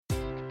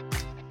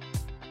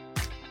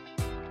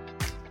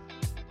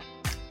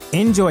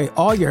Enjoy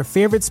all your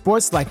favorite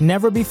sports like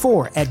never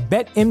before at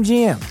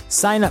BetMGM.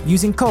 Sign up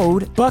using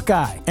code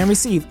Buckeye and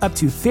receive up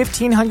to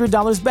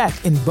 $1,500 back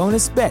in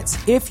bonus bets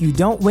if you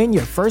don't win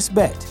your first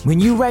bet. When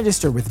you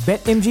register with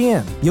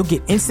BetMGM, you'll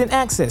get instant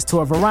access to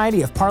a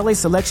variety of parlay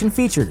selection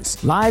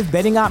features, live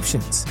betting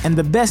options, and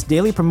the best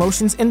daily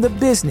promotions in the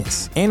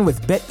business. And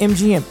with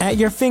BetMGM at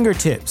your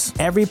fingertips,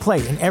 every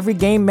play and every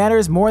game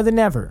matters more than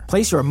ever.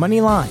 Place your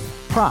money line,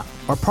 prop,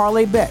 or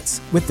parlay bets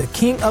with the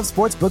king of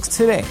sportsbooks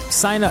today.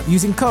 Sign up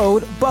using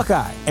code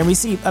Buckeye and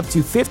receive up to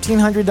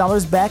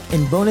 $1,500 back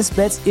in bonus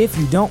bets if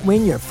you don't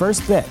win your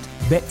first bet.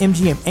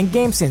 BetMGM and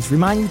GameSense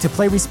remind you to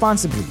play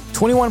responsibly.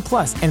 21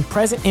 plus and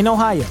present in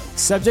Ohio,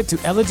 subject to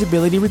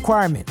eligibility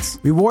requirements.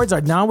 Rewards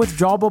are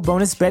non-withdrawable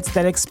bonus bets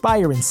that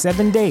expire in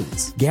 7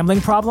 days. Gambling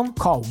problem?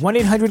 Call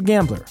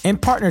 1-800-GAMBLER. In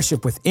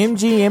partnership with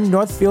MGM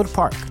Northfield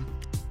Park.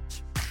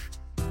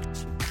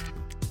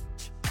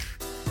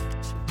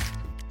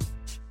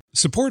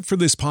 Support for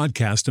this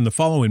podcast and the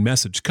following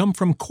message come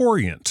from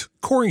Corient.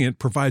 Corient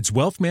provides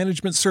wealth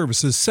management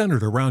services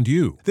centered around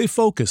you. They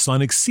focus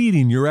on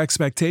exceeding your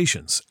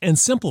expectations and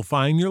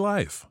simplifying your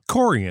life.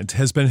 Corient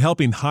has been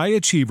helping high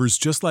achievers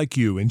just like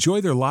you enjoy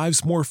their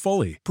lives more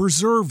fully,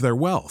 preserve their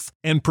wealth,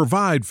 and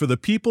provide for the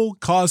people,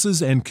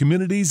 causes, and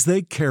communities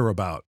they care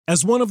about.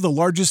 As one of the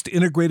largest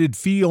integrated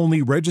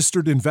fee-only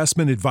registered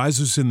investment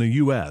advisors in the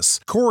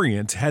U.S.,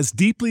 Corient has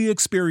deeply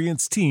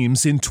experienced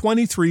teams in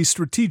 23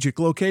 strategic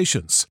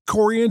locations.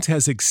 Corient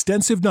has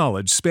extensive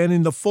knowledge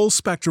spanning the full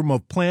spectrum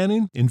of planning,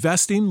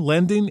 investing,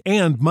 lending,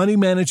 and money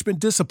management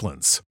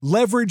disciplines.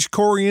 Leverage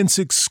Corient's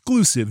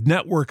exclusive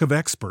network of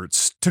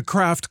experts to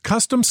craft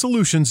custom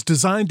solutions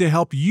designed to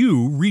help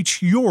you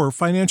reach your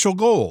financial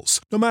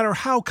goals, no matter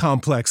how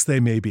complex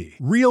they may be.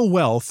 Real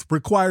wealth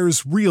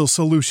requires real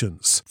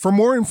solutions. For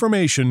more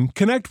information,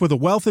 connect with a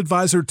wealth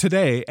advisor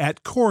today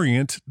at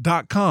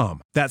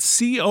Corient.com. That's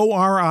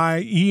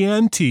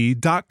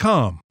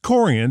Corient.com.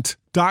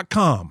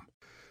 Corient.com.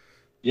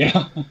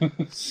 Yeah.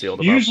 Sealed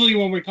him Usually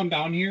when we come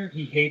down here,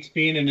 he hates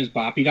being in his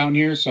boppy down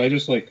here, so I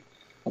just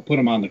I'll put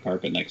him on the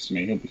carpet next to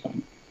me. He'll be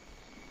fine.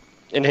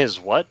 In his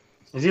what?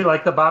 Is he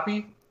like the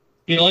boppy?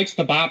 He likes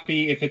the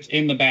boppy if it's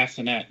in the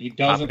bassinet. He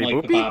doesn't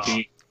like the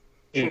boppy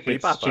if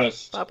it's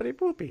just boppity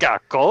boopy.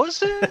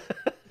 Geckos?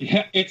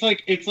 Yeah, it's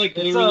like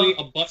literally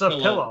a butt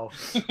pillow.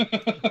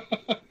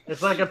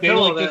 It's like a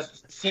pillow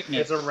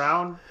it's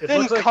around. It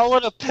then looks call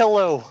it a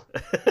pillow.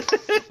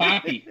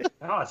 Boppy.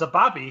 No, it's a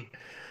boppy.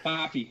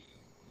 Boppy.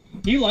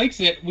 He likes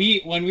it.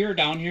 When we were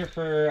down here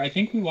I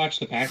think we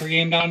watched the Packer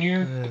game down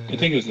here. I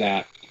think it was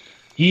that.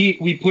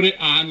 We put it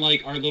on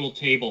like our little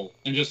table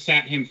and just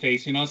sat him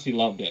facing us. He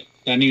loved it.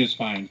 Then he was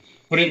fine.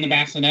 Put it in the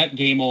bassinet,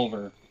 game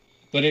over.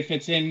 But if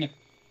it's in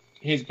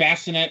his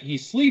bassinet he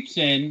sleeps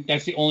in,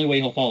 that's the only way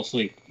he'll fall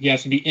asleep. He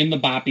has to be in the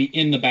boppy,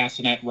 in the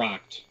bassinet,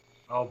 rocked.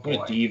 Oh boy.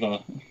 What a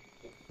diva.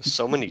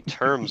 So many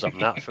terms I'm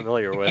not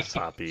familiar with.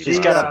 Boppy. He's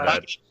got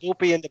a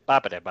boppy in the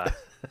boppity.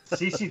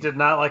 Cece did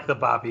not like the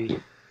boppy,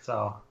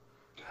 so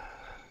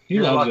he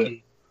you're loves lucky.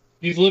 it.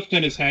 He's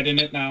lifting his head in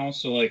it now,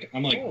 so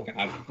I'm like,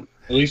 God,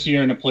 at least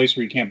you're in a place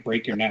where you can't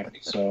break your neck,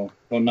 so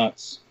go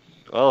nuts.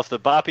 Well, if the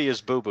boppy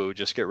is boo-boo,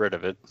 just get rid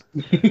of it.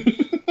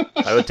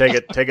 I would take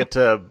it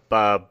to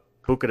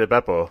Buca de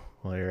Beppo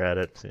while you're at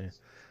it.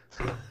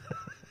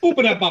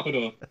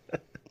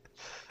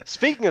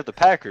 Speaking of the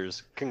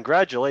Packers,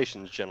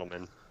 congratulations,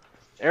 gentlemen.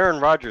 Aaron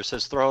Rodgers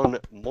has thrown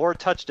more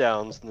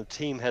touchdowns than the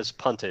team has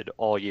punted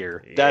all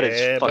year. That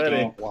is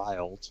fucking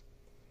wild.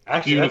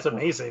 Actually, that's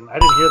amazing. I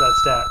didn't hear that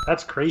stat.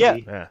 That's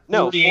crazy. Yeah.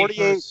 No,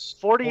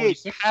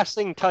 48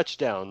 passing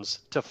touchdowns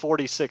to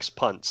 46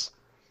 punts.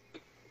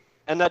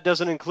 And that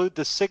doesn't include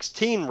the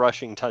 16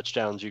 rushing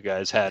touchdowns you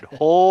guys had.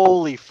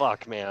 Holy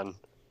fuck, man.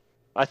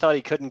 I thought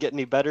he couldn't get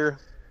any better.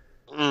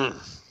 You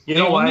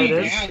know why it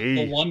is?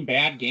 The one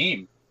bad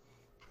game.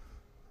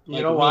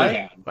 You know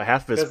why?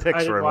 Half of his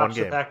picks were in one game. I didn't watch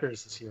the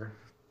Packers this year.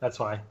 That's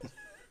why.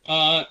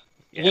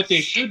 What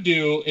they should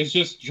do is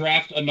just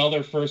draft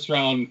another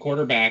first-round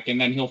quarterback,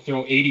 and then he'll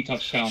throw 80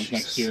 touchdowns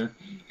next year.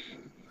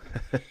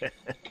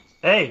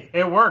 Hey,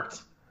 it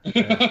worked.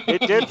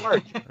 It did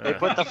work. They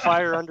put the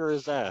fire under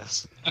his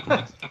ass.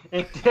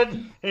 It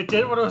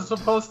did what it was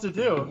supposed to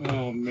do.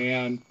 Oh,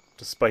 man.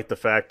 Despite the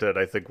fact that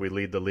I think we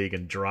lead the league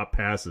in drop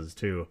passes,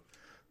 too.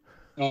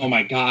 Oh,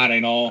 my God, I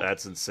know.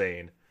 That's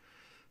insane.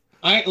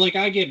 I'm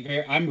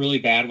really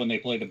bad when they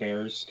play the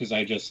Bears because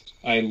I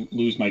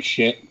lose my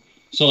shit.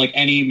 So,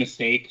 any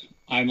mistake,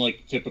 I'm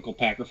typical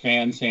Packer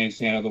fan saying it's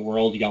the end of the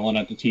world, yelling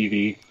at the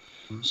TV.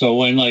 So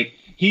when,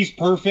 he's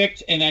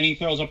perfect and then he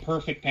throws a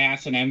perfect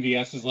pass and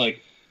MVS is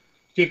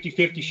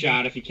 50-50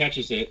 shot if he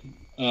catches it.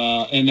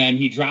 And then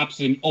he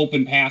drops an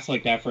open pass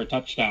like that for a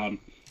touchdown.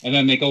 And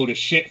then they go to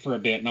shit for a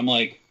bit. And I'm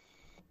like,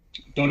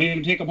 don't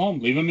even take him home.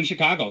 Leave him in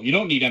Chicago. You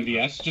don't need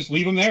MVS. Just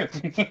leave him there.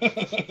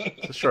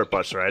 It's a short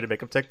bus ride.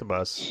 Make him take the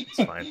bus.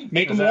 It's fine.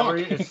 Make him walk.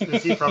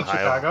 Is he from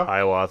Chicago?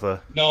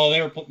 Hiawatha.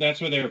 No, that's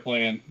where they were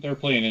playing. They were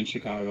playing in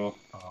Chicago.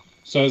 Oh.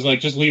 So I was like,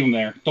 just leave him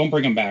there. Don't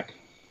bring him back.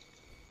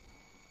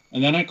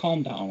 And then I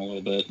calmed down a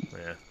little bit.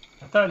 Yeah.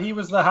 I thought he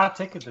was the hot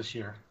ticket this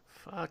year.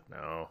 Fuck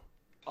no.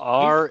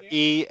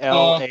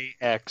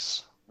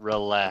 RELAX.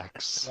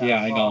 Relax.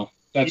 Yeah, I know.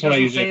 That's what I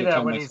usually say have to that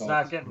tell when myself. he's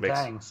not getting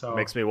tang. So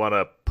Makes me want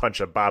to punch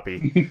a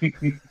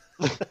boppy.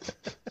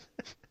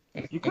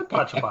 you could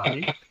punch a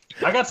boppy.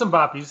 I got some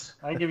boppies.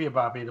 I can give you a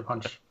boppy to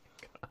punch.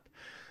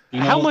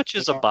 How much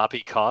does a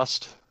boppy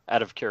cost?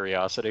 Out of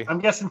curiosity. I'm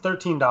guessing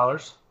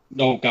 $13.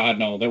 Oh God,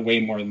 no! They're way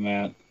more than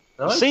that.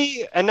 Really?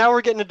 See, and now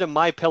we're getting into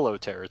My Pillow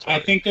territory.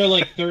 I think they're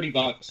like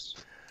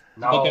 $30.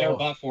 No. But they are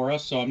bought for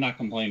us, so I'm not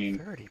complaining.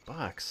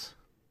 $30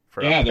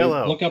 for Yeah, a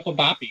pillow. look up a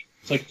boppy.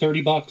 It's like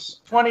 $30.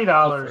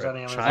 $20 on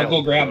Amazon. I'll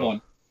go grab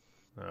one.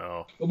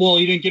 No. Well,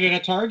 you didn't get it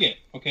at Target,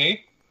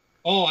 okay?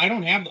 Oh, I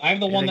don't have. I have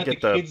the one that the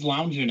get the- kids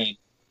lounging in.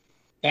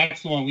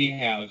 That's the one we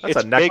have. That's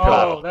It's a neck big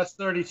pillow. Oh, that's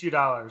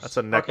 $32. That's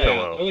a neck Okay. Yeah,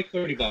 pillow. they're like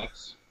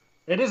 $30.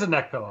 It is a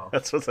neck pillow.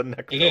 That's what's a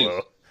neck It pillow.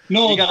 is.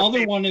 No, You the gotta other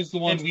pay- one is the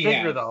one It's we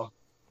bigger have. though.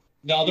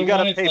 The other You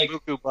gotta one is pay like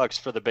buku bucks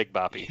for the big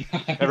boppy.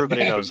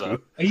 Everybody knows that.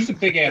 he's a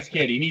big ass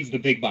kid. He needs the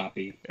big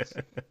boppy.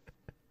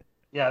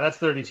 Yeah, that's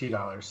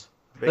 $32.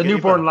 The Biggity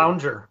newborn boppy.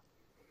 lounger.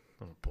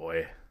 Oh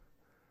boy.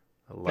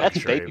 A That's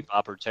luxury. baby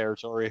bopper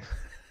territory.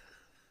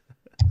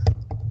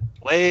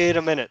 Wait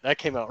a minute, that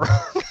came out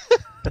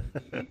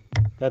wrong.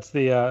 That's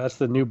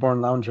the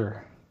newborn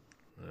lounger.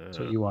 That's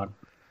what you want.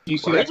 Do you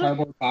see Where that is it?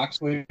 cardboard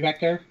box way back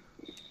there?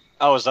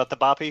 Oh, is that the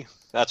boppy?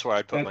 That's where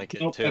I'd put my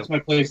kid Nope, too. that's my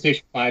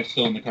PlayStation 5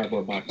 still in the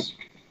cardboard box.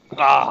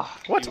 Ah,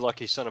 What? you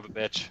lucky son of a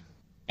bitch.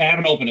 I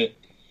haven't opened it.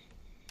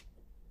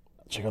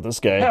 Check out this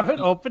guy. Haven't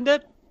opened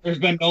it? There's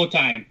been no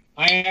time.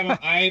 I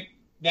haven't.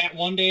 That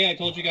one day I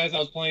told you guys I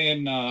was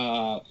playing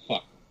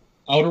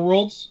Outer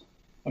Worlds.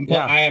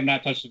 Yeah. I have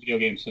not touched the video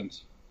game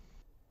since.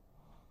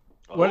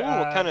 What,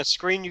 What kind of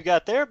screen you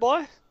got there,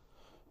 boy?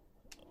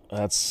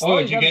 That's Oh,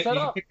 you did you gotta get? set Did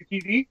you up. pick the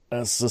TV?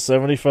 that's the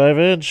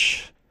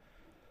 75-inch.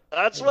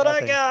 That's what I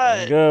Nothing. There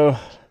got. you go.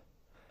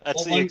 That's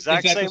What the one-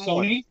 exact is that same the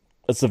one. Sony?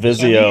 That's the Is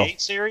that the Vizio.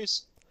 8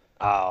 series?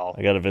 Oh.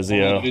 I got a Oh,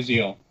 Vizio,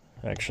 Vizio.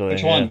 actually.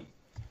 Which yeah.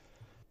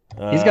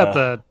 one? He's got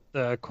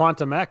the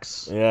Quantum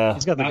X. Yeah.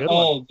 He's got the Not, good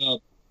one. the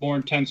more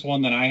intense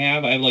one than I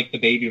have. I have like the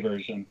baby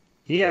version.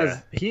 He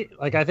has I think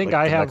Like I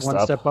the have next one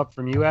up. step up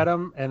from you,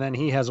 Adam, and then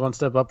he has one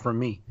step up from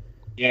me.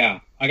 Yeah,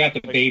 I got the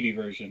baby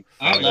version.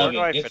 I Where love do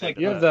I it. It's fit like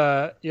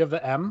into You have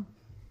the M.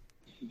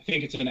 I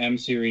think it's an M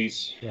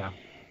series. Yeah.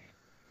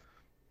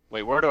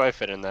 Wait, where do I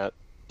fit in that?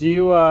 Do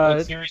you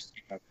What series do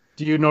you have?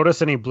 do you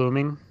notice any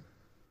blooming?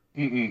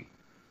 Mm-mm.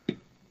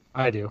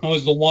 I do. That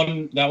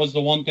was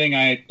the one thing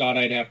I thought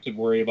I'd have to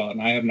worry about,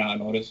 and I have not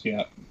noticed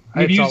yet.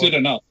 It's You've used all- it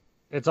enough.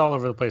 It's all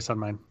over the place on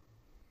mine.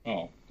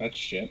 Oh, that's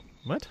shit.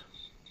 What?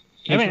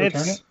 Can't I mean, you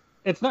return it?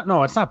 it's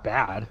not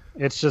bad.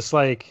 It's just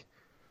like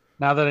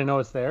now that I know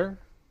it's there,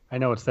 I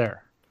know it's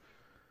there.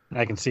 And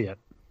I can see it.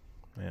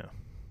 Yeah.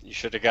 You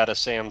should have got a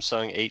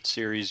Samsung 8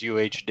 series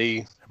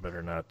UHD. I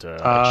better not.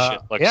 That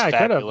shit looks yeah, I could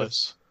have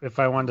fabulous. if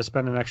I wanted to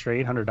spend an extra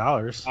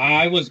 $800.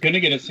 I was gonna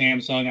get a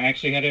Samsung. I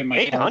actually had it in my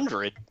cart.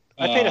 800?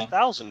 I paid Uh,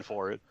 $1,000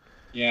 for it.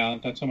 Yeah,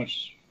 that's how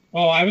much.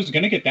 Oh, I was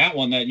gonna get that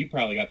one that you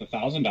probably got, the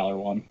 $1,000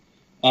 one.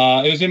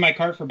 It was in my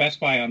cart for Best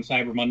Buy on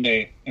Cyber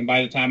Monday, and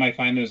by the time I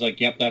finally was like,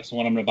 "Yep, that's the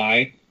one I'm gonna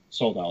buy,"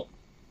 sold out.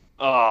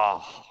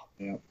 Oh.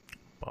 Yeah.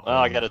 Well,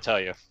 I got to tell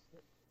you.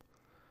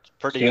 It's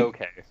pretty Good.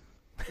 okay.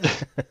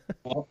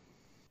 Well,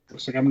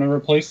 looks like I'm gonna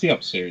replace the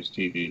upstairs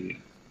TV.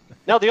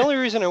 Now, the only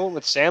reason I went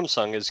with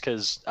Samsung is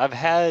because I've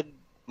had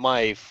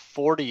my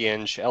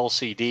 40-inch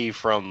LCD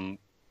from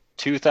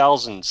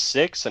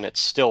 2006, and it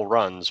still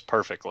runs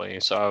perfectly.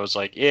 So I was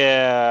like,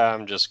 yeah,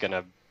 I'm just going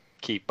to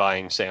keep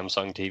buying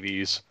Samsung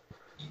TVs.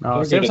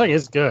 No, They're good. Samsung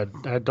is good.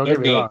 Don't They're get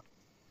me good. wrong.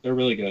 They're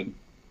really good.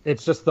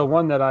 It's just the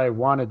one that I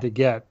wanted to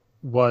get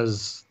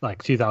was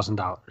like $2,000.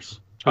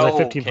 It was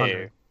like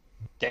 $1,500.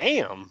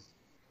 Damn.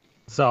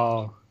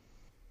 So,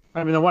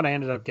 I mean, the one I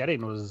ended up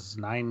getting was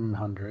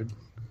 $900.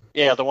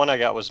 Yeah, the one I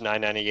got was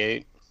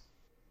 $998.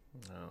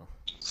 No.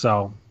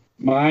 So,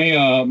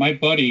 My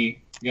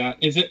buddy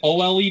got. Is it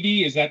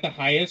OLED? Is that the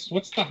highest?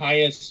 What's the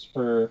highest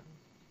for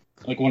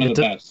like one of It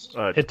the de- best?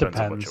 It It depends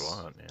on what you depends.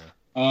 want.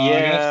 Yeah. I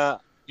Yeah. guess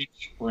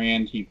which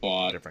brand he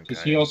bought, Different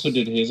because he kinds. also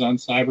did his on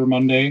Cyber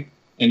Monday,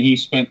 and he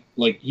spent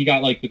he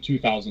got like the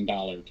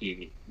 $2,000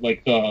 TV,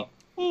 like the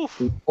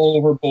Oof.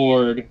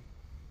 overboard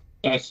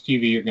best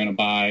TV you're gonna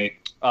buy.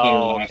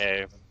 Oh, last-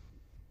 okay.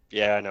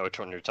 Yeah, I know which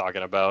one you're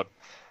talking about.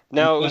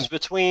 No, it was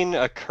between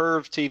a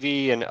curved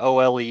TV and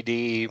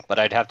OLED, but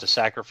I'd have to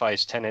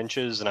sacrifice 10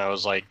 inches, and I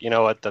was like, you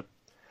know what, the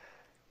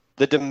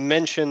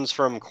dimensions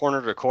from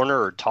corner to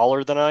corner are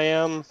taller than I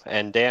am,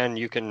 and Dan,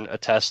 you can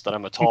attest that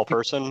I'm a tall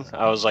person.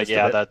 I was like,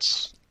 yeah,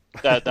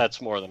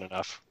 that's more than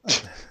enough.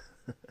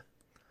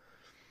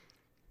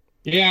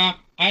 Yeah,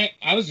 I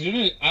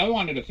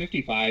wanted a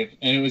 55,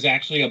 and it was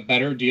actually a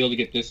better deal to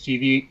get this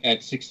TV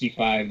at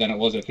 65 than it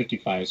was at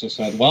 55. So I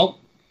said, well,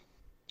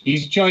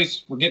 easy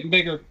choice. We're getting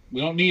bigger. We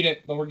don't need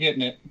it, but we're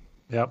getting it.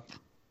 yep.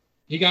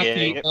 He got Yeah,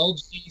 the yep.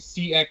 LG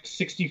CX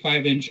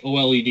 65-inch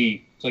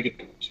OLED. It's like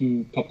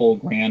a couple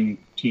grand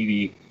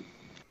TV.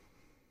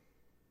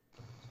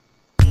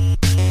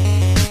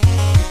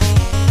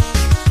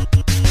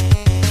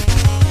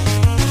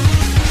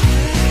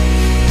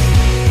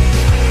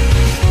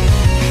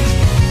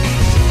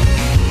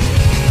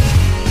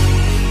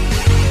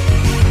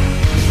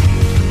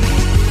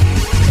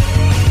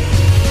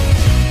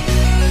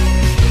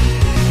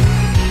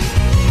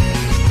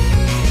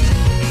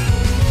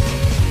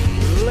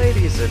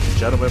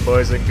 gentlemen,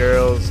 boys and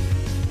girls,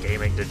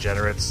 gaming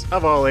degenerates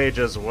of all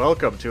ages,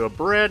 welcome to a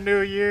brand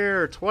new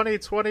year,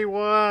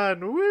 2021.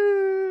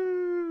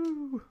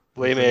 Woo!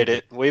 We made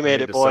it. We made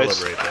need it, to boys.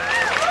 celebrate that.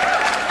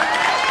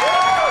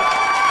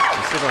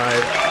 We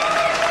survived.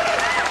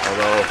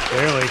 Although,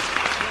 Barely.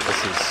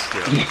 this is,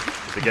 the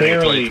beginning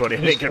Barely. of 2020.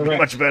 It ain't going to be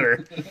much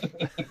better.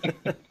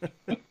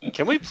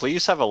 Can we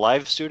please have a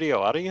live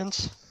studio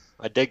audience?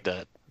 I dig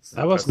that.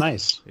 That was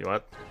nice. You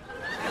want?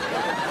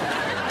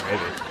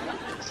 Maybe.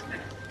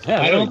 Yeah,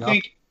 I there don't you go.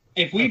 think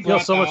if we It brought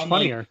feels so much down,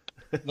 funnier.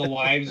 like, the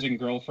wives and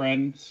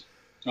girlfriends,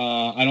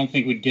 I don't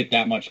think we'd get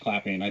that much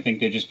clapping. I think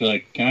they'd just be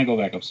like, "Can I go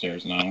back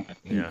upstairs now?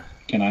 Yeah.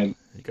 Can I You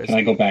guys can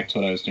I go back to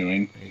what I was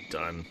doing?"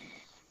 done.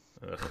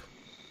 Ugh.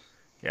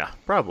 Yeah,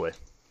 probably.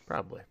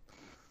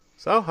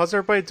 So, how's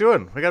everybody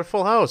doing? We got a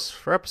full house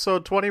for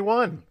episode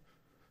 21.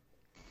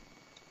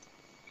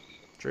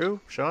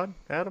 Drew, Sean,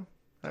 Adam,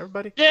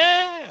 everybody?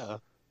 Yeah!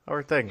 How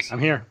are things? I'm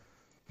here.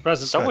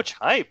 Present. So much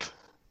hype.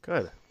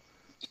 Good.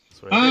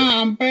 That's what I do.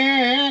 I'm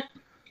back,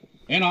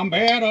 and I'm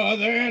better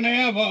than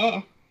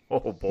ever.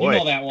 Oh, boy. You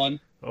know that one.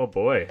 Oh,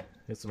 boy.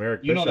 It's some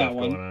Eric You know Bischoff that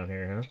one. going on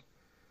here, huh?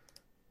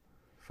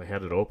 If I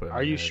had it open.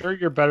 Are you I'd- sure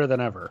you're better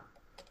than ever?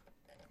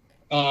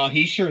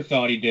 He sure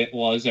thought he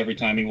was every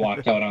time he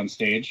walked out on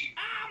stage.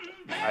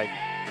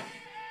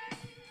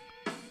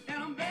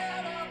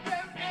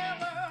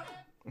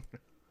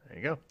 There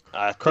you go. Of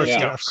Of course,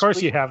 Yeah. of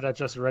course you have that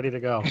just ready to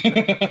go.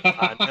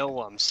 I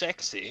know I'm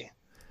sexy.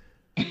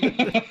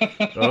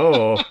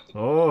 Oh.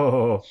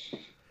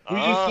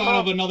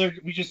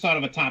 We just thought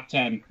of a top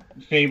 10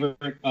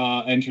 favorite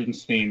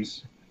entrance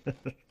themes.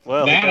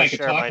 Well, That they I don't could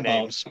share talk my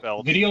name about.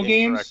 spelled Video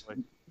games?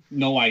 incorrectly.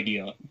 No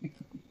idea.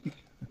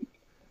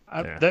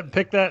 Yeah.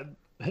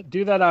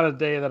 Do that on a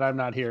day that I'm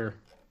not here.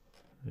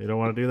 You don't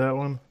want to do that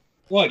one?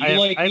 What, I you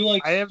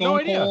like have no Stone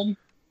idea. Cold?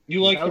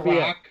 You like That The would be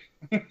it. Rock?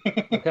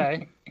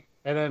 Okay.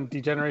 And then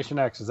Degeneration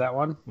X, is that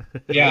one?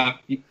 Yeah.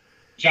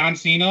 John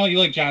Cena? You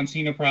like John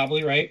Cena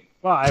probably, right?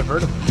 Well, I've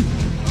heard of it.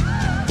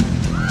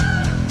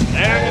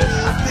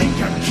 I think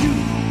I'm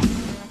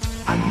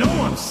cute. I know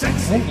I'm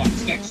sexy. Oh, I'm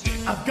sexy.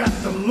 I've got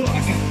the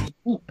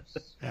look.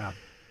 Yeah.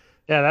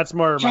 Yeah, that's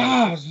more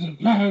my,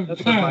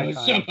 That's my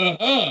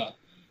time.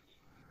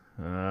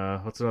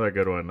 What's another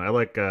good one? I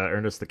like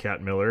Ernest the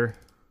Cat Miller.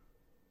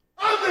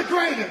 I'm the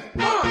greatest.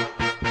 1,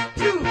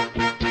 2,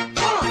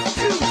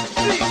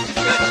 3.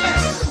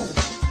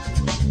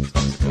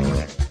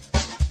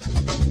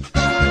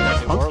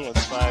 New Orleans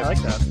I vibe.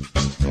 like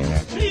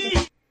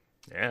that.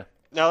 Yeah.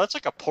 No, that's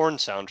like a porn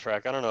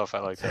soundtrack. I don't know if I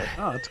like that.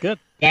 Oh, that's good.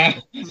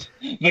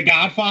 The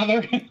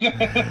Godfather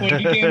when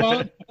he came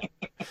out.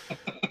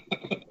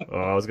 Oh,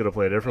 I was gonna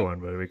play a different one,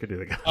 but we could do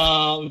the guy.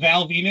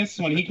 Val Venus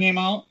when he came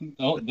out.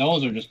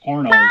 Those are just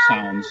porno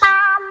sounds.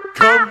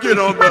 Come get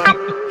on the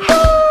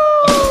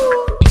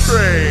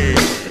train.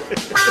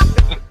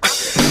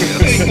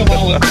 They come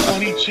out with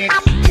 20 chicks.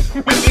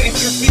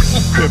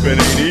 Pimpin'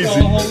 ain't The easy.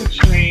 whole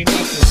train.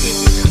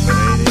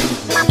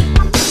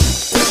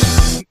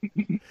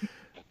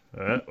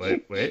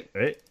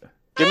 Wait.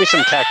 Give me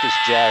some Cactus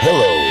Jack. Hello,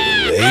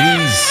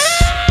 ladies.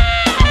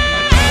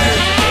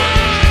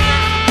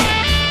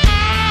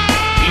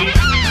 Me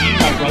and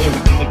my brother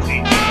would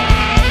imitate him.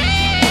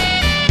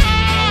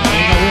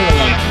 And, we were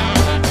like,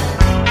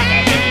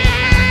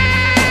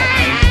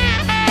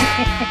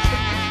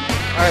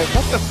 All right,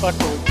 what the fuck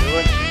are we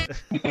doing?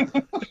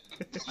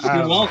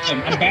 you're welcome.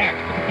 I'm back.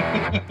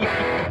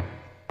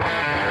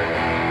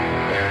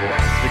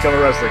 Become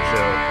a wrestling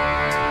show.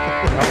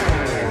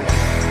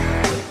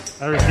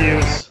 I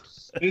refuse.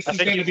 This I is think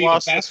going to you've be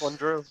lost the this best, one,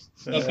 Drew.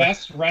 the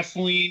best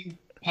wrestling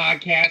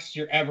podcast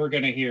you're ever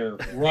going to hear.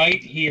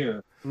 Right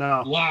here,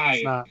 No. live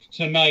it's not.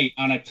 tonight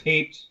on a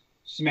taped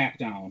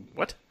SmackDown.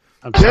 What?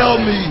 I'm Tell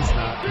sorry. me It's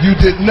not. you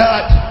did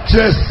not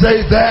just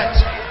say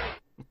that.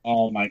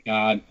 Oh my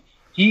God.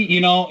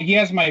 He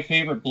has my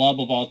favorite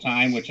blub of all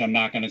time, which I'm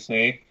not going to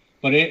say,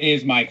 but it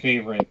is my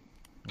favorite.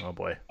 Oh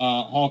boy.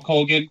 Hulk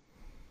Hogan.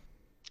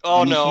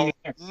 Oh, I'm no.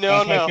 assuming No,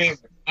 that's my no. favorite.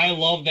 I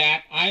love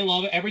that. I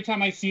love it every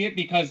time I see it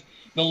because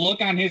the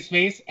look on his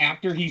face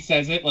after he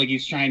says it, like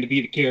he's trying to be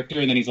the character,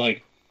 and then he's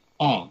like,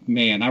 "Oh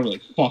man, I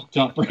really fucked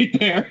up right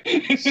there."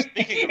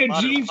 Speaking of And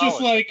modern Gene's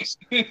just like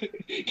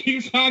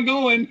keeps on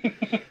going.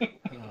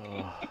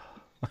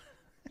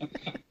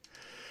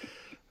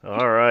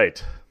 All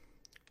right.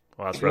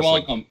 Well, that's You're wrestling.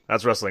 welcome.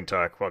 That's wrestling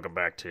talk. Welcome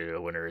back to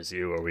Winner Is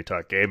You, where we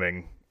talk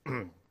gaming.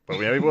 But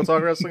maybe we'll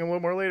talk wrestling a little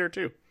more later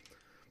too,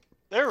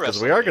 They're because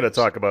wrestling we are going to games.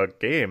 talk about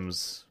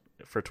games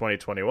for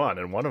 2021,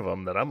 and one of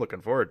them that I'm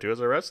looking forward to is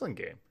a wrestling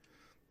game.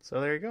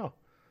 So there you go.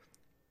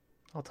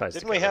 All ties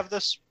Didn't we together. have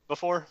this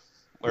before?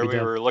 Where We we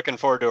did. were looking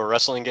forward to a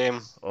wrestling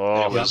game,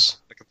 Oh, and it was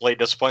a complete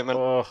disappointment.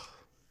 oh,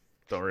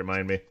 don't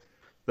remind me.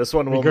 This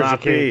one will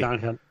not Regurgitated be.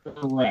 content.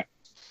 Correct.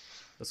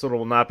 This one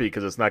will not be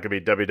because it's not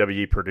going to be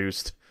WWE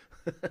produced.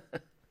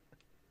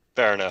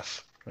 Fair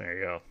enough. There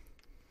you go.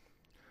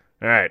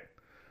 All right.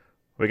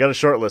 We got a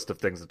short list of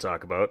things to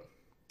talk about,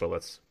 but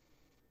let's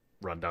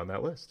run down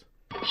that list.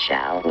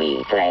 Shall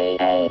we play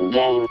a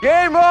game?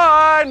 Game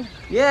on!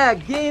 Yeah,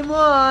 game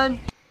on!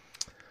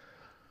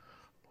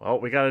 Well,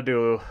 we got to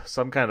do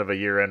some kind of a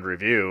year-end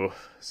review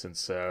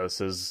since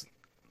this is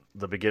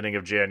the beginning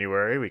of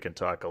January. We can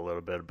talk a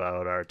little bit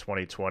about our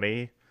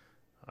 2020,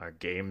 our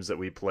games that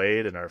we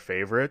played and our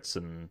favorites.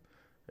 And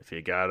if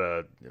you got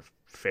a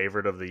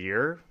favorite of the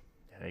year,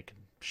 you can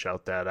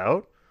shout that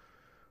out.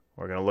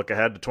 We're going to look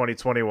ahead to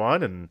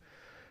 2021 and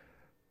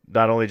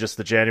not only just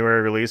the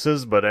January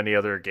releases, but any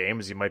other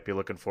games you might be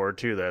looking forward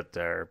to that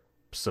are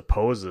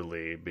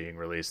supposedly being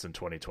released in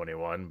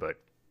 2021, but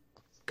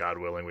God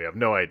willing, we have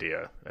no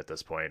idea at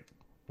this point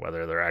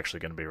whether they're actually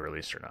going to be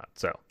released or not.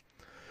 So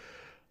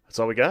that's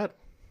all we got.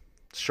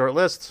 Short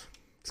list.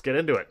 Let's get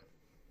into it.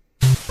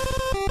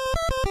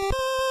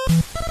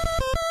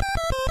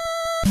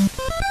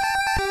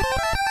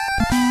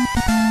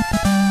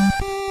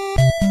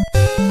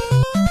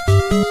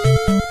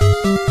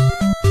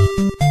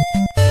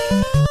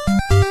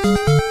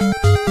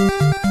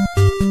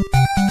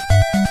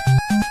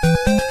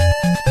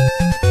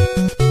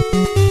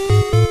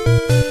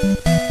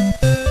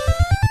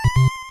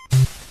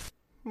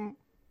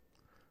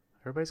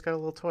 Everybody's got a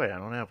little toy. I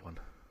don't have one.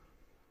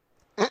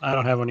 I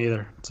don't have one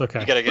either. It's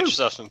okay. You gotta get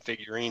yourself some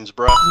figurines,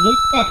 bro. Look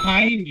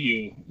behind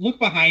you. Look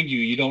behind you.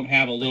 You don't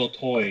have a little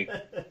toy.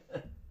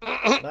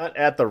 Not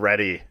at the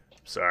ready.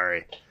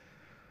 Sorry.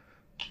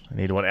 I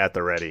need one at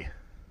the ready.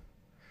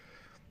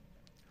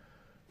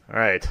 All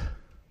right.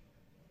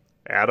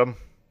 Adam,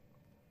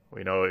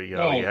 we know you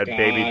had God.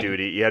 baby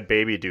duty. You had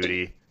baby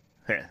duty.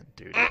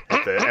 Duty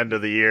at the end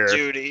of the year.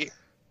 Duty.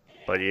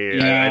 But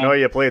I know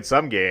you played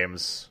some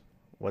games.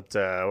 What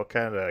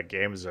kind of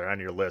games are on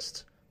your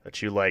list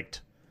that you liked,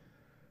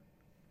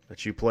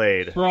 that you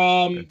played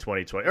from in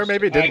 2020, or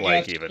maybe didn't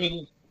like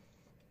even?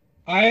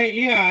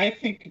 I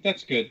think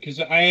that's good because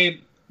I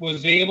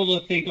was able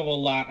to think of a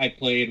lot I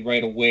played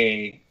right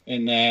away,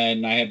 and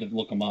then I had to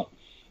look them up.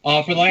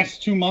 For the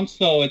last 2 months,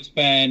 though, it's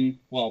been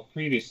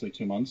previously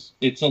 2 months.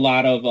 It's a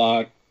lot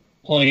of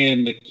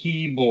playing the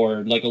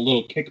keyboard like a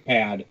little kick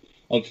pad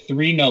of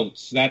 3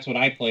 notes. That's what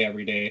I play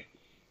every day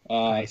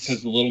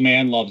because the little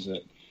man loves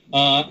it.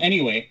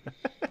 Anyway,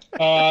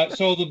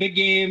 so the big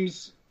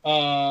games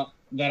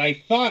that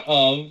I thought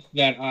of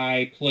that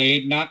I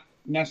played, not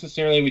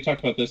necessarily, we talked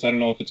about this, I don't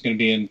know if it's going to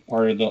be in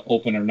part of the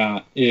open or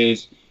not,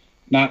 is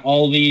not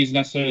all these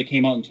necessarily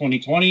came out in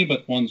 2020,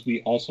 but ones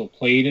we also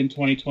played in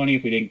 2020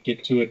 if we didn't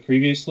get to it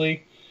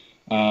previously.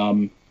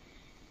 The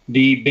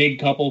big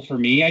couple for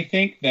me, I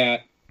think,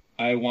 that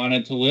I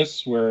wanted to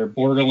list were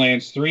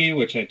Borderlands 3,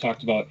 which I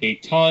talked about a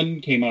ton,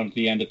 came out at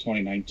the end of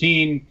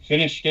 2019,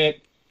 finished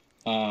it.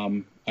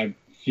 I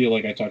feel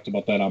like I talked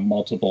about that on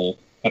multiple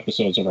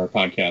episodes of our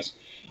podcast.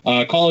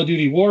 Call of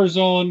Duty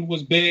Warzone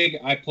was big.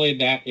 I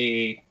played that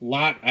a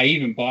lot. I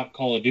even bought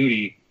Call of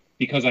Duty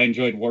because I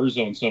enjoyed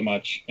Warzone so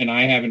much, and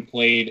I haven't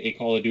played a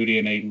Call of Duty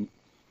in a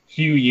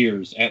few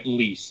years at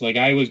least. Like,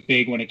 I was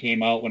big when it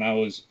came out when I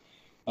was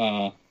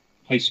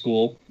high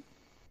school,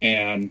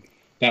 and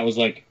that was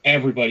like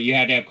everybody. You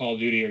had to have Call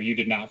of Duty or you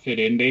did not fit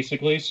in,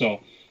 basically.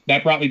 So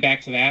that brought me back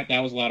to that.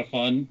 That was a lot of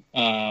fun.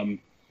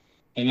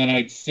 And then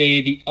I'd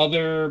say the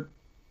other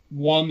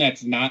one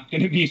that's not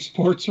going to be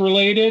sports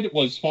related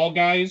was Fall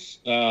Guys.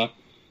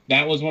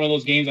 That was one of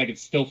those games I could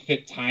still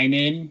fit time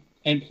in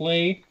and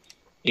play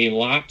a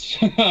lot.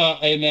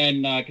 And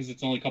then because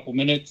it's only a couple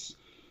minutes,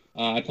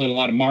 I played a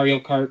lot of Mario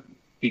Kart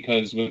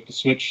because with the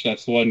Switch,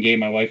 that's the one game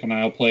my wife and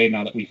I will play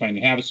now that we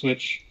finally have a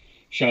Switch.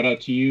 Shout out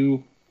to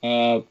you,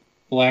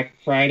 Black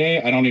Friday.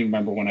 I don't even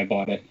remember when I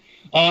bought it.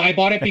 I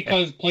bought it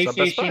because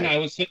PlayStation. I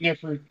was sitting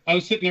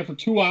there for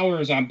 2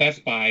 hours on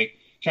Best Buy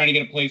trying to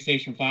get a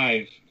PlayStation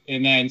 5,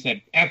 and then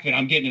said, "F it,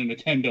 I'm getting a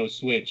Nintendo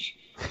Switch."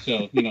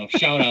 So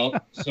shout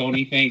out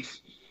Sony,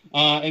 thanks.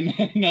 And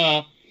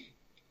then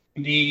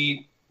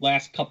the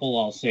last couple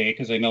I'll say,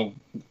 because I know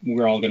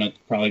we're all gonna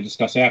probably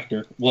discuss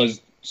after,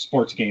 was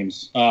sports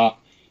games.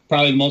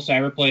 Probably the most I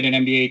ever played an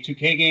NBA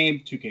 2K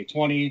game,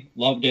 2K20.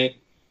 Loved it,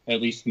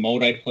 at least the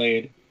mode I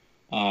played.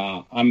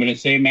 I'm going to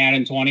say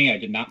Madden 20. I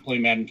did not play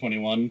Madden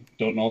 21.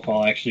 Don't know if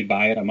I'll actually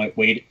buy it. I might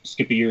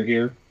skip a year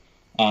here.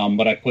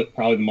 But I put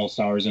probably the most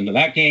hours into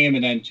that game.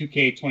 And then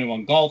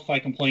 2K21 Golf I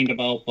complained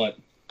about, but,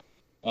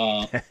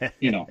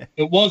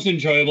 it was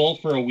enjoyable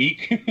for a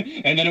week.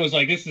 And then it was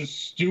like, this is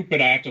stupid.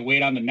 I have to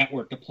wait on the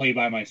network to play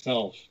by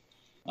myself.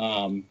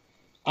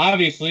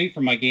 Obviously,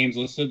 for my games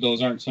listed,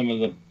 those aren't some of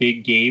the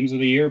big games of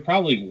the year.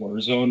 Probably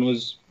Warzone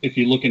was, if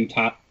you look in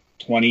top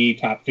 20,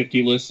 top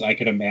 50 lists, I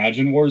could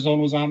imagine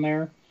Warzone was on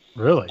there.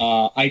 Really?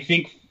 I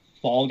think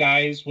Fall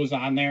Guys was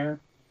on there,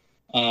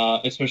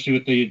 especially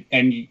with the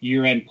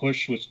year-end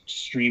push with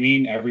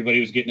streaming. Everybody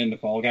was getting into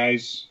Fall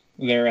Guys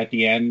there at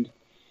the end.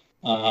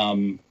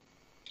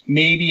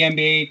 Maybe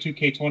NBA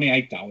 2K20,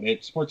 I doubt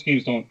it. Sports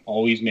games don't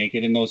always make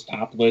it in those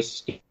top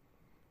lists,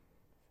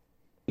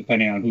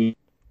 depending on who.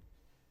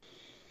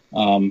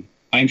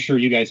 I'm sure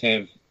you guys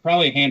have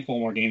probably a handful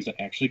more games that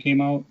actually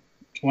came out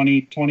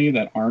 2020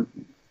 that aren't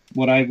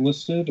what I've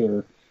listed,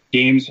 or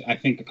games. I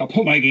think a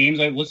couple of my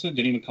games I've listed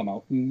didn't even come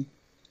out in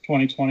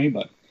 2020,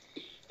 but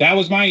that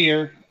was my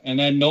year. And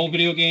then no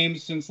video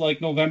games since like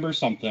November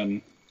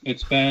something.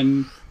 It's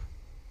been,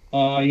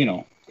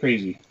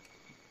 crazy.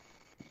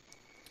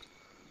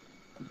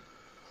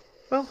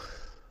 Well,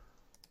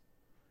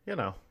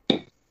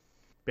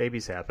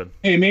 babies happen.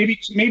 Hey, maybe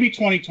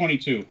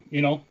 2022.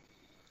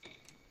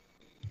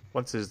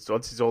 Once he's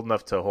old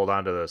enough to hold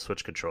on to the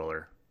Switch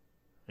controller,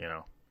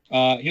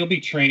 He'll be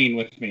training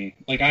with me.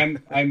 Like I'm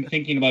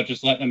thinking about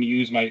just letting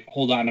him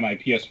hold on to my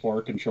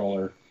PS4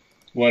 controller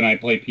when I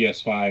play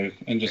PS5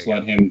 and just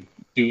let him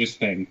do his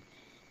thing.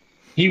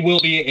 He will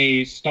be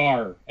a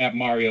star at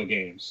Mario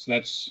games.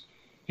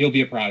 He'll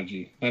be a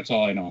prodigy. That's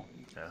all I know.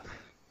 Yeah.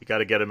 You got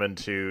to get him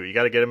into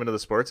the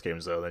sports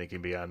games though. Then he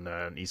can be on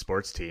an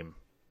esports team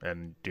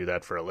and do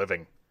that for a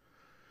living.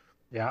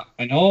 Yeah,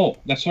 I know.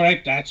 That's what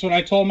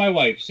I told my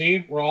wife.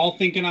 See, we're all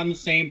thinking on the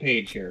same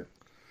page here.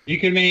 He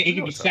could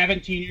be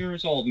 17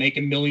 years old,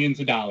 making millions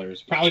of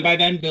dollars. Probably by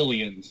then,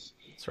 billions.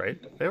 That's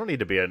right. They don't need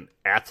to be an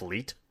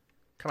athlete.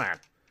 Come on.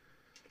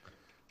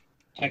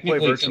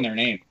 Technically, it's in their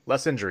name.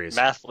 Less injuries.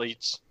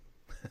 Mathletes.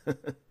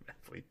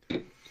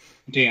 Mathlete.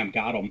 Damn,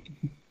 got him.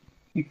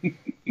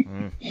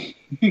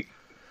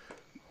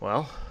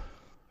 Well,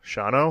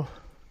 Shano,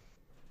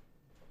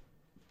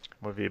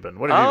 what have you been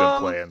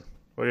playing?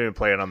 What have you been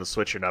playing on the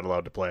Switch you're not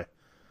allowed to play?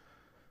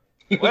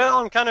 Well,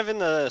 I'm kind of in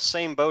the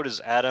same boat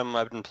as Adam.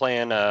 I've been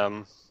playing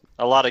a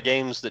lot of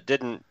games that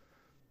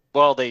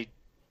they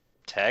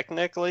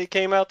technically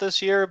came out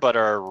this year, but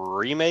are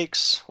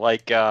remakes,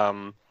 like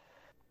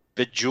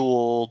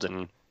Bejeweled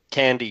and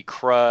Candy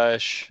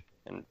Crush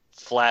and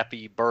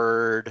Flappy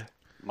Bird,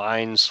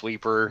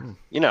 Minesweeper,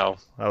 Oh,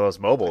 those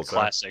mobiles.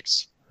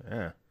 classics. Huh?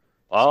 Yeah.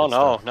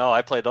 Oh, no,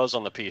 I played those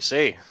on the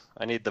PC.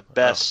 I need the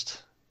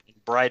best,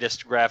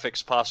 brightest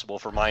graphics possible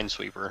for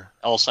Minesweeper,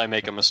 else I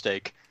make a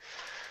mistake.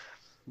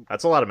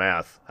 That's a lot of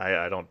math.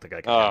 I don't think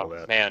I can handle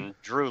that. Man,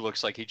 Drew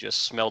looks like he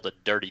just smelled a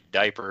dirty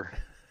diaper.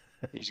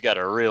 He's got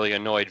a really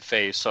annoyed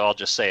face, so I'll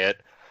just say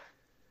it.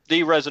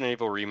 The Resident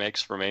Evil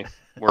remakes for me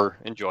were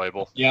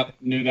enjoyable. Yep,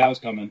 knew that was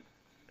coming.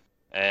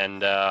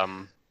 And,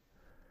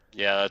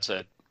 yeah, that's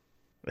it.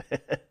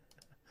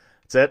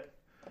 That's it?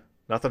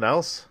 Nothing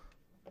else?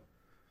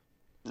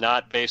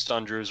 Not based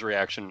on Drew's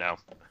reaction, no.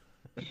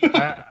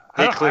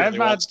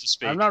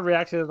 I'm not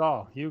reacting at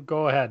all. You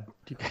go ahead.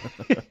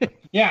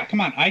 Yeah,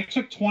 come on. I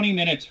took 20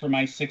 minutes for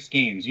my 6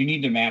 games. You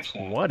need to match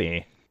that.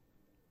 20?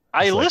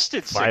 I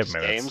listed 6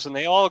 games, and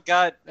they all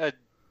got a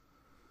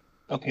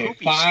okay,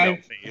 poopy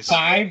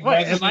 5 What,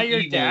 Resident am I your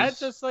Evils. dad?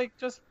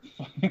 Just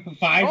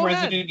 5 Go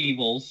Resident ahead.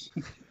 Evils.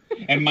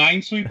 And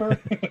Minesweeper?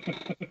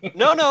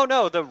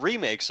 No, the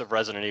remakes of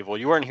Resident Evil.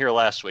 You weren't here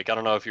last week. I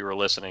don't know if you were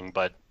listening,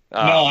 but...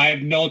 No, I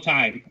have no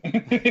time.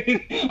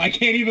 I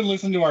can't even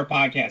listen to our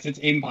podcast. It's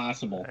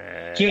impossible.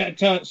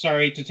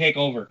 To take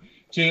over.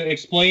 To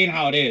explain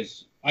how it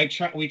is,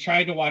 we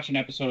tried to watch an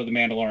episode of The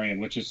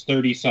Mandalorian, which is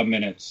 30-some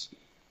minutes.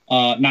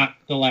 Not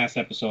the last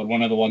episode,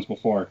 one of the ones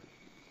before.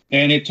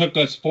 And it took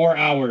us 4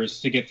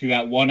 hours to get through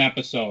that one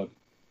episode.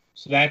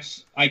 So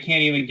I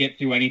can't even get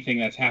through anything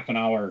that's half an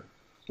hour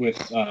with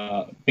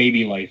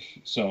baby life.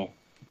 So,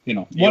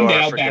 one day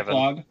I'll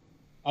backlog.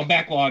 I'll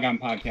backlog on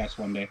podcasts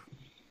one day.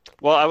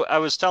 Well, I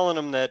was telling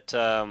him that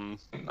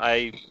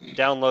I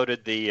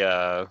downloaded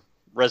the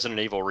Resident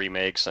Evil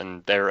remakes,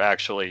 and they're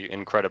actually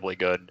incredibly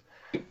good.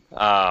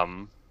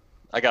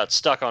 I got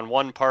stuck on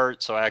one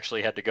part, so I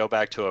actually had to go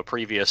back to a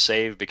previous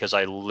save because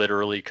I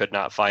literally could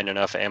not find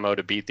enough ammo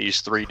to beat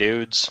these 3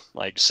 dudes.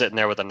 Like sitting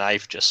there with a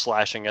knife, just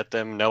slashing at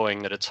them,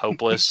 knowing that it's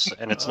hopeless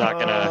and it's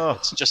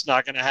just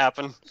not gonna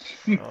happen.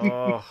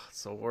 Oh,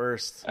 it's the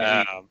worst.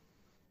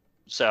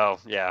 So,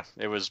 yeah,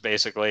 it was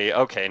basically,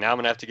 okay, now I'm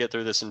going to have to get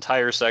through this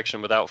entire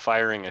section without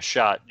firing a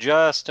shot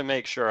just to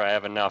make sure I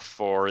have enough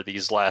for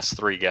these last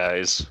 3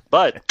 guys.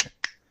 But,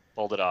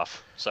 pulled it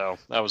off. So,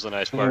 that was the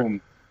nice part.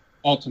 Boom.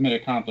 Ultimate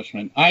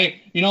accomplishment.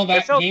 Games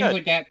good.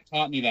 Like that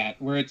taught me that,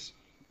 where it's,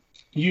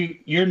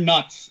 you're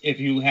nuts if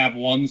you have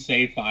one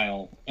save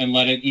file and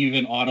let it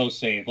even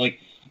auto-save. Like,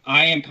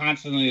 I am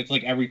constantly, it's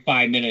like every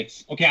 5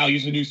 minutes, okay, I'll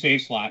use a new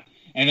save slot,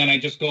 and then I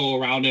just go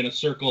around in a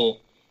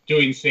circle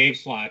doing save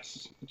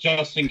slots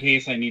just in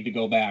case I need to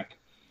go back.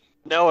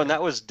 No, and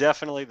that was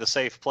definitely the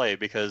safe play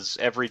because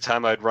every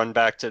time I'd run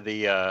back to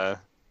the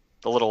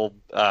little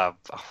what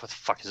the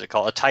fuck is it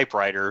called, a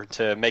typewriter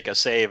to make a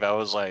save, I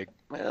was like,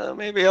 well,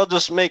 maybe I'll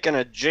just make an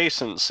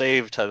adjacent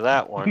save to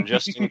that one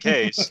just in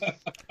case.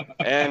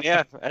 And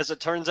yeah, as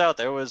it turns out,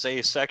 there was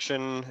a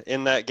section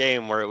in that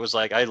game where it was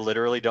like, I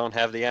literally don't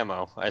have the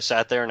ammo. I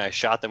sat there and I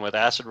shot them with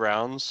acid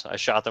rounds, I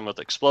shot them with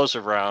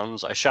explosive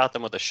rounds, I shot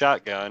them with a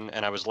shotgun,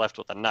 and I was left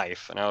with a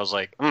knife. And I was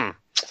like,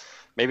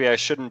 maybe I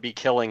shouldn't be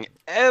killing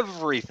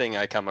everything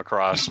I come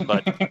across,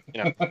 but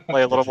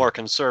play a little more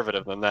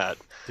conservative than that.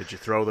 Did you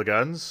throw the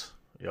guns?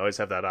 You always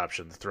have that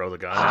option to throw the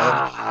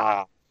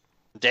gun.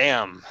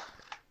 Damn.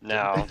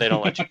 No, they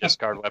don't let you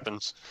discard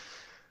weapons.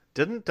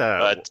 Wasn't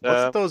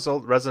those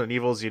old Resident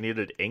Evils you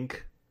needed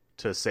ink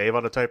to save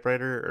on a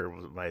typewriter, or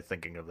am I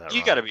thinking of that wrong?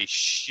 You gotta be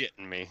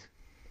shitting me.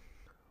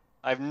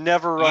 I've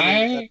never run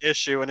into that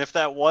issue, and if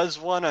that was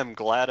one, I'm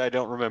glad I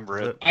don't remember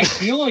it. I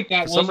feel like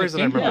that was For some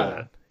reason, I remember though.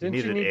 that. Didn't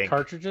you need ink.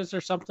 cartridges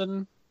or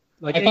something?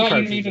 Like I ink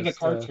thought you needed a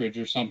cartridges cartridge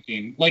or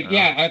something. Like,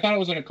 yeah, I thought it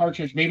was in a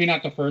cartridge. Maybe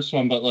not the first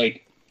one, but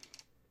like,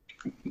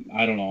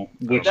 I don't know.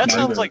 Which That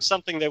number. sounds like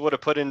something they would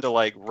have put into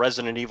like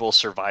Resident Evil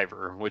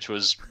Survivor, which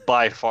was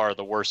by far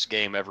the worst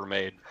game ever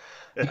made.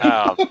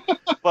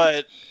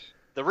 But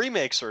the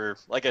remakes are,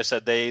 like I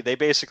said, they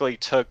basically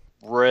took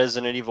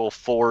Resident Evil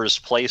 4's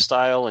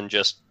playstyle and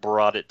just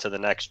brought it to the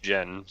next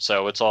gen.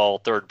 So it's all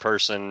third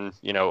person,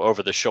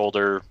 over the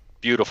shoulder,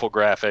 beautiful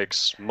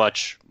graphics,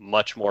 much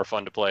more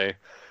fun to play.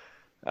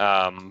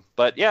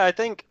 But yeah, I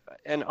think,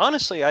 and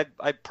honestly, I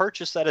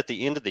purchased that at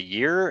the end of the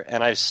year,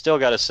 and I've still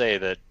got to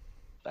say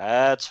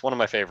that's one of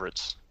my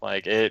favorites.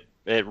 Like it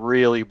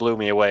really blew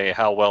me away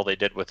how well they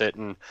did with it.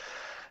 And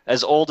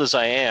as old as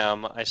I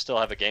am, I still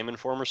have a Game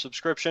Informer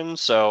subscription.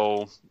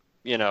 So,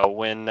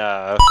 when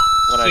I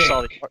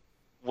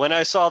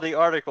saw the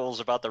articles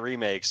about the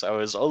remakes, I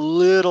was a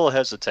little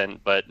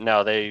hesitant, but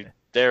no,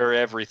 they're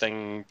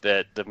everything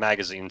that the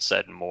magazine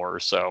said and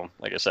more. So,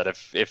 like I said,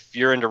 if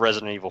you're into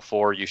Resident Evil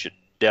 4, you should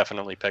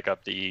definitely pick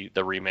up the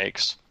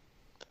remakes.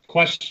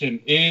 Question: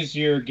 is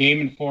your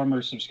Game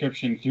Informer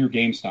subscription through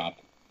GameStop?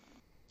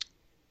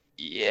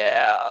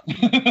 Yeah.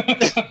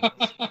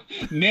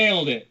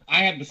 Nailed it. I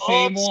had the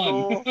same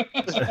one.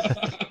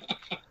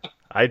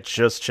 I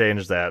just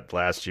changed that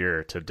last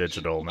year to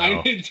digital now.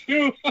 I did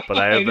too. But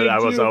I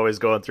was always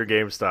going through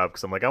GameStop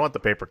because I'm like, I want the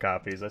paper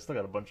copies. I still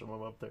got a bunch of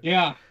them up there.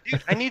 Yeah.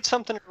 Dude, I need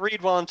something to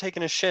read while I'm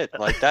taking a shit.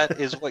 Like,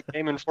 that is what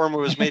Game Informer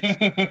was made.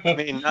 I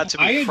mean, not to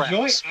be I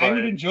crass,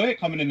 would enjoy it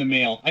coming in the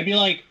mail. I'd be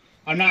like,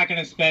 I'm not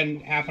going to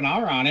spend half an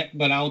hour on it,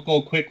 but I'll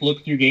go quick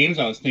look through games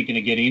I was thinking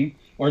of getting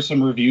or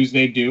some reviews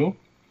they do.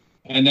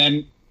 And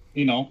then,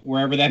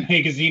 wherever that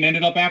magazine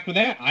ended up after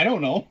that, I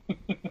don't know.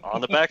 On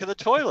the back of the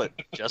toilet,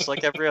 just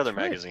like every other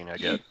magazine I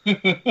get.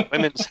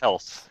 Women's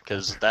health,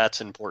 because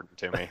that's important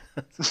to me.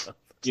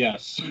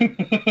 Yes.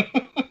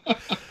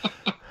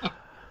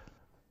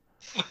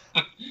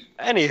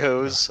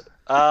 Anywho's,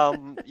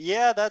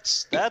 yeah,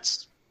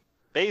 that's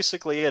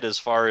basically it as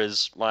far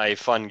as my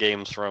fun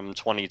games from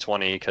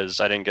 2020,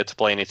 because I didn't get to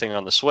play anything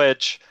on the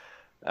Switch.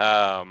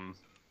 But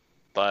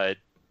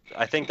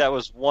I think that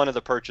was one of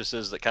the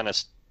purchases that kind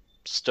of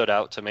stood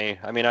out to me.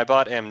 I mean, I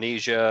bought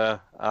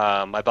Amnesia,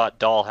 I bought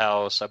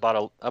Dollhouse, I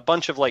bought a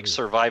bunch of like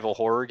survival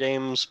horror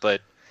games,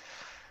 but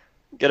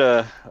get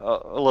a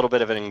little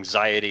bit of an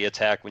anxiety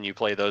attack when you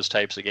play those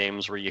types of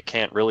games where you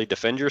can't really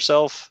defend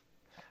yourself.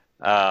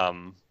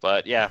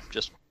 But yeah,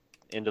 just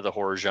into the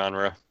horror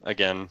genre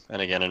again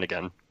and again and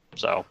again.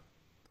 So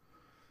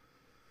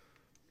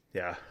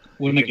yeah,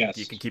 wouldn't have guessed.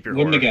 You can keep your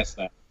wouldn't horror. have guessed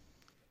that.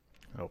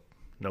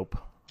 Nope.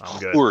 I'm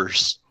good.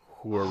 Whores.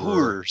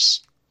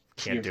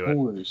 Can't do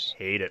Whores. it.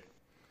 Hate it.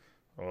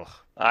 Ugh.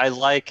 I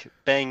like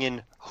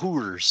banging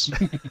whores,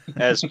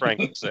 as Frank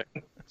would say.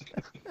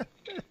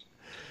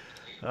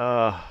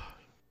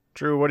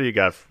 Drew, what do you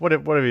got? What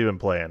have you been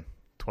playing?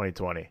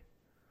 2020.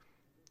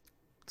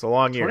 It's a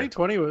long year.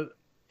 2020 was,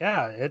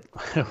 yeah, it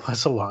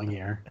was a long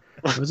year.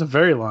 It was a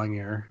very long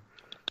year.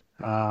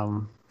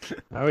 I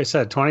always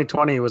said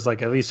 2020 was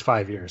like at least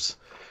 5 years.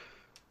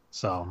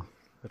 So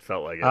it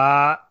felt like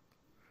it.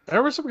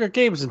 There were some good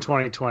games in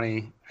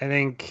 2020. I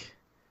think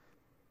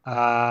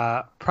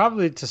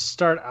probably to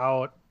start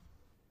out,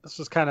 this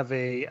was kind of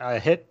a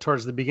hit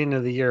towards the beginning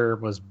of the year,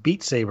 was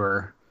Beat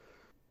Saber.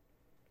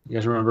 You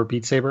guys remember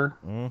Beat Saber?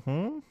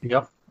 Mm-hmm.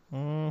 Yep.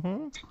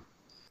 Mm-hmm.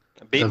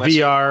 The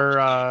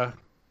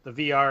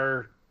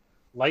VR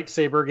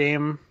lightsaber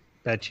game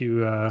that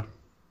you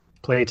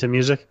play to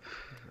music.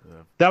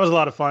 That was a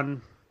lot of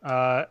fun,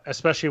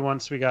 especially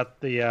once we got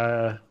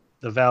the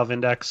Valve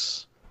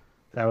Index.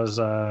 That was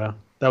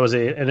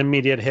an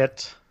immediate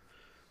hit.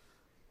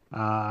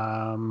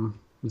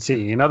 Let's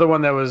see, another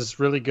one that was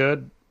really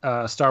good,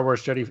 Star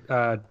Wars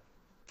Jedi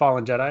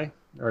Fallen Jedi,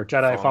 or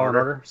Jedi Fallen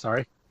Order.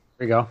 Sorry,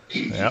 there you go.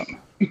 Yeah,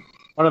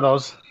 one of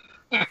those.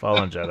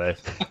 Fallen Jedi,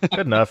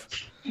 good enough.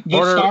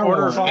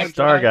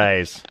 Star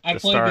Guys. I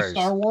played the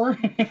Star War.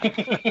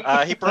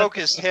 He broke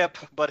his hip,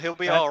 but he'll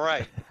be all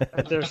right.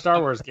 Their Star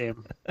Wars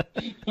game.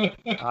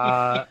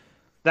 That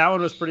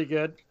one was pretty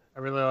good. I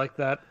really like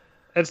that.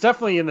 It's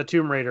definitely in the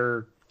Tomb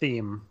Raider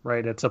theme,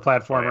 right? It's a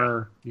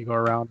platformer. Yeah. You go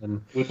around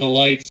and with a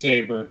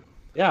lightsaber.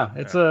 Yeah,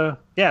 it's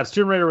it's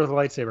Tomb Raider with a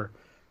lightsaber.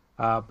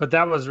 But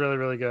that was really,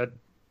 really good.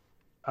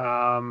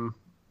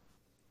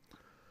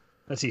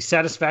 Let's see,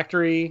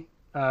 Satisfactory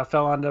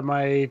fell onto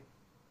my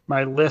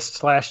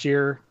list last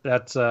year.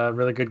 That's a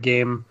really good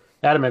game.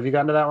 Adam, have you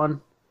gotten to that one?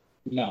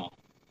 No.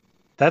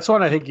 That's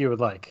one I think you would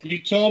like. You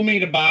told me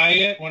to buy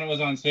it when it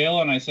was on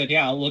sale, and I said,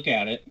 yeah, I'll look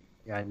at it.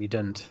 Yeah, you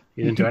didn't.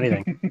 You didn't do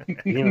anything.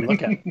 You didn't even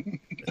look at it.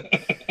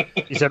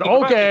 You said,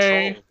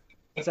 okay,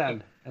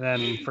 send, and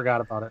then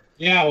forgot about it.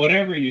 Yeah,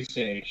 whatever you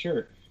say.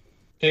 Sure.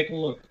 Take a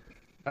look.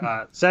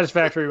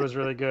 Satisfactory was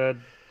really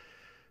good.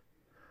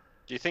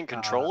 Do you think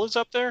Control is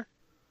up there?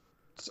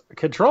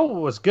 Control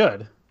was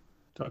good.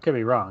 Don't get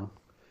me wrong.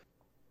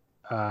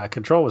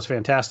 Control was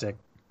fantastic.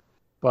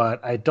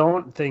 but I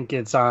don't think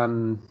it's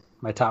on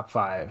my top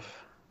 5.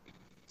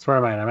 That's where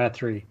am I? I'm at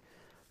 3.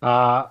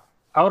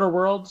 Outer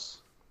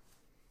Worlds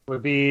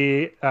would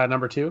be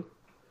number 2.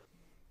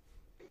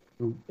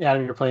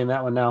 Adam, you're playing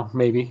that one now,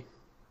 maybe.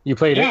 You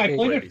played it? Yeah, I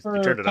played it for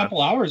a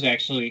couple hours,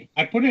 actually.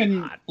 I put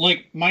in,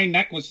 like, my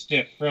neck was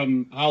stiff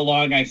from how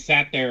long I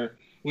sat there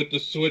with the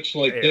Switch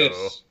like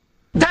this.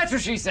 That's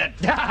what she said.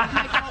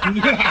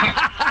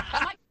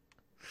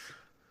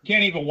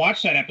 Can't even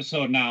watch that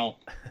episode now.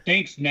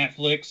 Thanks,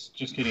 Netflix.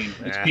 Just kidding.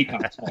 It's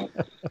Peacock's fault.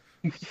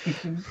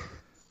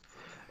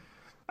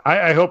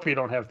 I hope you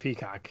don't have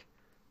Peacock.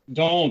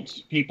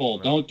 Don't, people.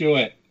 Don't do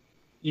it.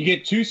 You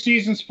get 2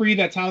 seasons free.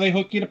 That's how they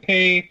hook you to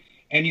pay.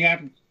 And you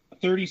have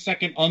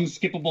 30-second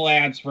unskippable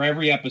ads for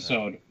every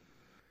episode.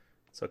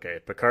 It's okay.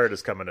 Picard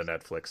is coming to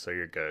Netflix, so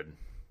you're good.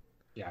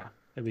 Yeah,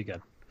 it'd be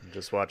good.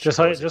 Just watch. Just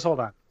hold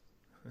on.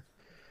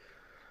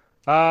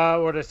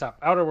 Where did I stop?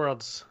 Outer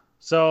Worlds.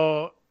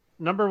 So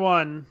number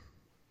 1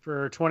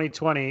 for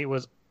 2020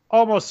 was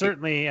almost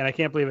certainly, and I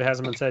can't believe it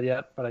hasn't been said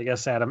yet, but I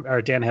guess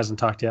Dan hasn't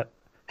talked yet.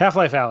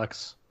 Half-Life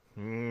Alyx.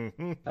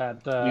 Mm-hmm.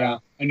 Yeah,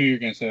 I knew you were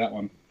going to say that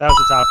one. That was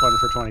the top one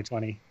for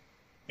 2020.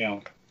 Yeah.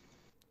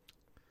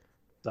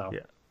 So. Yeah.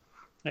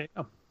 There you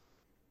go.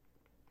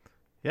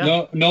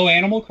 Yeah. No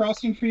Animal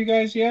Crossing for you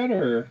guys yet,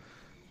 or?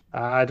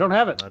 I don't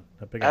have it.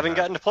 I haven't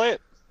gotten to play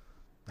it.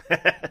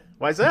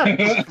 Why is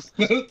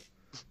that?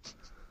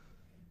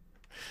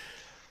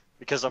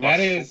 Because I'm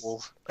a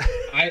fool.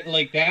 I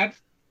like that.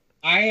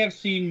 I have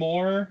seen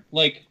more,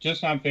 like,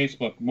 just on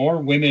Facebook, more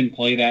women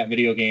play that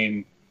video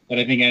game than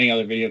I think any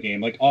other video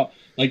game. Like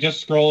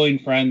just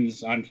scrolling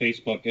friends on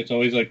Facebook, it's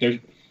always like there's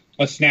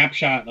a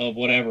snapshot of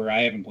whatever.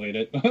 I haven't played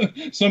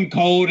it. Some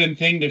code and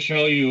thing to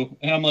show you.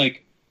 And I'm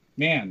like,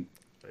 man,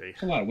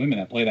 there's a lot of women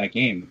that play that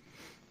game.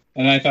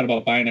 And then I thought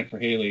about buying it for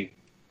Haley.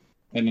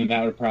 And then that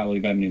would have probably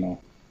been,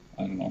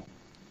 I don't know,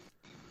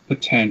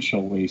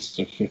 potential waste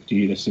of $50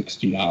 to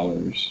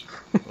 $60.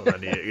 Well,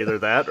 then either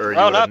that or you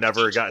would have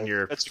never gotten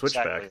your Switch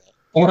back.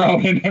 Or I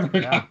would have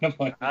never gotten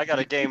it. I got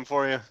a game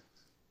for you.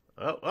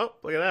 Oh,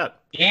 look at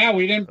that. Yeah,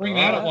 we didn't bring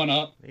that one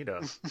up.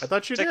 I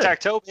thought you did.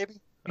 Tic-tac-toe, baby.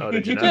 Oh,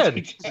 did you You not?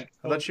 did. I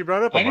thought you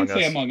brought up Among Us. I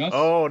didn't say Among Us.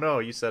 Oh, no,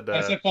 you said...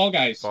 I said Fall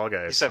Guys. Fall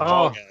Guys. You said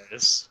Fall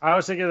Guys. I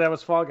was thinking that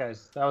was Fall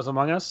Guys. That was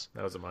Among Us?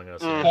 That was Among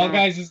Us. Fall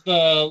Guys is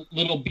the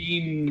little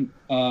bean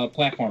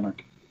platformer.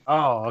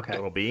 Oh, okay.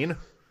 Little bean?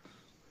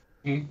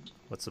 Hmm?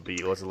 What's a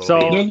bean? What's a little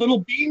bean? They're little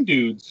bean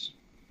dudes.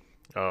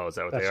 Oh, is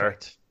that what That's they are?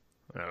 right.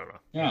 I don't know.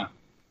 Yeah.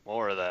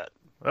 More of that.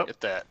 Oh.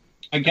 Get that.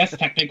 I guess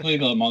technically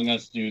the Among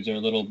Us dudes are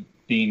little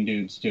bean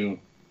dudes too.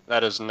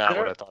 That is not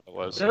what I thought it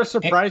was. They're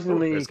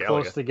surprisingly There's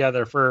close Galaga.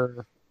 together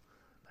for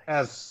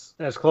as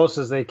close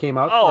as they came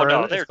out. Oh, or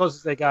no, as close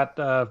as they got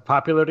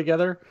popular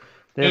together. It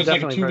They're was like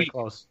a definitely very 2-week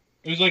close.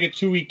 It was like a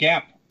 2-week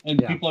gap,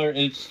 and Yeah.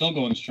 it's still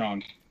going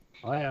strong.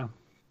 Oh yeah.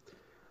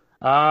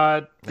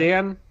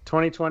 Dan,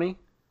 2020.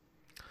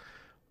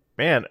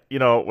 Man,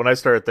 when I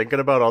started thinking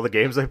about all the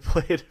games I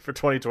played for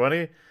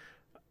 2020,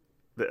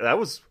 that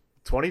was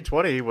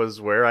 2020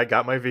 was where I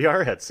got my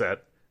VR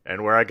headset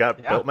and where I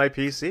built my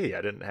PC.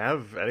 I didn't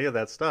have any of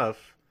that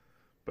stuff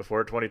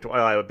before 2020.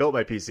 Well, I built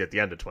my PC at the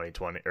end of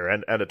 2020 or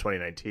end of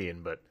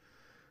 2019, but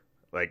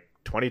like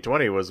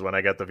 2020 was when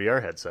I got the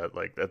VR headset.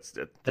 Like that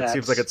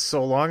seems like it's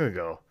so long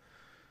ago.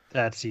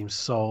 That seems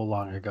so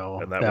long ago.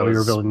 And that we was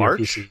were building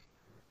March? your PC.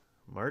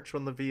 March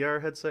when the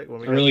VR headset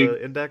when we Early- got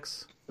the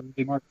Index.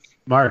 Early March.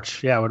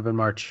 March, yeah, it would have been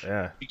March.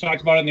 Yeah, We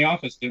talked about it in the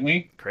office, didn't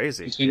we?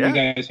 crazy. You said Yeah.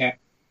 you guys had.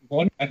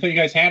 Well, I thought you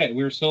guys had it.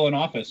 We were still in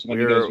office when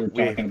you guys were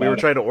talking about we were it.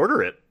 trying to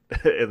order it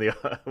when we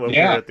were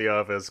Yeah. at the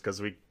office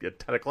because at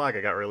 10 o'clock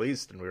it got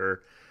released and we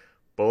were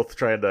both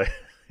trying to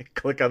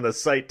click on the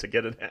site to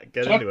get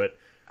into it.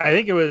 I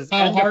think it was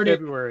How end hard of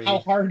February. how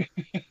hard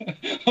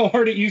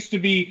it used to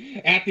be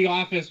at the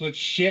office with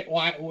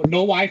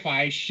no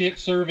Wi-Fi, shit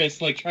service,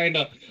 like trying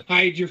to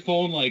hide your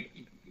phone, like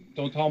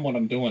don't tell them what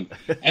I'm doing.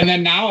 And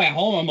then now at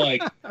home, I'm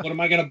like, what am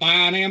I gonna buy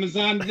on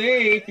Amazon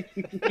today?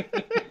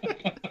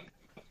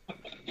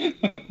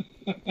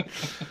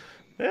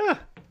 Yeah,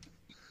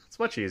 it's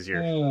much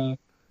easier.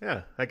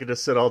 Yeah, I could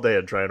just sit all day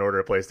and try and order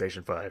a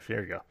PlayStation 5.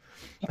 Here you go.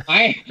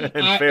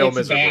 And fail it's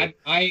miserably.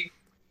 bad.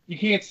 You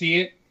can't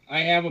see it. I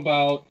have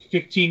about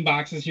 15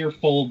 boxes here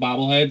full of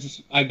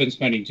bobbleheads. I've been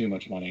spending too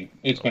much money.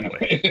 It's been a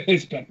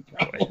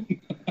problem.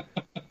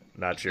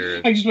 Not your.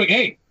 I just went,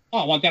 hey,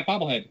 I want that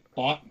bobblehead.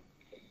 Bought.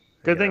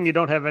 Good thing you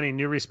don't have any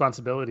new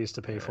responsibilities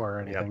to pay for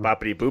or Yeah, anything.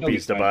 boppity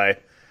boopies to fine. buy.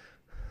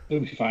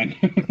 It'll be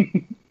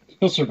fine.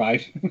 He'll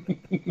survive.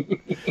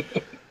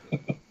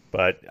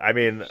 But I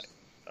mean,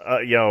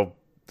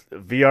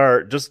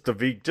 VR just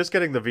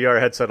getting the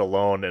VR headset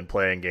alone and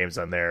playing games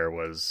on there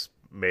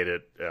made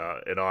it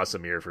an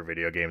awesome year for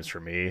video games for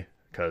me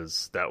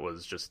because that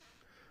was just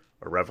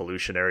a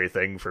revolutionary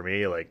thing for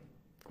me. Like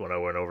when I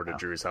went over to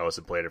Drew's house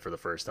and played it for the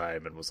first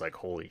time and was like,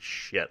 "Holy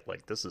shit!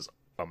 Like this is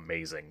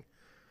amazing!"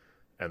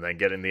 And then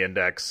getting the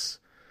Index.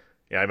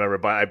 Yeah, I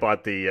remember I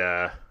bought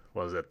the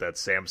what was it, that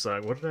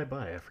Samsung? What did I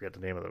buy? I forget the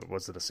name of it.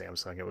 Was it a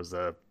Samsung? It was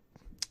the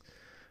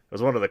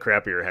was one of the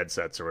crappier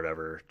headsets or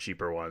whatever,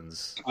 cheaper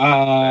ones.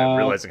 Uh,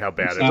 realizing how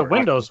bad It's a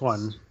Windows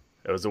one.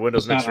 It was the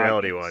Windows It's not Mixed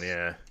Reality Oculus. one,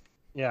 yeah.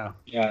 Yeah.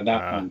 Yeah,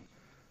 that one.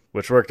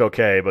 Which worked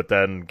okay, but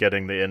then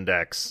getting the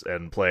Index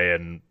and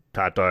playing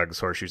Hot Dogs,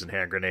 Horseshoes, and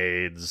Hand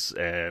Grenades,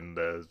 and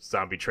the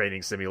Zombie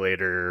Training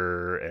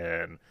Simulator,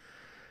 and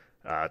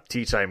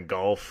Tea Time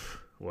Golf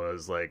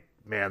was like,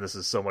 man, this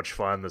is so much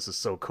fun. This is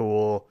so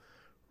cool.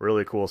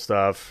 Really cool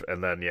stuff.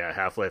 And then, yeah,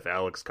 Half-Life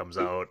Alyx comes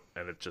out,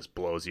 and it just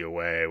blows you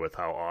away with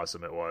how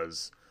awesome it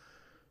was.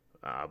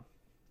 It's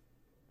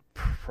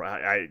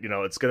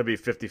going to be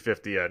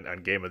 50-50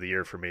 on Game of the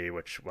Year for me,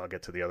 which I'll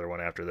get to the other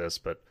one after this.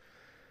 But,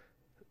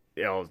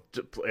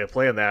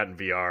 playing that in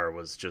VR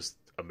was just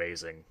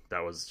amazing.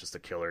 That was just a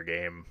killer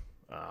game.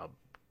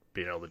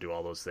 Being able to do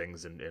all those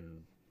things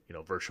in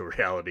virtual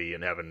reality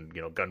and having,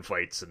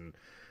 gunfights and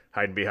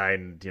hiding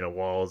behind,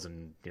 walls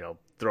and,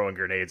 throwing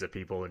grenades at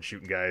people and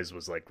shooting guys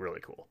was like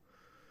really cool.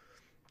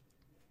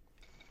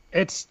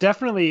 It's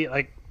definitely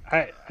like,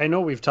 I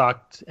know we've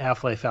talked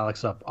Half-Life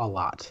Alyx up a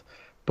lot,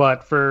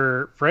 but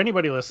for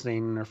anybody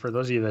listening, or for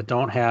those of you that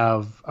don't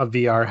have a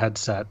VR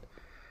headset,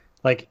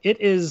 like, it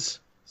is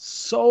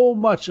so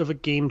much of a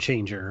game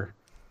changer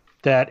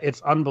that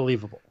it's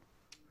unbelievable.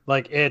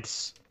 Like,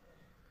 it's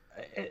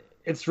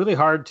really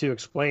hard to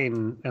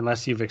explain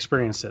unless you've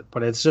experienced it,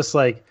 but it's just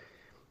like,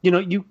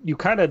 you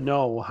kind of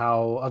know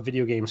how a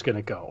video game's going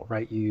to go,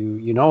 right?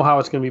 You know how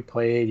it's going to be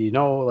played.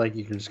 Like,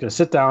 you're just going to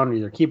sit down with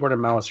your keyboard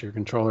and mouse or your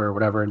controller or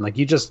whatever, and like,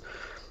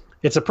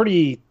 it's a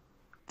pretty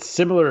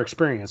similar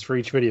experience for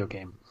each video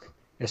game.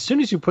 As soon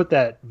as you put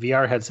that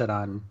VR headset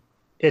on,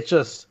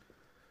 it's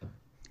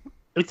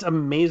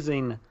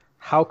amazing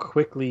how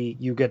quickly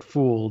you get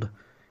fooled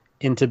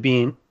into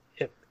being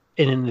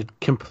in a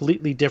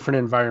completely different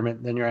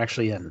environment than you're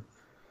actually in.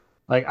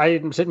 Like,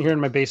 I'm sitting here in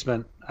my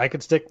basement. I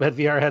could stick that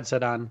VR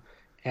headset on,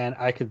 and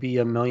I could be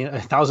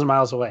 1,000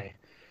 miles away,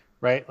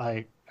 right?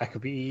 Like, I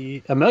could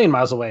be 1,000,000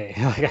 miles away.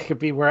 Like, I could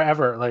be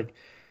wherever. Like,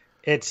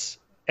 it's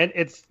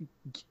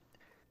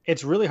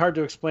really hard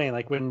to explain.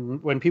 Like,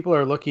 when people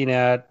are looking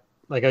at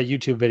like a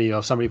YouTube video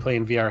of somebody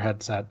playing VR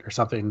headset or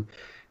something,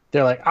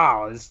 they're like,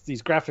 "Oh,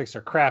 these graphics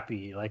are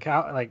crappy. Like,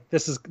 how? Like,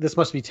 this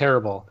must be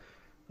terrible."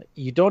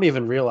 You don't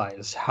even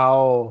realize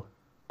how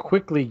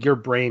quickly your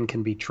brain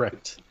can be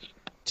tricked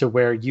to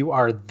where you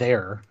are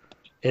there.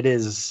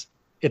 It's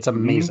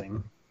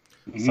amazing.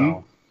 Mm-hmm.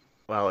 So,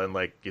 well, and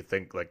like, you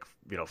think like,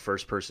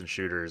 first person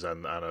shooters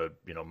on a,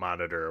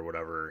 monitor or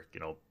whatever,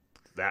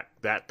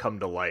 that come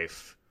to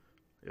life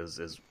is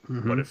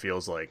mm-hmm. what it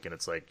feels like. And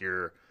it's like,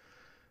 you're,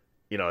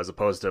 as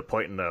opposed to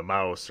pointing a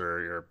mouse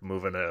or you're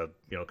moving a,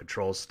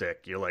 control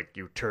stick,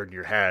 you turn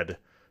your head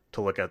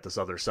to look at this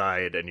other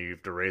side, and you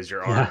have to raise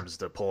your arms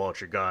to pull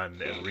out your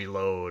gun and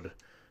reload.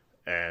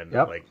 And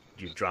like,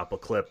 you drop a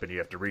clip and you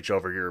have to reach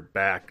over your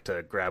back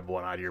to grab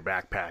one out of your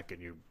backpack,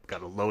 and you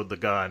got to load the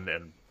gun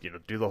and,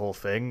 do the whole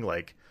thing.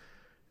 Like,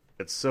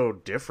 it's so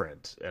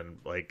different. And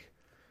like,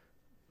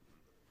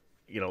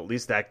 at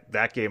least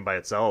that game by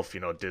itself,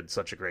 did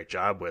such a great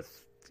job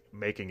with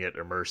making it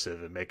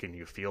immersive and making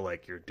you feel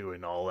like you're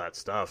doing all that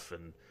stuff.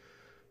 And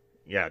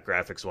yeah,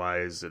 graphics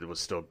wise, it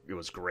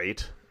was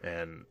great.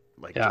 And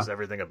like, just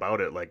everything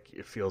about it, like,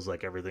 it feels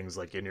like everything's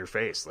like in your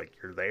face, like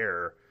you're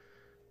there.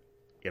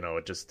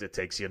 It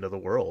takes you into the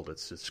world.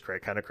 It's just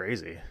kind of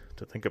crazy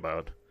to think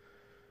about.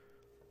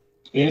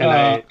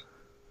 Go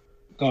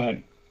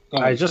ahead.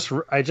 I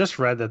just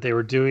read that they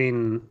were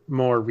doing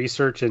more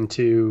research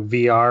into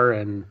VR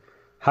and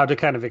how to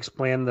kind of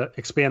expand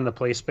the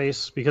play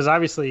space, because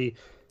obviously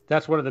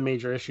that's one of the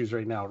major issues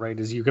right now, right?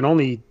 Is you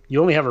only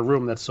have a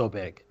room that's so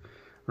big,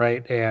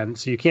 right? And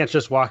so you can't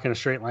just walk in a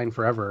straight line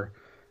forever.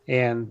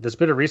 And this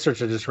bit of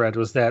research I just read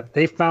was that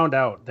they found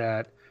out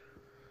that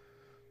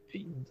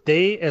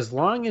as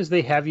long as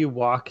they have you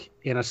walk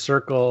in a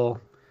circle,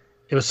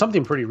 it was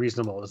something pretty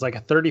reasonable. It was like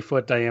a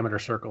 30-foot diameter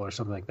circle or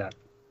something like that.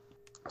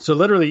 So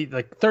literally,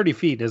 like, 30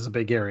 feet is a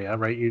big area,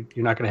 right? You're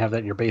not going to have that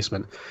in your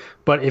basement.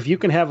 But if you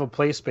can have a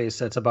play space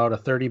that's about a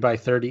 30 by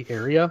 30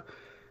 area,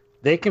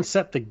 they can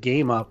set the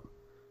game up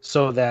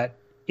so that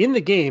in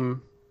the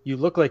game, you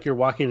look like you're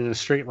walking in a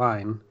straight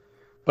line,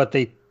 but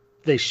they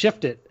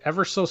shift it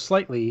ever so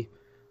slightly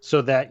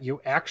so that you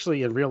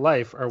actually in real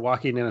life are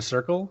walking in a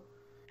circle.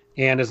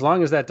 And as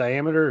long as that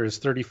diameter is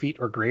 30 feet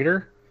or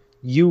greater,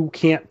 you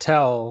can't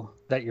tell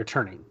that you're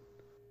turning.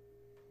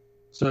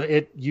 So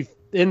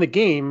in the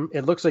game,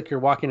 it looks like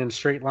you're walking in a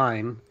straight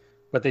line,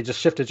 but they just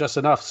shift it just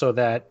enough so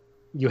that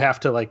you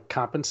have to like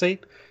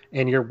compensate,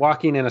 and you're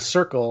walking in a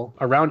circle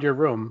around your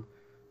room,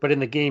 but in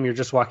the game, you're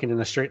just walking in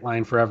a straight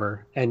line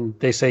forever. And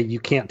they say you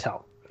can't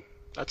tell.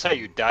 That's how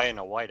you die in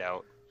a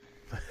whiteout.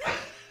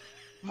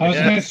 I was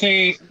gonna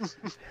say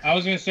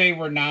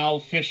we're now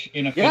fish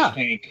in a fish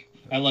tank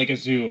at like a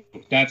zoo.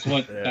 That's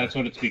what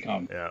it's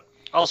become. Yeah.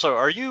 Also,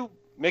 are you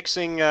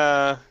mixing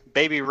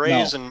Baby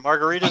Ray's and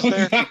margaritas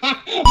there?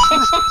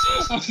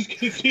 I was gonna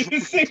say the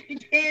same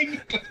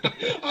thing.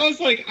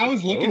 I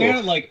was looking at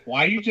it like,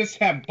 why you just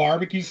have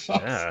barbecue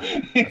sauce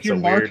in your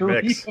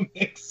margarita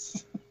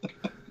mix?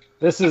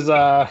 This is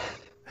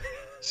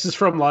This is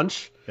from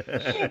lunch.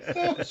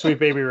 Sweet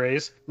Baby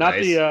Ray's. Not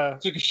Nice. the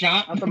Took a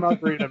shot. not the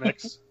margarita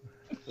mix.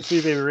 The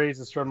Sweet Baby Ray's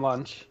is from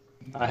lunch.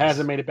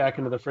 Hasn't made it back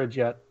into the fridge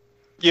yet.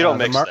 You don't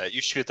the mix that.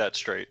 You shoot that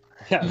straight.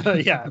 Yeah,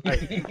 yeah.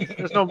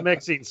 There's no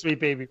mixing Sweet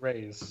Baby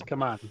Ray's.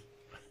 Come on.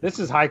 This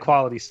is high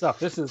quality stuff.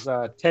 This is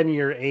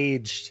 10-year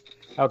aged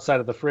outside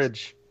of the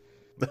fridge.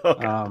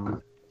 Okay.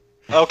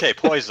 Okay,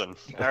 poison.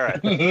 All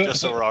right,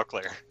 just so we're all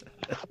clear.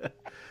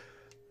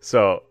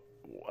 So,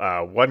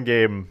 one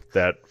game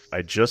that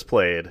I just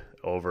played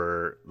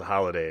over the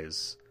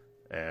holidays,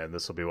 and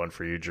this will be one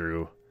for you,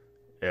 Drew.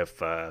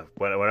 If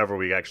whenever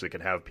we actually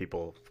can have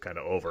people kind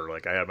of over,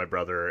 like I had my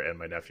brother and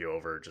my nephew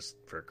over just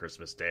for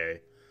Christmas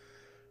Day,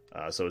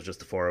 so it was just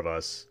the four of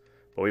us.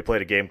 But we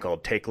played a game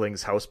called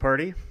Takeling's House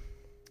Party,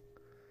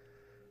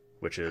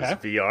 which is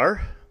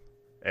VR,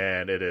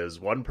 and it is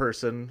one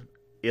person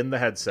in the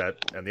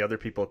headset, and the other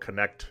people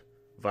connect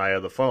via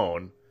the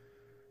phone.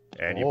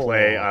 And you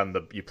play on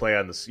the you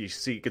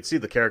can see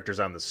the characters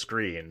on the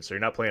screen, so you're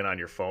not playing on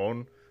your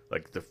phone.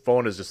 Like the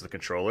phone is just the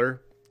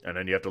controller, and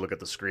then you have to look at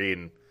the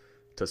screen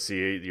to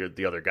see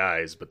the other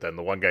guys. But then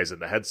the one guy's in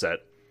the headset,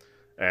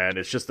 and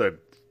it's just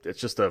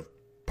a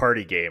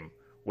party game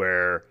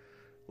where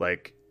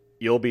like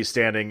you'll be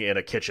standing in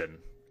a kitchen,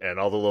 and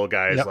all the little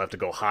guys will have to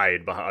go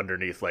hide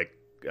underneath like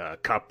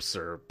cups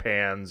or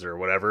pans or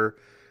whatever.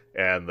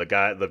 And the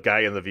guy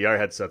in the VR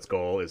headset's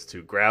goal is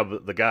to grab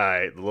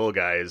the little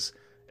guys,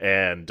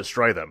 and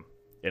destroy them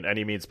in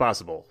any means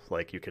possible.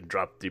 Like you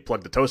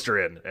plug the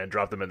toaster in and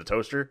drop them in the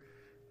toaster,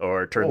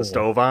 or turn the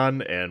stove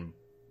on and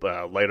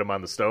light them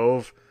on the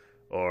stove,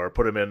 or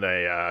put them in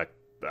a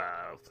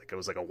like it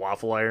was like a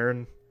waffle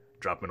iron,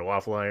 drop them in a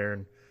waffle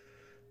iron.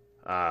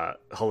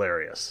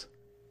 Hilarious.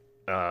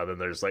 Then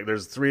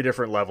there's 3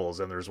 different levels,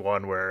 and there's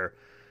one where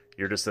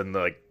you're just in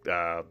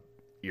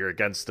you're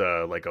against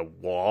like a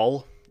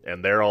wall,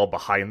 and they're all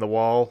behind the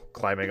wall,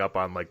 climbing up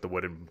on like the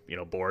wooden,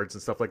 boards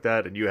and stuff like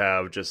that. And you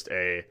have just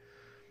a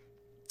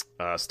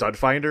stud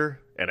finder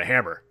and a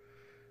hammer,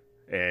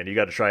 and you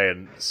got to try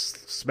and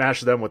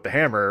smash them with the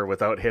hammer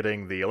without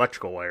hitting the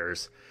electrical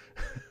wires.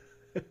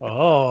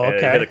 Oh, okay.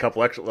 And hit a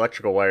couple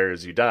electrical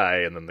wires, you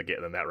die, and then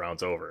that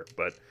round's over.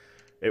 But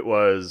it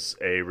was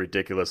a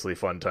ridiculously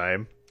fun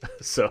time.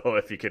 So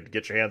if you could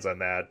get your hands on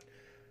that,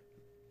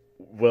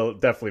 well,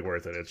 definitely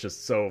worth it. It's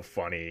just so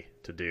funny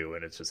to do,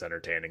 and it's just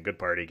entertaining. Good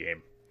party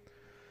game.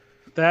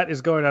 That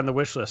is going on the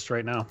wish list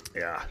right now.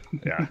 Yeah.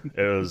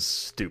 It was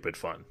stupid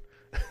fun.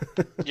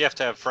 You have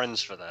to have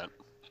friends for that.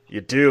 You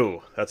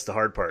do. That's the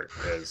hard part.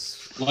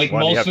 Is like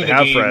one, most you have of to the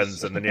have games.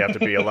 friends, and then you have to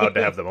be allowed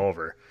to have them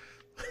over.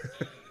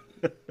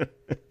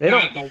 They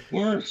God, don't. the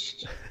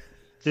worst.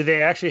 Do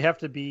they actually have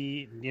to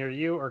be near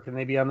you, or can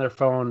they be on their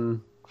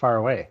phone far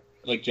away?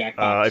 Like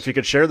Jackbox. If you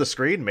could share the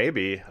screen,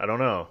 maybe. I don't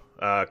know.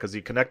 Because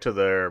you connect to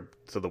the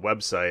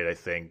website, I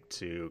think,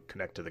 to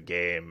connect to the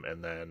game,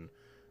 and then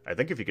I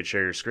think if you could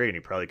share your screen,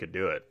 you probably could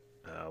do it.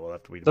 We'll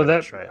have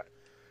to try it.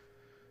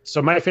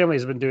 So my family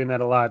has been doing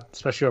that a lot,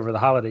 especially over the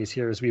holidays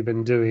here, as we've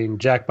been doing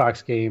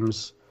Jackbox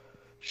games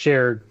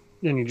shared,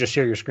 and you just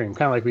share your screen,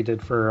 kind of like we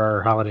did for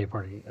our holiday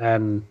party.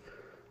 And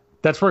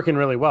that's working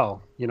really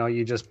well.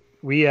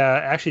 We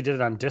actually did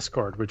it on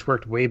Discord, which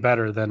worked way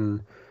better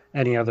than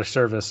any other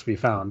service we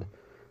found.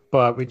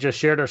 But we just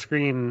shared our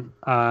screen.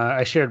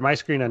 I shared my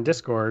screen on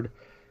Discord,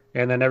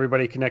 and then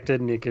everybody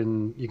connected, and you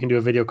can do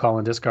a video call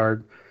on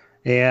Discord.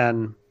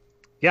 And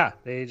yeah,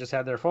 they just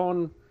had their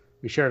phone.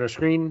 We shared our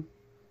screen,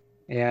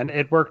 and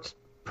it worked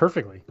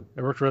perfectly.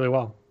 It worked really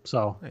well.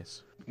 So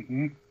nice.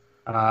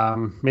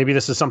 Maybe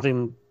this is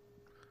something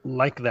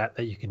like that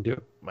you can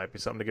do. Might be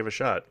something to give a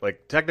shot.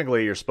 Like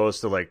technically, you're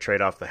supposed to like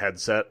trade off the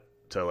headset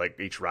to like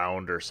each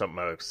round or something,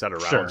 a set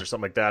of rounds or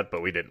something like that.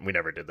 But we didn't. We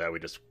never did that.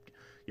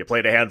 You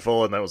played a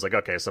handful, and then it was like,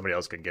 okay, somebody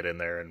else can get in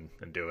there and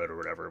do it or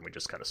whatever. And we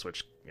just kind of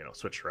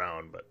switched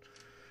around. But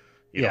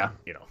you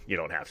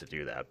don't have to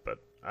do that. But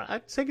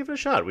I'd say give it a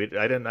shot.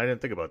 I didn't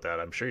think about that.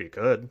 I'm sure you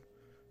could,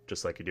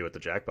 just like you do with the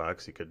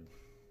Jackbox. You could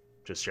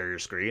just share your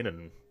screen,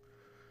 and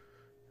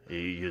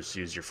you just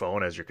use your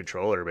phone as your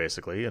controller,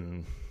 basically,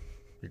 and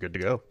you're good to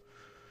go.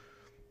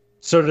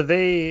 So do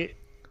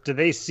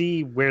they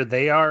see where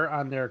they are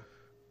on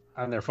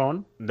their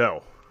phone?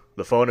 No.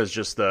 The phone is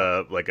just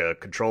like a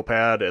control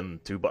pad and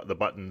the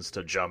buttons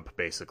to jump,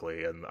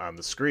 basically, and on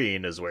the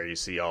screen is where you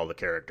see all the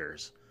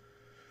characters.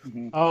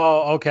 Mm-hmm.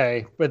 Oh,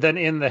 okay. But then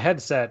in the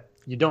headset,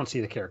 you don't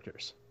see the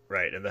characters.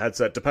 Right, and the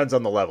headset depends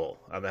on the level.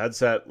 On the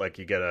headset, like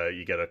you get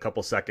a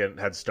couple second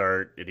head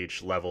start at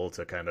each level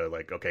to kind of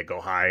like, okay, go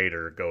hide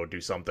or go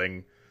do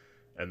something,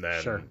 and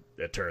then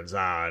it turns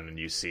on and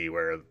you see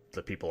where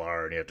the people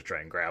are, and you have to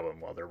try and grab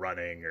them while they're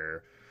running.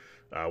 Or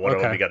one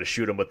of them, you got to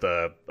shoot them with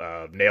the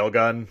nail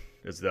gun.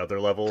 Is the other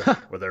level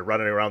where they're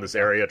running around this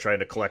area trying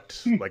to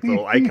collect like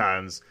little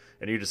icons,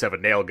 and you just have a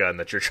nail gun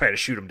that you're trying to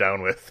shoot them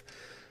down with.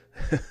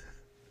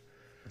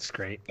 That's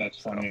great. That's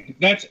funny.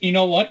 That's, you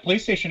know what?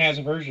 PlayStation has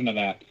a version of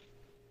that.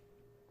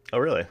 Oh,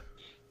 really?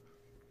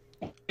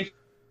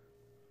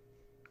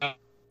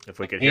 If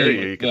we could hear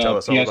you, you could tell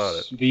us all about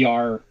it.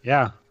 VR.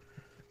 Yeah.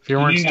 If you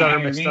weren't Did you not Stutter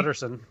hear me?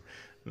 McStutterson.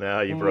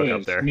 No, you Who broke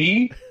up is? there.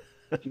 Me?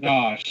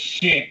 Oh,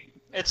 shit.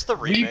 It's the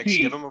remix.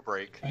 Repeat. Give him a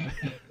break.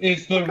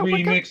 It's the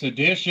remix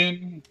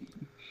edition.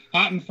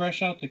 Hot and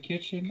fresh out the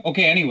kitchen.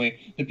 Okay, anyway,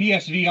 the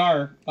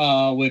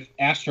PSVR with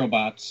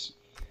Astrobots.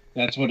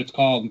 That's what it's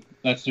called.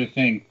 That's their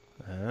thing.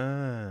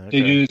 Okay.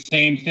 They do the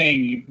same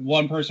thing.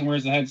 One person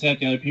wears the headset,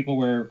 the other people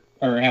wear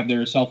or have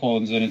their cell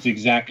phones, and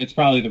it's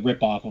probably the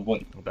ripoff of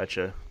what. I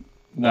betcha.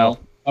 Well,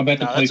 I bet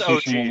the No, that's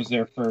PlayStation OG. one was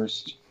there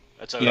first.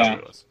 That's OG. Yeah,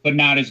 but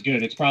not as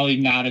good. It's probably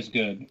not as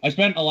good. I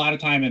spent a lot of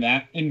time in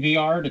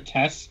VR to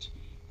test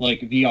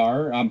like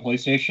VR on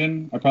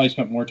PlayStation. I probably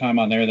spent more time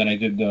on there than I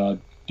did the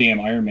damn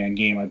Iron Man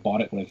game I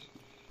bought it with.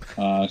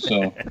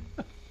 So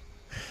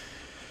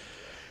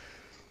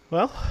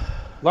Well,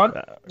 When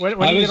are you was-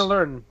 going to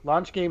learn?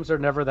 Launch games are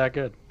never that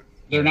good.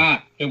 they're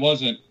not. It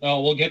wasn't.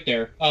 Oh, we'll get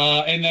there.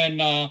 And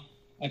then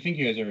I think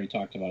you guys already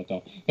talked about it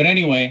though. But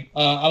anyway,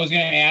 I was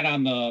going to add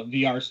on the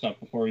VR stuff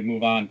before we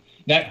move on.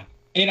 That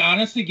it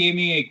honestly gave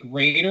me a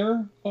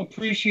greater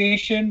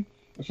appreciation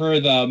for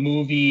the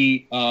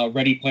movie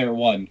Ready Player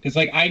One, because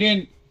like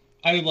I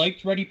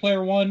liked Ready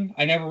Player One.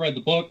 I never read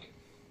the book.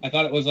 I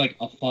thought it was like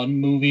a fun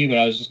movie, but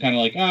I was just kind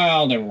of like,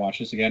 I'll never watch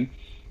this again.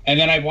 And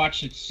then I've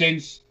watched it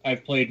since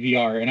I've played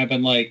VR, and I've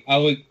been like,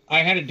 I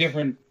had a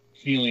different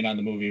feeling on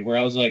the movie where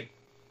I was like,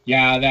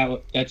 yeah,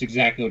 that's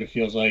exactly what it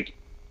feels like,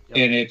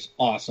 and it's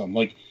awesome.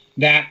 Like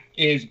that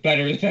is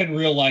better than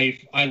real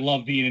life. I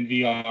love being in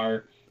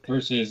VR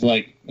versus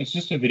like it's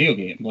just a video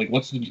game. Like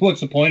what's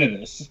the point of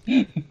this?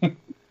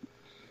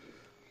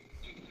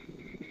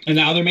 And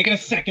now they're making a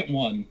second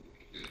one.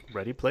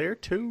 Ready Player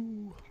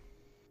 2.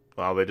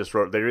 Well, he just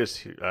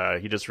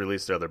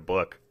released the other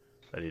book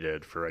that he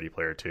did for Ready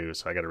Player 2,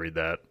 so I got to read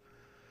that.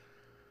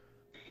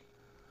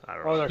 I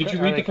don't know. Did you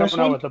Are read they the first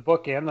coming out one? with the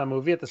book and the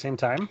movie at the same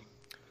time?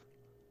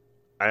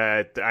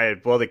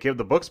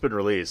 The book's been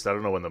released. I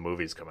don't know when the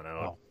movie's coming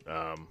out.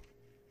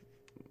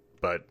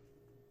 But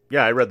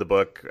yeah, I read the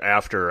book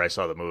after I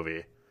saw the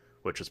movie,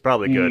 which was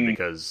probably good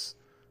because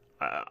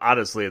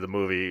honestly,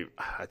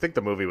 I think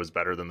the movie was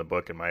better than the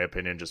book in my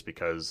opinion, just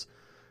because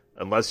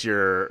unless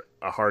you're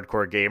a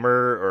hardcore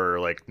gamer or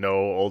like know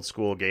old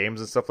school games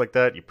and stuff like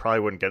that, you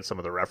probably wouldn't get some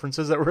of the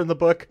references that were in the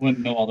book.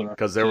 Wouldn't know all the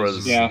because there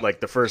was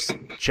like the first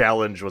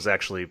challenge was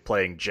actually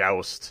playing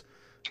Joust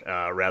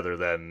rather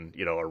than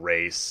a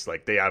race.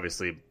 Like they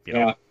obviously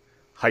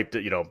hyped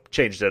it,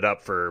 changed it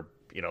up for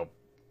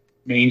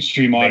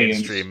mainstream audience,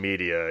 mainstream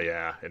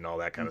media, and all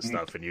that kind of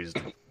stuff, and used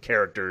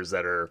characters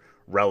that are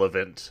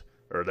relevant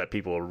or that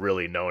people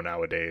really know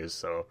nowadays.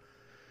 So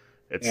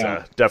it's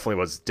definitely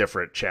was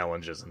different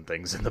challenges and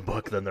things in the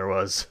book than there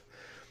was,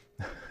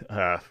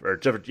 or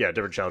different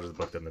challenges in the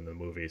book than in the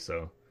movie.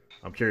 So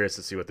I'm curious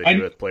to see what they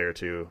do with Player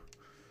 2.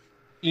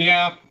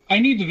 Yeah, I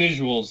need the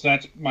visuals.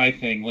 That's my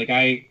thing. Like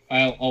I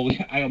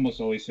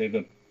almost always say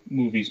the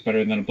movie's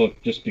better than a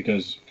book, just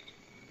because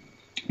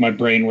my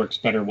brain works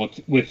better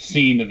with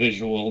seeing the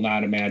visual,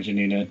 not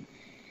imagining it.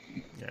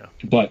 Yeah,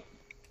 but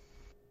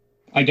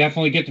I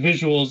definitely get the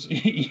visuals.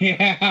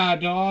 Yeah,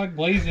 dog,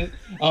 blaze it.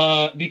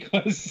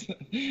 Because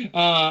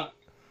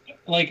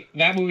like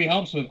that movie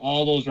helps with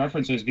all those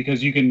references,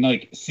 because you can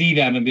like see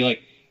them and be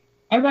like,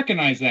 I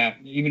recognize that,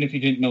 even if you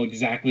didn't know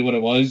exactly what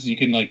it was. You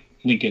can like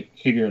link it,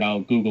 figure it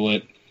out, Google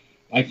it.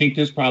 I think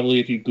there's probably,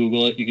 if you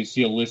Google it, you can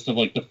see a list of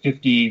like the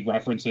 50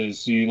 references.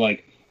 So you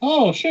like,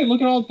 oh shit,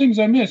 look at all the things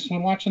I missed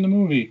when watching the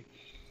movie.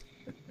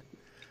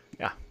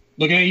 Yeah.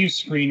 Looking at you,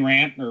 Screen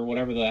Rant, or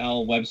whatever the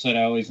hell website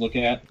I always look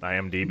at.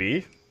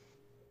 IMDb?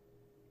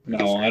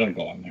 No, I don't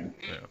go on there.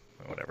 Yeah,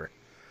 whatever.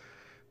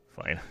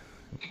 Fine.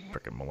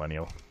 Frickin'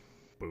 millennial.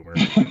 Boomer.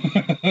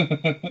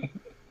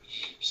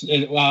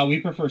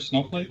 We prefer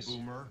snowflakes.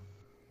 Boomer.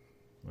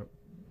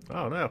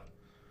 Oh, no.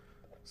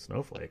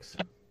 Snowflakes.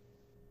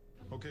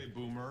 Okay,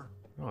 Boomer.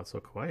 Oh, it's so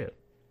quiet.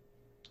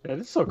 It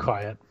is so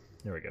quiet.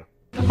 There we go.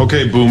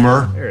 Okay,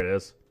 Boomer. There it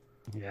is.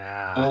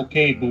 Yeah.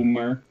 Okay,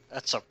 Boomer.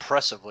 That's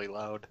oppressively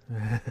loud.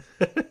 There.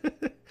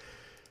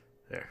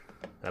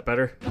 That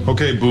better?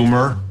 Okay,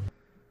 Boomer.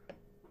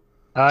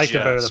 I liked it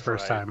better the Just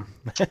first right. time.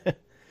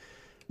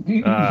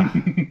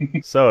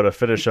 So, to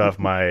finish off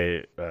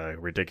my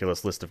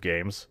ridiculous list of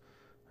games,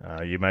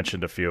 you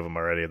mentioned a few of them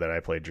already that I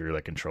played, Drew,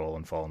 like Control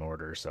and Fallen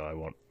Order, so I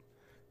won't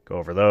go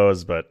over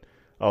those, but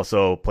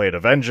also played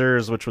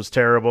Avengers, which was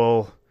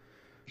terrible.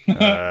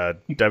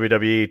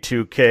 WWE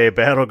 2K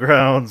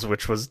Battlegrounds,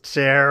 which was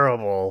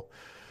terrible.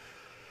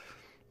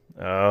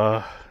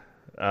 I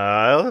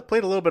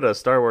played a little bit of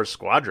Star Wars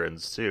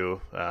Squadrons, too,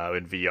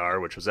 in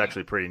VR, which was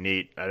actually pretty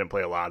neat. I didn't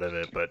play a lot of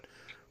it, but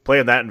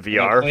playing that in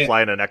VR,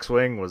 flying an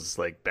X-Wing, was,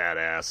 like,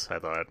 badass, I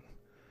thought.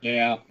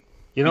 Yeah.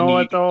 You know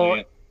what,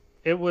 though?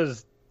 It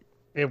was,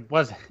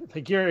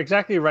 like, you're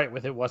exactly right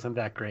with it wasn't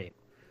that great.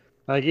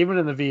 Like, even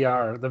in the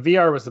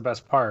VR was the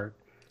best part.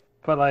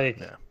 But, like,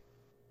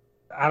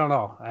 I don't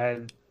know.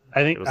 I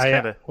think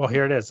well,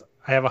 here it is.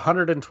 I have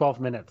 112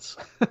 minutes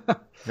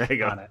there you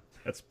go. on it.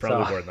 That's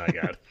probably more than I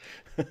got.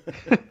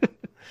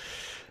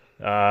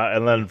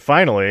 And then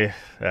finally,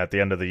 at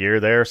the end of the year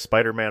there,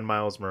 Spider-Man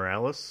Miles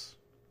Morales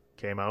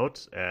came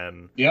out,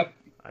 and Yep.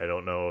 I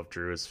don't know if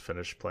Drew has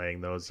finished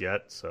playing those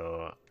yet.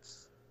 So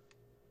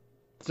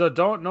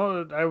don't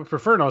know. I would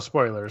prefer no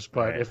spoilers,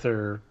 but if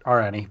there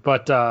are any,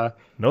 but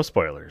no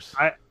spoilers.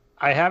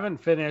 I haven't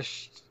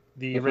finished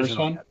the first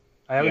original one. Yet.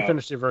 I haven't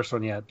finished the first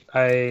one yet.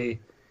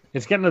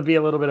 It's getting to be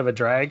a little bit of a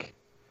drag,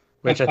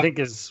 which I think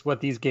is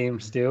what these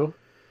games do.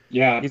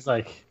 Yeah. He's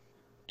like,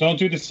 don't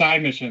do the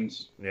side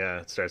missions. Yeah,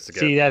 it starts to get.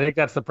 See, I think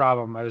that's the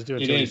problem. I was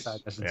doing It too many is. side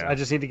missions. Yeah. I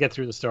just need to get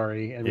through the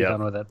story and be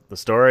done with it. The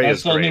story That's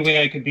is the only great.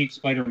 way I could beat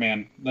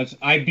Spider-Man.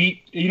 I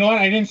beat. You know what?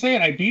 I didn't say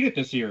it. I beat it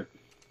this year.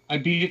 I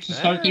beat it to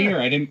start the year.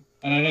 I didn't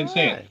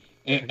say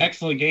it.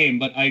 Excellent game,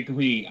 but I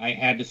agree. I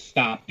had to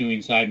stop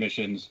doing side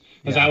missions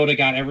because I would have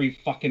got every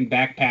fucking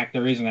backpack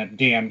there is in that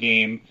damn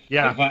game.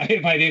 Yeah.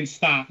 If I didn't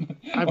stop.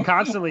 I'm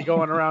constantly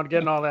going around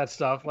getting all that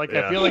stuff. Like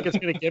I feel like it's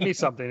going to give me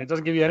something. It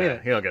doesn't give you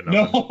anything. You don't get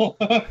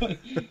nothing.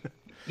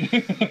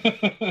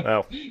 No.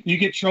 Well, you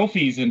get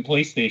trophies in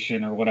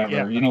PlayStation or whatever.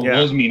 Yeah. You know,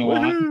 those mean a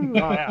lot. Oh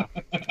yeah,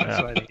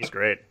 that's what I it's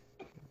great.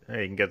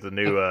 Hey, you can get the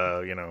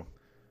new,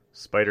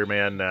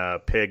 Spider-Man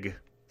pig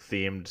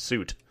themed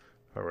suit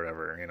or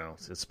whatever. You know,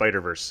 it's a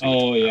Spider-Verse suit.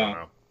 Oh, yeah. I don't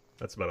know.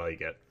 That's about all you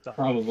get.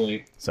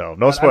 Probably. So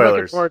no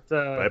spoilers. I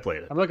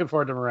played it. I'm looking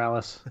forward to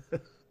Morales.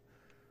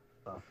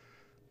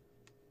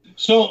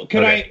 So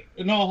could I?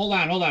 No, hold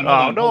on.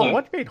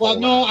 What do you mean, Well,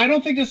 hold no, on? I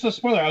don't think this is a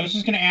spoiler. I was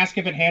just going to ask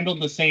if it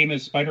handled the same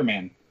as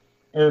Spider-Man,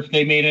 or if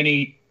they made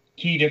any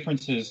key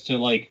differences to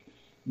like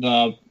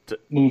the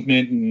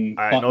movement and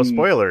no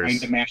spoilers.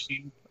 kind of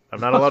mashing.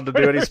 I'm not allowed to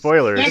do any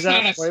spoilers. That's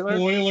not a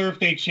spoiler if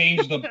they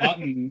change the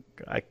button.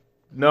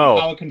 No.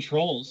 How it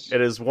controls.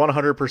 It is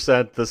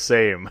 100% the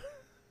same.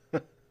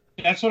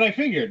 That's what I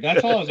figured.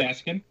 That's all I was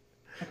asking.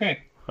 Okay,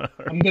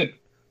 I'm good.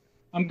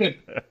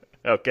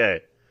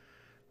 Okay.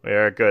 We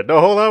are good. No,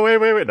 hold on.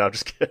 Wait. No, I'm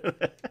just kidding.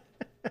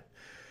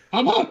 How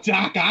about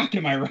Doc Ock?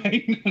 Am I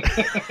right?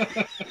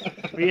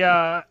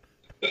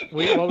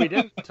 We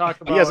didn't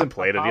talk about. He hasn't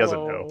played Apollo. it. He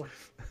doesn't know.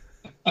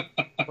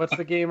 What's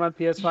the game on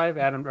PS5?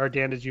 Adam or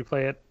Dan, did you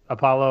play it?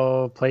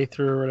 Apollo Playthrough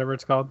or whatever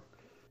it's called.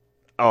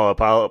 Oh,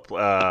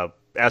 Apollo,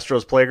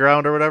 Astro's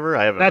Playground or whatever.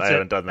 I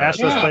haven't done that.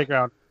 Astro's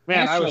Playground.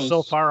 Man, I was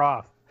so far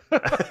off.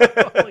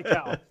 Holy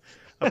cow!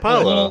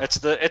 Apollo. It's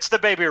the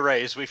Baby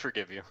Rays. We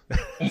forgive you.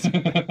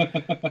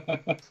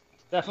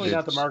 Definitely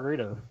not the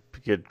margarita.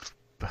 You could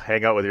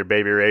hang out with your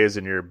Baby Rays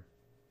and your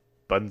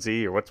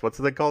Bunsy, or what's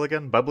it called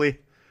again? Bubbly?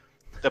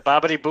 The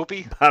Bobbity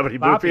Boopy? Bobbity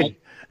Boopy.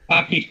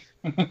 Poppy.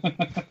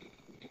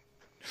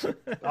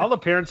 All the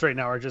parents right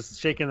now are just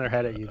shaking their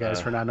head at you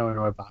guys for not knowing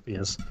what Boppy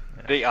is.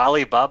 The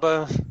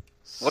Alibaba.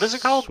 What is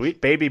it called?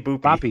 Sweet Baby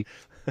Boopy.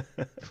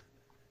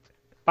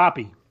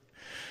 Boppy.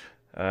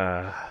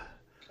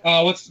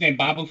 What's his name?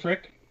 Babu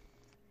Frick?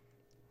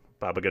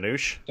 Baba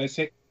Ganoush.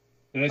 Did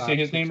I say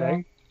his name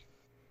wrong?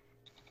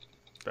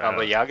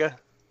 Baba Yaga?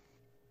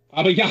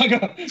 Baba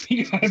Yaga.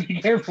 You gotta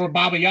be careful,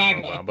 Baba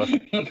Yaga.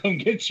 Mobamba. He'll come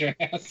get your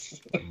ass.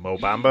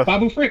 Mobamba.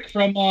 Babu Frick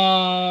from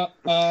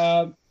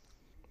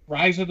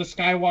Rise of the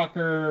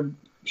Skywalker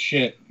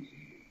shit.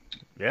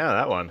 Yeah,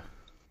 that one.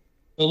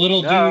 The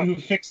little dude who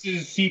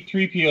fixes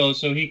C-3PO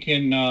so he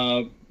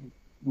can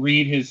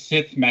read his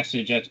Sith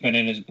message that's been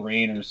in his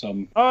brain or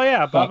some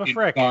Baba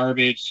Frick.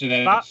 garbage. To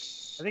that I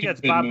think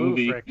it's Babu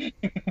movie. Frick.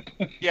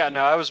 Yeah,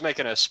 no, I was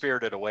making a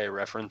Spirited Away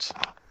reference.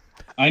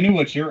 I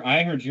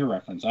heard your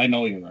reference. I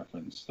know your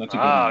reference. That's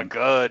a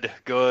good one.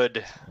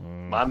 Good.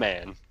 My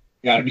man.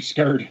 You gotta be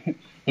scared.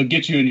 He'll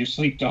get you in your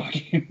sleep, dog.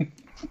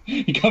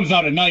 He comes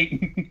out at night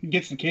and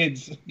gets the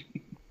kids.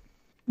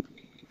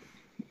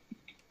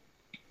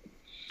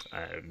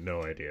 I have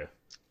no idea.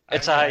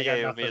 It's a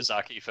Hayao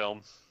Miyazaki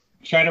film.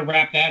 Try to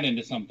wrap that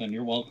into something.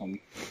 You're welcome.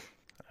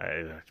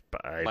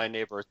 My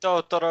Neighbor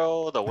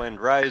Totoro, The Wind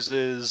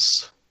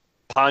Rises,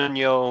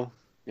 Ponyo.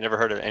 You never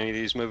heard of any of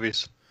these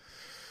movies?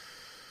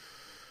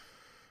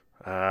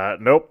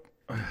 Nope.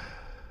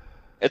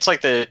 It's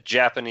like the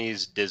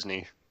Japanese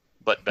Disney,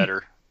 but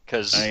better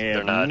because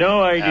they're not.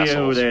 No idea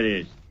assholes. who that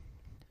is.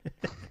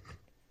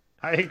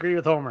 I agree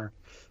with Homer.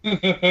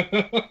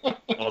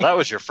 Well, that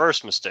was your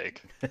first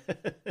mistake. Is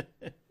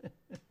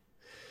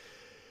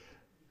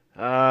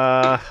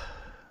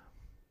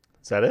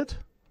that it?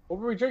 What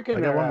were we drinking? I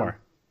got there, one Adam? more.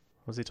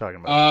 What's he talking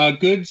about?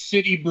 Good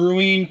City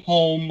Brewing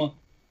Home.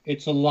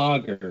 It's a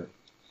lager.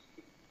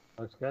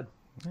 Looks good.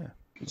 Yeah.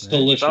 It's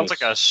delicious. Sounds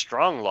like a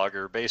strong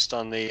lager based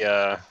on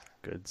the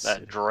Good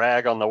that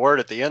drag on the word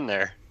at the end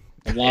there.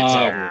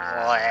 Lager.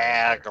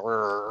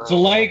 It's a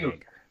lager.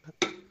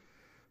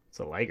 It's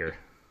a lager.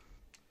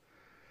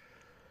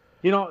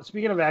 You know,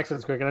 speaking of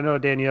accents, quick, and I know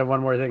Dan, you have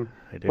one more thing.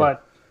 I do.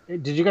 But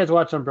did you guys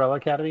watch Umbrella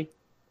Academy?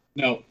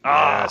 No.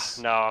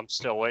 No, I'm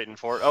still waiting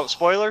for it. Oh,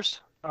 spoilers?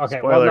 Okay,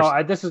 Spoilers. well,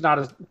 no, this is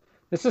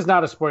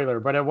not a spoiler,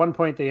 but at one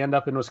point they end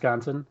up in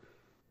Wisconsin,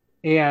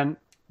 and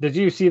did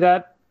you see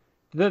that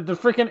the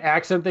freaking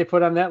accent they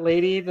put on that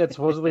lady that's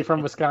supposedly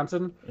from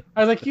Wisconsin? I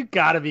was like, you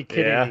gotta be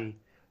kidding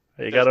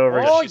me! You got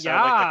over. Oh,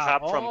 yeah. Like the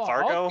cop from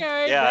Fargo?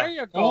 Okay, Yeah. there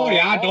you go. Oh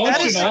yeah, don't That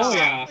you is know?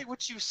 exactly Yeah.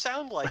 what you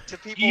sound like to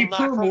people Keep not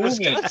her from moving.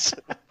 Wisconsin.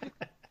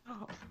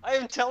 I I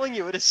am telling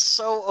you, it is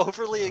so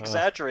overly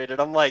exaggerated.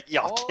 I'm like,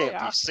 y'all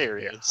can't be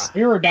serious.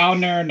 We were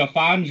down there in the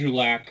Fond du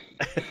Lac.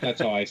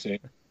 That's all I say.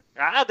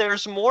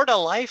 There's more to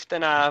life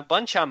than a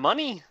bunch of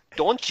money.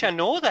 Don't you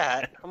know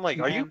that? I'm like,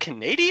 are you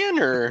Canadian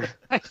or?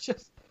 I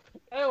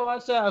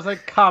watched that. I was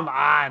like, come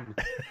on.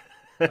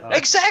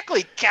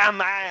 Exactly.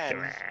 Come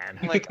on.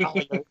 I'm like, oh,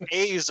 your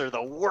A's are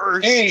the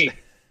worst. Hey.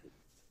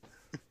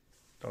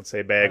 Don't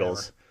say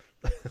bagels.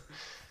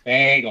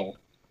 Bagel.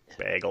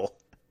 Bagel.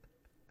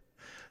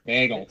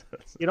 Bagel.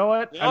 You know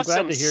what? I'm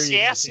glad to hear you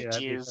say that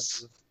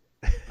sausages.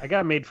 because I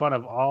got made fun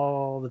of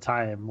all the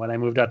time when I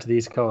moved out to the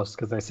East Coast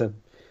because I said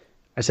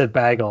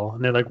bagel,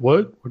 and they're like,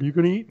 "What? What are you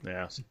gonna eat?"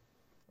 Yeah.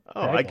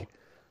 Bagel.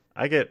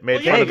 I get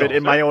made fun of it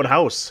in my own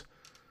house.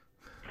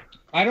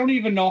 I don't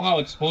even know how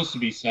it's supposed to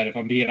be said, if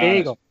I'm being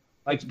bagel.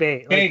 honest.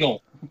 Like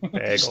bagel.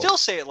 You still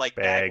say it like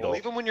bagel,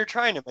 even when you're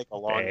trying to make a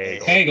long A.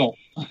 Bagel.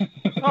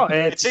 Oh,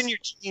 it's in your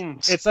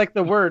genes. It's like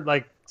the word,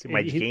 like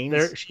my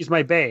genes. She's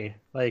my bae,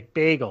 like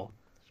bagel.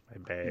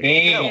 My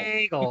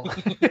bagel.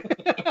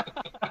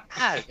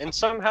 God, and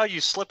somehow you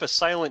slip a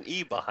silent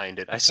E behind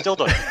it. I still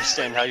don't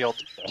understand how y'all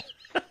do that.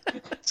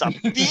 It's a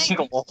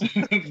bagel.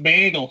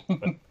 Bagel.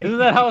 Isn't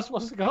that how it's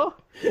supposed to go?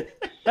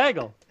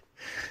 Bagel.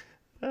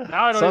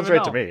 Now I don't Sounds even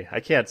right know. to me. I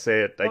can't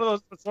say it.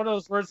 It's one of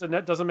those words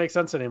that doesn't make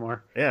sense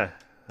anymore. Yeah,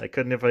 I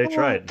couldn't if I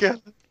tried.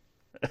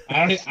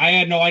 I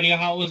had no idea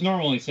how it was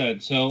normally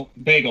said, so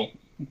bagel.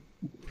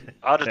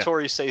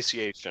 Auditory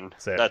satiation.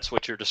 That's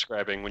what you're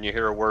describing when you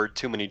hear a word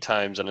too many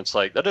times and it's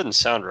like, that doesn't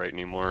sound right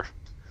anymore.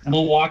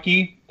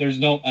 Milwaukee. There's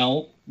no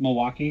L.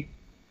 Milwaukee.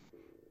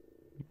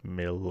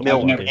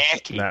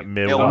 Milwaukee. Not I've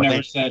Milwaukee.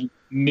 never said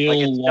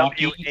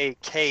Milwaukee. Like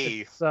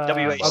W-A-K.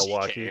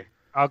 Milwaukee.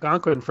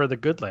 Algonquin for the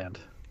good land.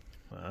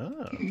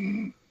 Oh.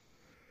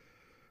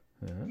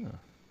 Yeah.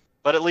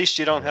 But at least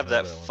you don't have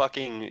that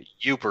fucking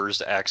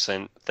Upers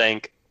accent,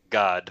 thank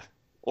God.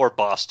 Or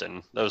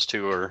Boston. Those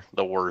two are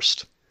the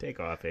worst. Take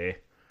off, eh?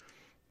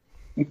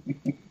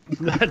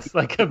 That's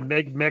like a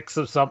big mix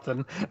of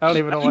something. I don't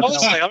even know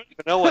what I don't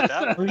even know what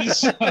that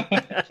is.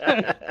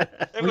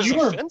 It was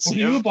offensive. Were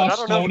you a but I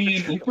don't know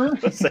Bostonian Hooper?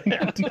 What's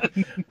that?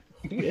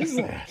 Who is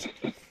that?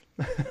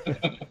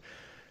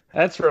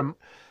 That's from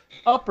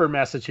Upper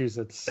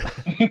Massachusetts.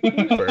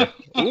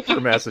 Upper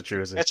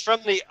Massachusetts. It's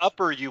from the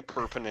Upper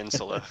Upper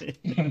Peninsula.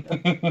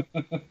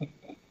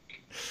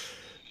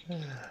 All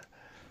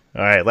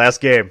right,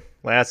 last game.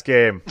 We'll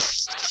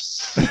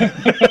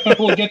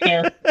get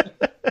there.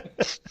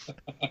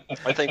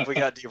 I think we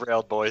got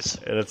derailed, boys.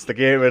 And it's the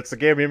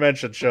game you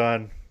mentioned,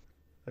 Sean,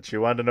 that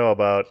you wanted to know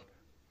about.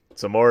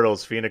 It's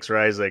Immortals: Phoenix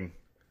Rising.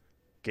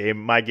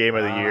 My game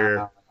of the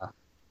year.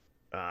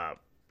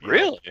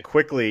 Really?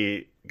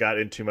 Quickly got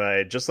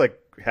into just like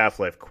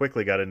Half-Life,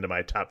 quickly got into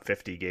my top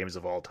 50 games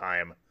of all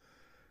time.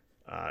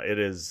 It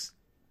is,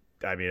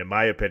 I mean, in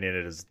my opinion,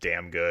 it is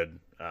damn good.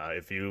 I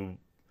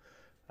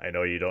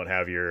know you don't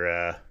have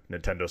your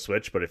Nintendo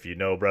Switch, but if you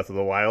know Breath of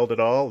the Wild at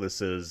all, this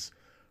is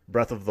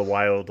Breath of the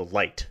Wild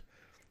Light.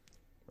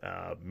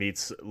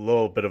 Meets a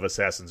little bit of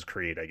Assassin's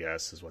Creed, I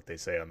guess, is what they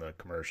say on the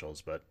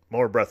commercials, but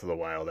more Breath of the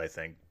Wild, I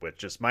think, with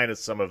just minus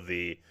some of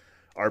the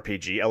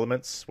RPG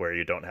elements where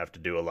you don't have to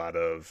do a lot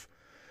of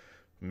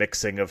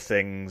mixing of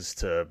things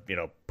to,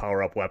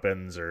 power up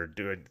weapons or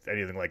do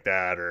anything like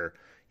that, or,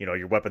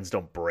 your weapons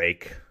don't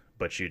break,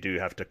 but you do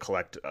have to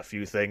collect a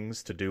few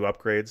things to do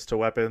upgrades to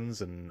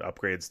weapons and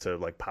upgrades to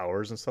like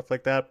powers and stuff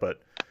like that,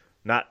 but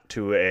not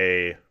to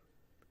a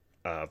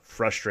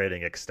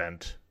frustrating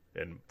extent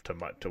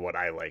to what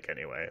I like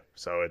anyway.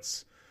 So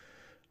it's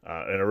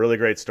and a really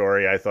great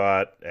story, I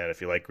thought. And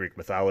if you like Greek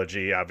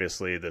mythology,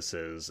 obviously this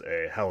is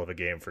a hell of a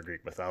game for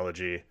Greek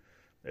mythology.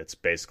 It's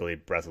basically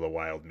Breath of the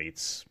Wild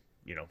meets,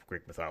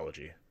 Greek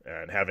mythology.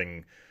 And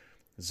having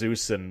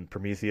Zeus and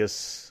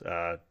Prometheus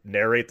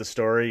narrate the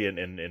story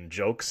in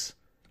jokes,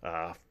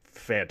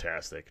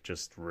 fantastic.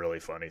 Just really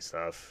funny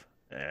stuff.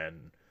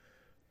 And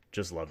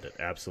just loved it.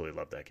 Absolutely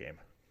loved that game.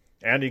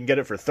 And you can get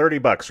it for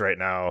 $30 right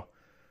now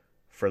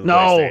for the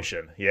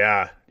PlayStation.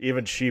 Yeah,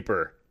 even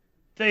cheaper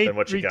than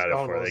what you got it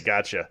for. They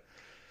got you.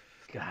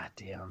 God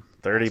damn.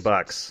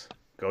 $30.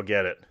 Go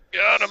get it.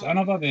 Got him. Son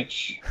of a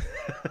bitch.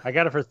 I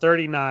got it for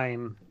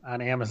 $39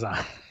 on Amazon.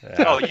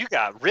 Yeah. Oh, you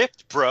got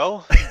ripped,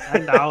 bro.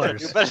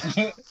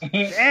 $9.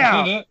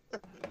 Damn.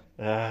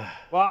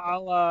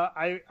 Well,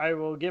 I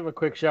will give a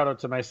quick shout out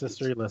to my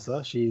sister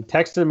Elissa. She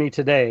texted me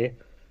today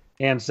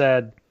and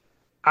said,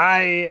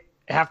 I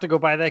have to go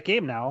buy that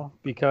game now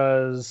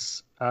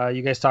because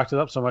you guys talked it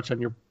up so much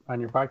on your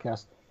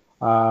podcast.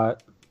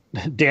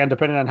 Dan,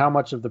 depending on how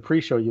much of the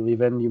pre-show you leave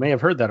in, you may have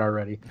heard that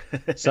already.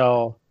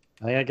 So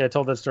I think I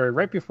told that story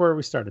right before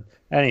we started.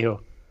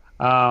 Anywho,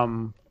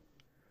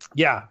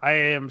 yeah, I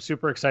am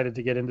super excited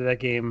to get into that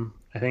game.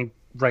 I think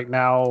right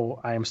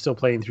now I am still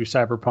playing through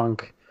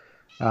Cyberpunk.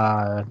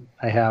 I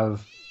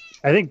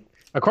think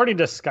according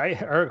to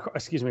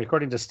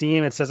according to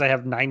Steam, it says I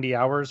have 90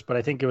 hours, but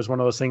I think it was one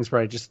of those things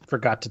where I just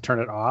forgot to turn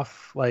it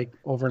off like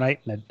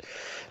overnight, and it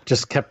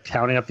just kept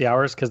counting up the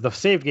hours because the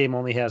save game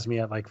only has me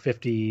at like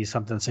 50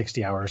 something,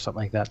 60 hours,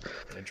 something like that.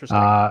 Interesting.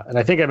 And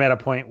I think I'm at a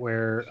point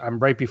where I'm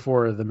right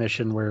before the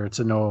mission where it's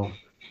a no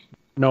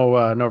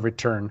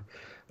return.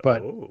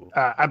 But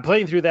I'm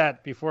playing through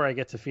that before I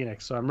get to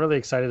Phoenix, so I'm really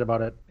excited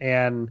about it.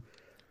 And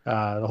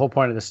the whole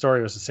point of the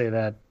story was to say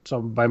that.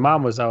 So my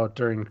mom was out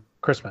during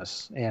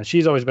Christmas, and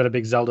she's always been a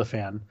big Zelda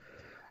fan.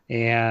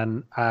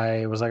 And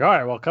I was like, all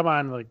right, well, come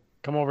on, like,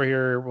 come over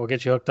here. We'll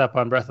get you hooked up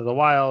on Breath of the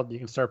Wild. You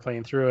can start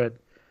playing through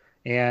it.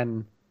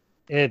 And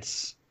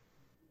it's,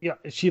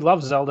 she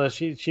loves Zelda.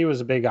 She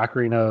was a big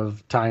Ocarina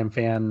of Time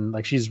fan.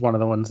 Like, she's one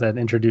of the ones that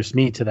introduced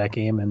me to that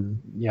game.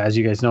 And as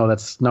you guys know,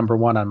 that's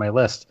 #1 on my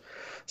list.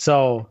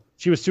 So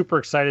she was super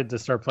excited to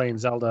start playing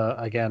Zelda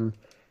again.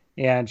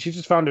 And she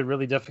just found it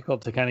really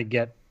difficult to kind of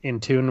get in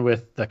tune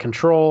with the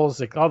controls.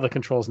 Like, all the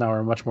controls now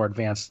are much more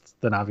advanced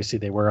than obviously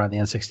they were on the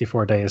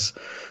N64 days.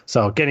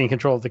 So getting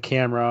control of the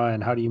camera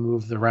and how do you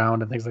move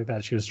around and things like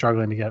that, she was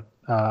struggling to get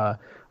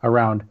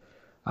around.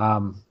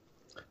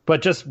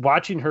 But just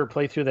watching her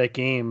play through that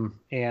game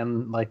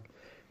and like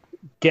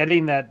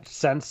getting that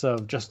sense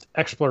of just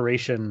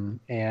exploration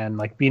and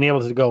like being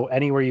able to go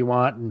anywhere you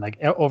want and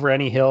like over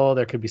any hill,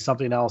 there could be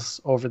something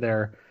else over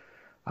there.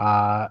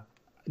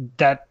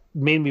 That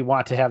made me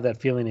want to have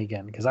that feeling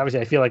again. Because obviously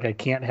I feel like I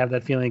can't have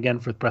that feeling again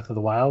for Breath of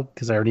the Wild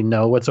because I already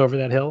know what's over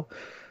that hill.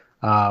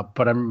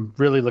 But I'm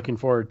really looking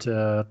forward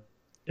to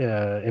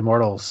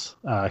Immortals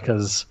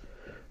because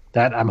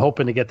that I'm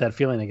hoping to get that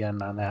feeling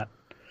again on that.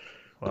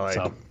 Well,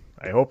 so.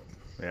 I hope,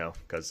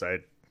 because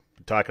I'm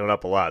talking it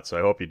up a lot, so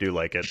I hope you do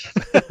like it.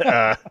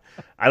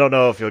 I don't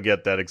know if you'll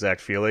get that exact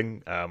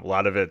feeling. A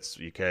lot of it's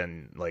you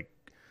can like,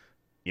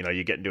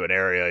 you get into an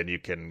area and you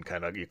can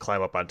you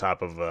climb up on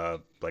top of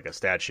like a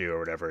statue or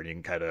whatever, and you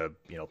can kind of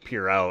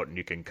peer out and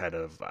you can kind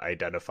of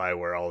identify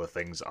where all the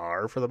things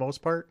are for the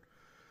most part.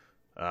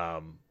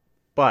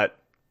 But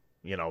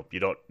you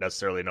don't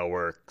necessarily know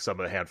where some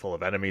of the handful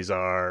of enemies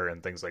are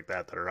and things like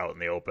that are out in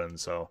the open.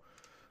 So,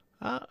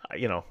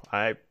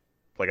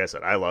 like I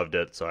said, I loved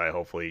it, so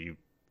hopefully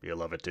you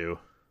love it too.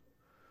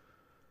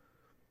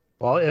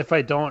 Well, if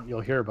I don't,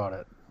 you'll hear about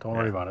it. Don't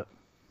worry about it.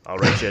 I'll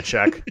write you a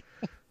check.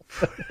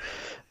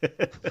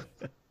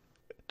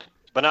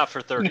 But not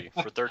for 30,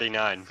 for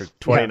 39. For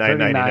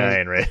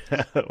 $29.99,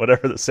 right?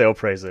 Whatever the sale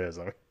price is.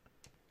 All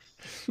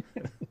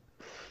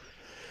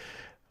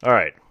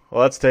right.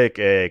 Well, let's take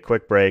a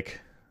quick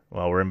break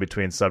while we're in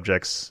between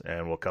subjects,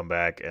 and we'll come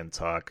back and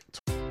talk.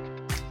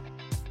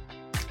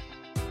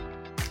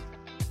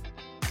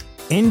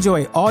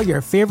 Enjoy all your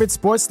favorite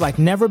sports like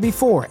never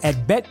before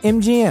at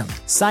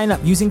BetMGM. Sign up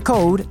using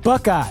code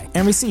Buckeye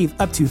and receive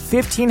up to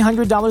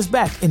 $1,500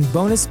 back in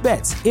bonus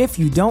bets if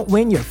you don't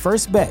win your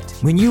first bet.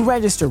 When you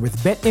register with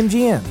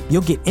BetMGM,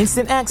 you'll get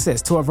instant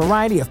access to a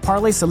variety of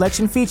parlay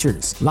selection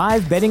features,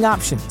 live betting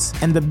options,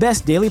 and the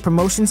best daily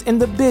promotions in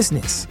the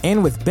business.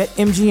 And with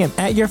BetMGM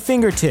at your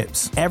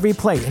fingertips, every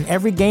play and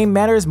every game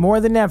matters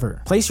more than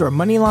ever. Place your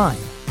money line,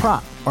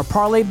 prop, or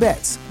parlay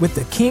bets with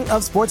the king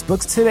of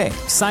sportsbooks today.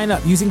 Sign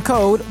up using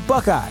code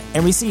Buckeye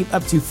and receive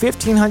up to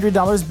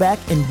 $1,500 back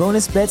in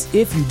bonus bets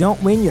if you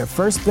don't win your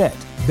first bet.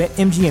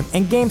 BetMGM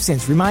and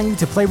GameSense remind you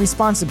to play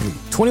responsibly.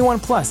 21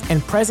 plus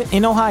and present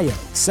in Ohio,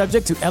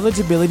 subject to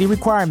eligibility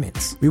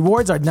requirements.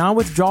 Rewards are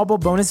non-withdrawable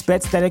bonus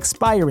bets that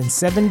expire in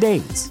 7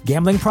 days.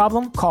 Gambling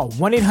problem? Call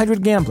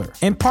 1-800-GAMBLER.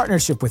 In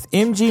partnership with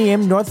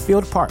MGM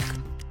Northfield Park.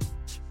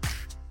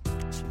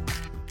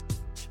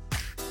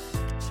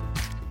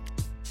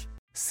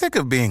 Sick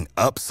of being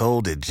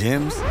upsold at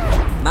gyms?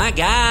 My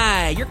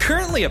guy, you're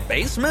currently a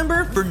base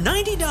member? For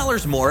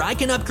 $90 more, I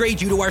can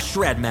upgrade you to our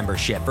Shred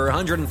membership. For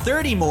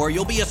 $130 more,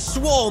 you'll be a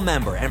Swole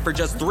member. And for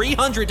just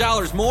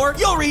 $300 more,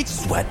 you'll reach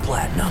Sweat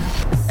Platinum.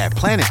 At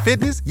Planet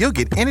Fitness, you'll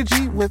get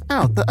energy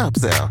without the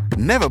upsell.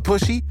 Never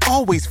pushy,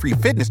 always free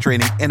fitness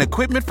training and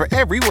equipment for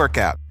every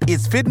workout.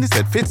 It's fitness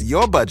that fits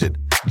your budget.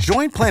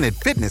 Join Planet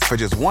Fitness for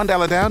just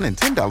 $1 down and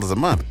 $10 a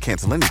month.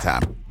 Cancel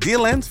anytime.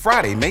 Deal ends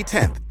Friday, May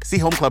 10th. See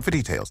Home Club for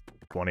details.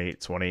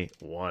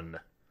 2021.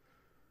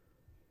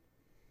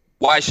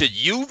 Why should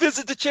you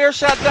visit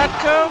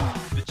thechairshot.com?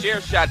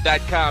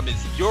 Thechairshot.com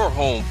is your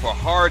home for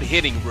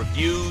hard-hitting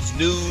reviews,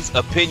 news,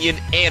 opinion,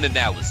 and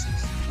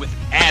analysis with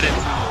attitude.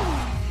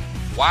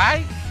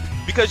 Why?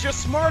 Because you're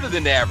smarter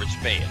than the average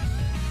fan.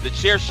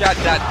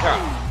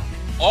 Thechairshot.com.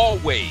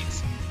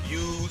 Always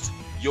use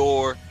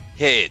your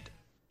head.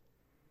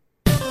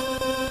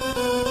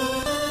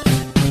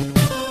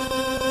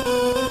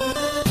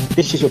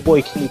 This is your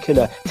boy King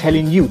Killer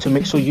telling you to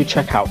make sure you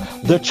check out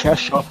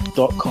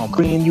thechairshot.com,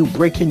 bringing you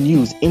breaking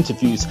news,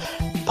 interviews,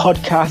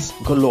 podcasts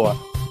galore,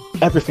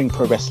 everything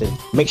pro wrestling.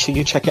 Make sure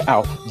you check it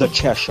out,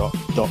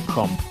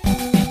 thechairshot.com.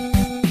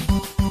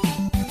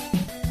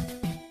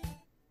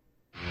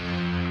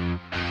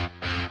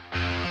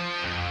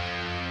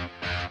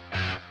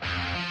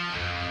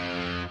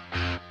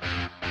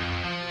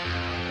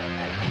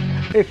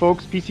 Hey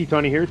folks, PC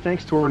Tony here.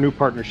 Thanks to our new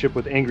partnership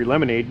with Angry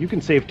Lemonade, you can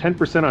save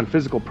 10% on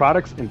physical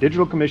products and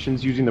digital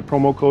commissions using the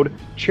promo code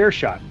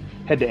ChairShot.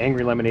 Head to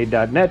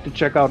angrylemonade.net to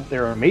check out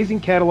their amazing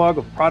catalog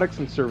of products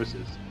and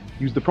services.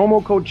 Use the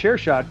promo code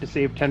ChairShot to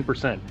save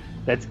 10%.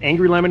 That's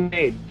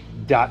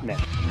angrylemonade.net.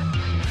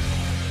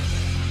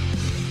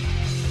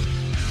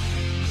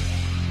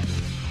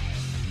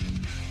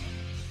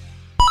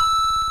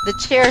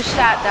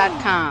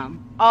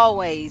 TheChairShot.com.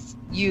 Always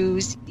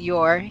use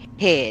your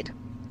head.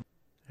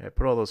 I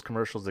put all those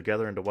commercials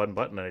together into one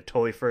button, and I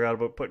totally forgot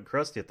about putting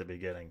Krusty at the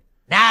beginning.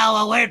 Now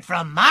a word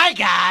from my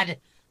God,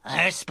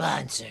 our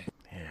sponsor.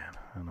 Man,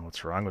 I don't know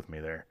what's wrong with me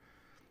there.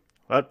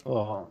 But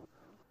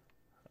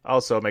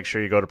also, make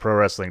sure you go to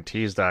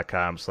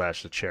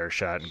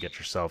ProWrestlingTees.com/TheChairShot and get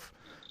yourself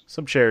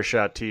some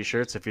Chairshot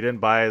t-shirts. If you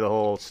didn't buy the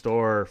whole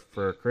store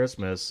for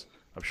Christmas,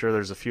 I'm sure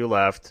there's a few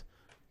left.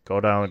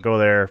 Go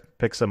there,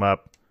 pick some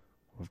up.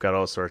 We've got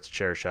all sorts of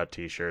Chairshot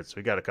t-shirts.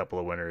 We got a couple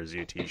of Winners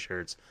U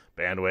t-shirts,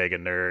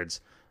 Bandwagon Nerds,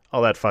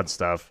 all that fun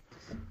stuff.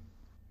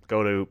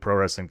 Go to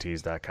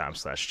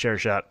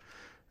ProWrestlingTees.com/Chairshot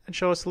and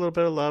show us a little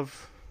bit of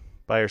love.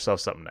 Buy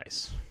yourself something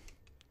nice.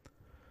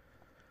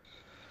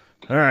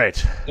 All right.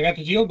 They got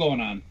the deal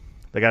going on.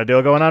 They got a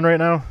deal going on right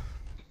now?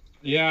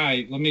 Yeah,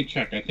 let me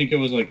check. I think it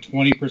was like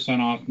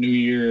 20% off New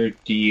Year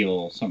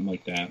deal, something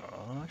like that.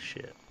 Oh,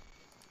 shit.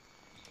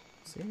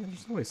 See,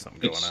 there's always something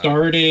going on. It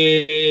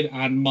started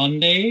on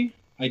Monday.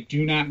 I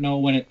do not know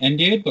when it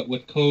ended, but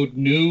with code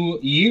New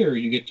Year,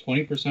 you get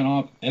 20%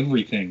 off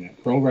everything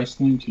at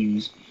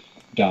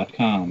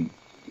ProWrestlingTees.com.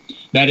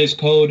 That is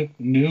code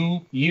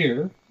New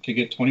Year to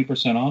get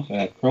 20% off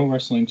at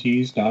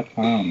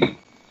ProWrestlingTees.com.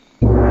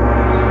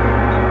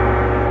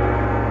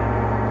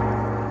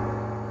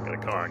 I got a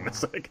gong.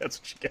 That's what you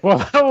get.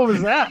 Well, what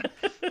was that?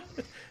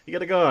 You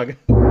got a gong.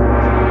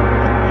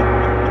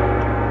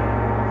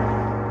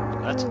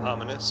 That's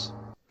ominous.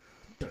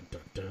 Dun,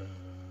 dun, dun.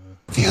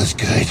 Feels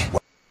good.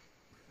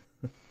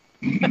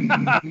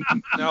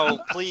 No,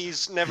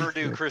 please never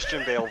do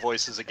Christian Bale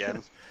voices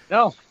again.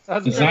 No,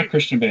 it's not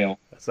Christian Bale.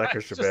 That's not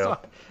Christian Bale.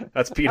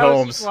 That's Pete Holmes.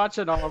 I was just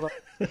watching all of them.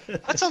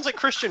 That sounds like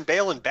Christian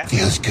Bale and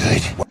Batman. Feels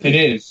good. It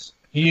is.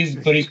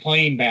 But he's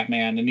playing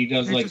Batman, and he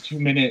does like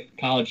 2-minute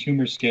college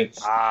humor skits.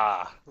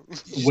 Ah,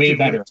 way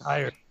better.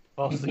 Tired.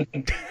 Poor little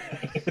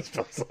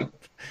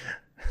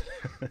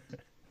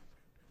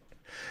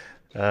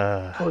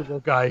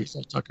guy, he's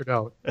all tuckered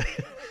out.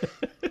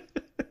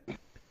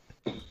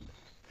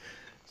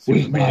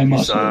 With my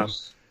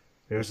muscles.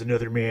 There's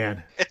another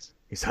man.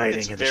 He's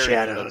hiding in the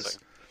shadows.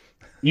 convincing.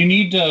 You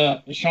need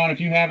to, Sean,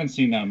 if you haven't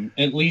seen them,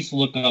 at least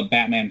look up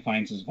Batman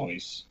Finds His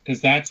Voice, because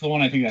that's the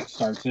one I think that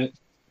starts it.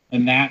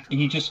 And that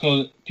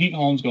Pete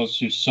Holmes goes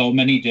through so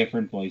many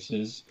different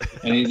voices,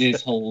 and it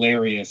is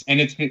hilarious. And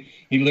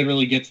he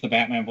literally gets the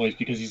Batman voice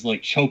because he's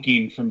like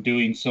choking from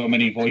doing so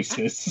many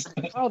voices.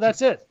 Oh,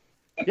 that's it.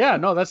 Yeah,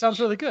 no, that sounds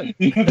really good.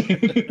 Yeah,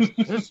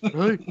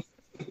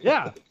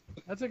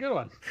 that's a good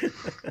one.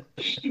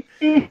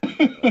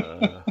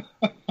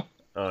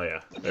 Oh yeah,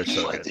 they're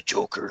so like good. the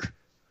Joker.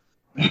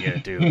 What are you gonna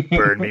do?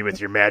 Burn me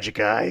with your magic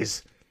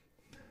eyes?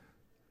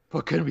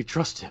 But can we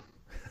trust him?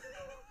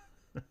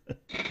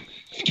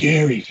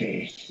 Scary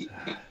face.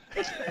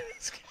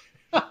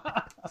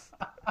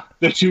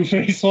 The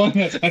Two-Face one?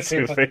 That's my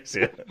favorite. Two-Face,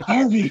 yeah.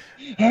 Harvey!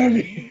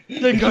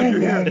 Thank God you're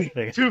here.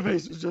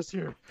 Two-Face was just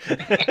here.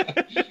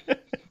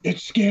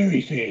 It's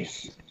Scary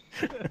Face.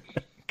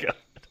 God.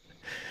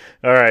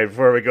 All right,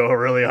 before we go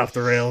really off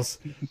the rails,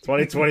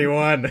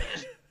 2021.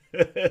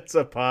 It's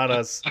upon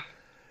us.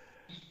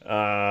 What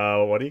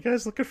are you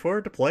guys looking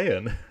forward to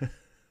playing?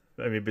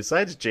 I mean,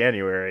 besides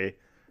January,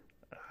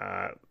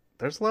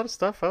 there's a lot of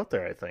stuff out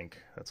there, I think,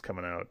 that's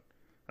coming out.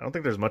 I don't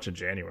think there's much in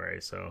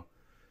January, so.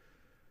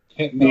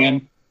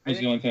 Hitman was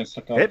the only thing that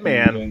stuck out.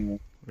 Hitman.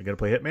 We gonna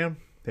play Hitman?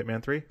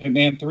 Hitman 3?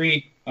 Hitman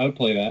 3. I would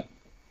play that.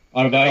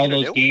 Out of all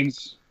those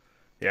games.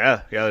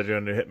 Yeah, they're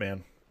doing a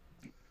Hitman.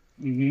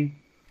 Mm-hmm.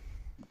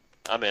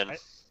 I'm in.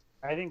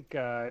 I think,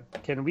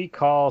 can we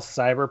call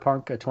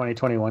Cyberpunk a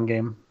 2021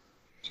 game?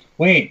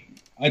 Wait,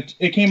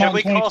 it came out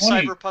in 2020. Can we call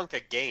Cyberpunk a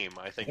game?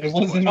 I think it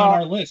wasn't on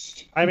our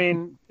list. I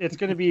mean, it's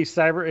going to be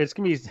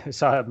Cyberpunk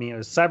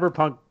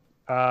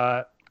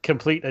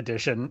Complete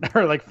Edition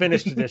or like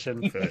Finished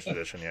Edition. Finished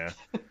Edition, yeah.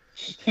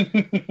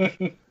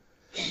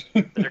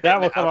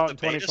 That will come out in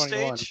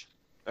 2021.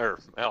 Or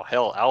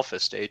alpha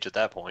stage at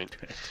that point.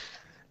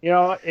 You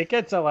know, it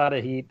gets a lot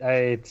of heat.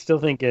 I still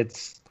think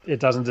it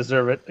doesn't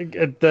deserve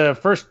it. The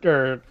first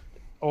or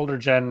older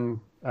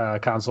gen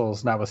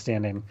consoles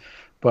notwithstanding,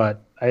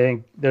 but I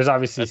think there's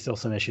obviously still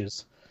some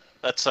issues.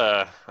 That's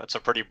a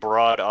pretty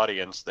broad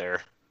audience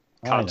there.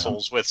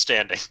 Consoles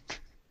withstanding.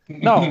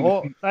 No,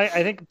 well,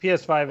 I think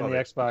PS5 and the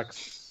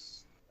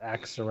Xbox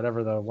X or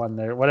whatever the one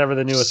there, whatever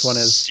the newest one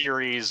is.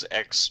 Series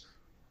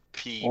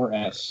XP or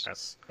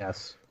S.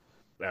 Yes.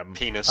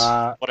 Penis,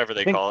 whatever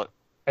they call it.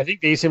 I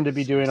think they seem to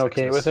be doing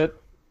okay with it.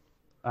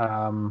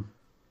 At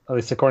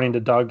least according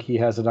to Doug, he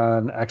has it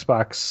on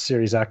Xbox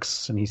Series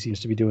X, and he seems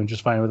to be doing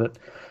just fine with it.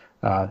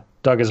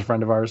 Doug is a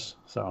friend of ours,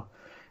 so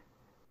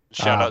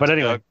Shout out but to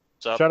anyway, Doug.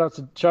 What's up?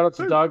 shout out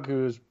to Doug,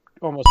 who's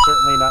almost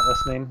certainly not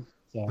listening.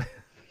 So.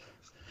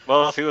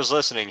 Well, if he was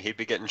listening, he'd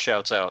be getting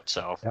shouts out.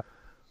 So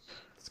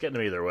It's getting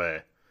him either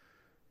way.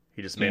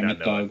 He just may Damn not it,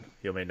 know. Doug.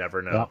 He may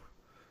never know.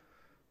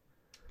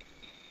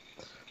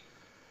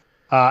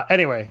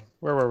 Anyway,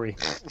 where were we?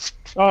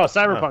 Oh,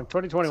 Cyberpunk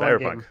 2021 Cyberpunk.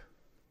 game.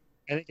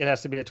 I think it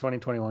has to be a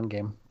 2021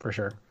 game for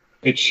sure.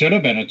 It should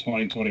have been a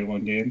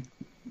 2021 game.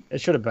 It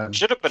should have been.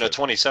 should have been a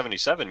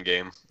 2077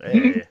 game.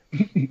 Hey.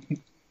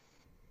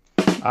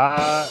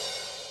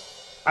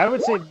 I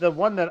would say the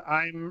one that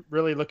I'm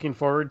really looking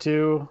forward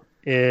to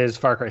is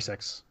Far Cry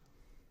 6.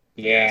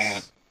 Yeah.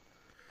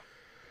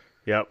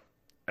 Yep.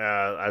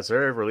 Is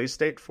there a release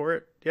date for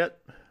it yet?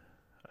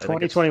 I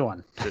think it's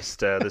 2021. Just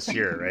this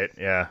year, right?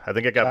 Yeah. I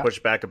think it got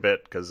pushed back a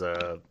bit because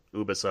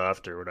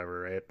Ubisoft or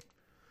whatever, right?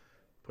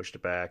 Pushed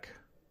it back.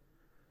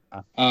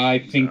 I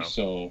think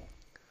so.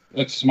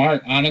 That's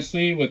smart,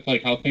 honestly, with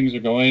like how things are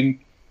going,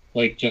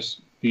 like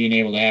just being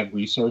able to have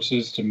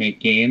resources to make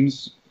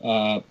games,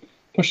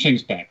 push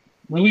things back.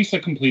 Release a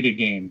completed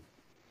game.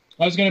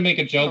 I was gonna make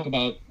a joke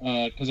about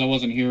because I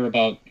wasn't here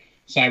about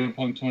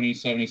Cyberpunk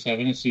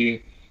 2077 and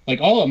see like,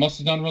 oh, it must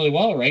have done really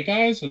well, right,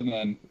 guys? And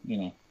then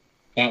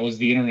that was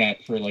the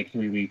internet for like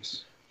 3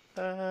 weeks.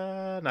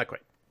 Not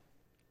quite.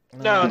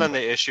 No, and then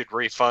they issued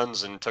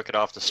refunds and took it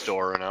off the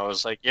store, and I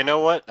was like, you know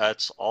what?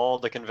 That's all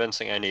the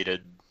convincing I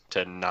needed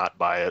to not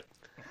buy it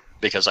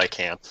because I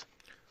can't.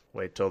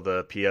 Wait till the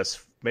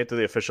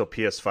official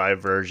PS5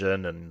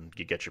 version, and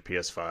you get your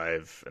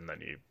PS5, and then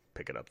you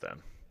pick it up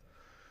then.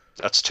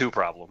 That's two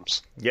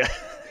problems. Yeah.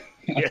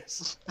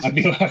 Yes.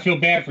 I feel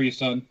bad for you,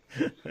 son.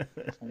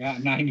 I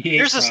got 98.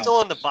 Yours is still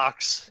in the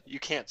box. You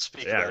can't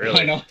speak. Yeah, about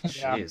really. I know.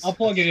 Yeah. I'll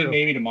plug it in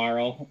maybe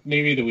tomorrow,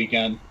 maybe the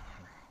weekend.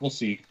 We'll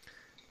see.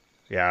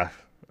 Yeah.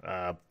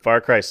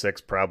 Far Cry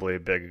 6 probably a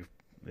big,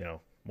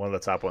 one of the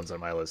top ones on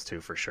my list too,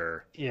 for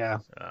sure. Yeah.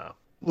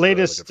 Really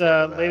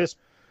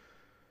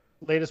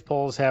latest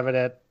polls have it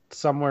at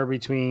somewhere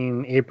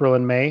between April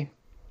and May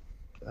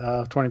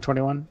of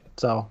 2021.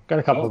 So got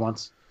a couple of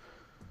months.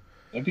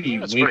 That'd be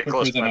That's way pretty quicker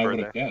close to than my I would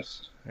birthday. have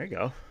guessed. There you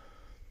go.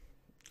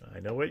 I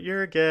know what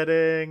you're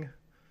getting.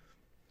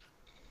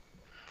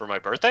 For my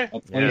birthday?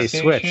 A Yeah.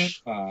 PlayStation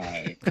Switch.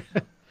 5.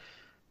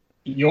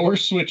 Your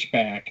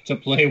Switchback to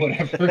play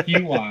whatever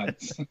you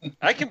want.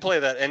 I can play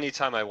that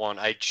anytime I want.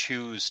 I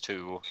choose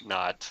to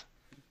not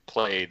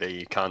play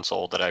the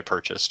console that I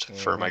purchased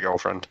for my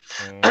girlfriend.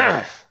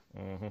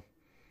 Mm-hmm.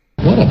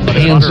 What a But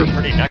I bought her a pansy.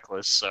 pretty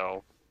necklace,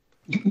 so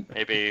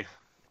maybe.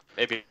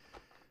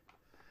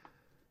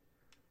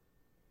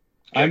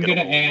 I'm get a going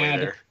to little leeway add...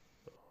 there.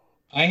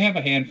 I have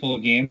a handful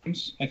of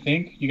games, I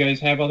think. You guys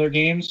have other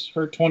games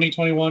for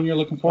 2021 you're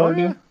looking forward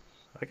to?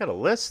 I got a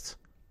list.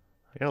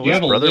 You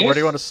have a brother. Where list? do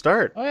you want to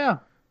start? Oh yeah.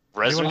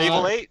 Resident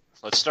Evil 8.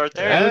 Let's start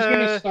there. I was going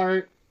to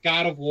start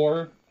God of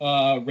War,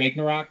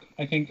 Ragnarok,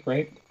 I think,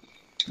 right?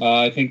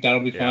 I think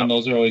that'll be fun. Yeah.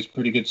 Those are always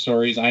pretty good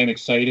stories. I am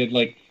excited.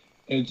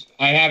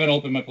 I haven't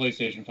opened my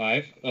PlayStation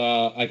 5.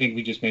 I think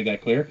we just made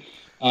that clear.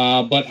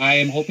 But I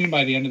am hoping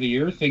by the end of the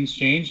year things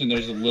change and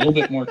there's a little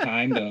bit more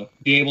time to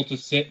be able to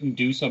sit and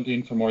do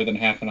something for more than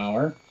half an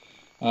hour.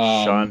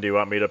 Sean, do you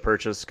want me to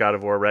purchase God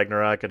of War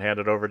Ragnarok and hand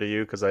it over to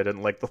you because I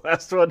didn't like the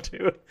last one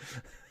too?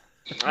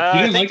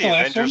 I didn't think like the the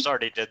last Avengers one?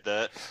 already did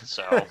that,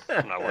 so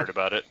I'm not worried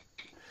about it.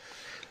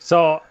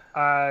 So,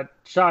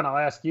 Sean, I'll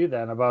ask you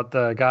then about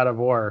the God of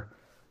War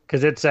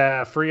because it's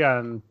free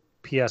on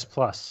PS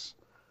Plus.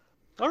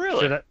 Oh,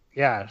 really?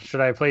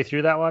 Should I play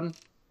through that one?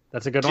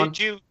 That's a good one.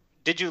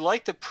 Did you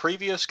like the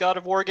previous God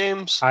of War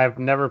games? I've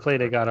never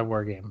played a God of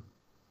War game.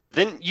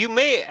 Then you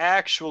may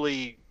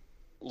actually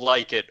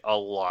like it a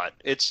lot.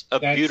 It's a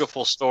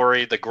beautiful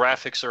story. The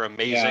graphics are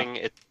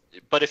amazing.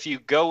 But if you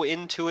go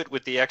into it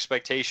with the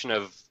expectation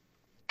of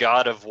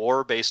God of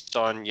War based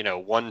on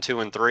 1, 2,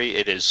 and 3,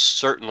 it is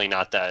certainly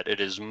not that. It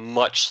is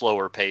much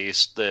slower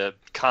paced. The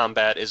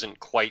combat isn't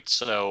quite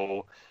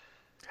so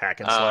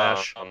hack and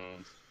slash.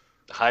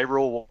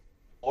 Hyrule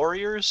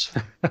Warriors.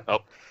 oh,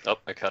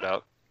 I cut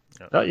out.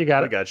 Oh, you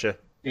got We it. got you.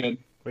 Good.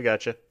 We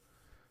got you.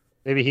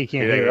 Maybe he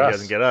can't He hear us.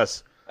 doesn't get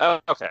us. Oh,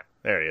 okay.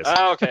 There he is.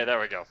 Okay, there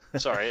we go.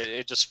 Sorry,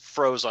 it just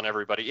froze on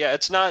everybody. Yeah,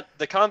 it's not,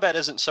 the combat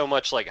isn't so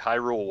much like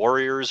Hyrule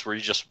Warriors where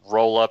you just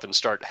roll up and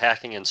start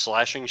hacking and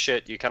slashing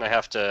shit. You kind of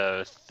have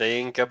to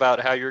think about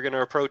how you're going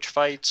to approach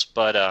fights,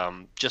 but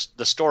just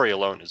the story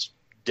alone is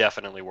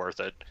definitely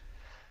worth it.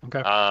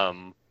 Okay.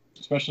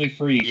 Especially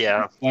free.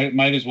 Yeah.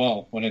 Might as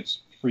well when it's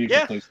free for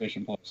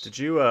PlayStation Plus. Did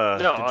you No,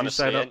 did honestly, you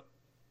sign up?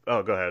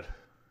 Oh, go ahead.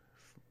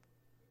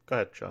 Go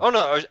ahead, Sean. Oh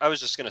no, I was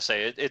just gonna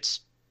say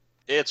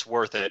it's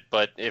worth it.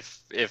 But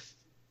if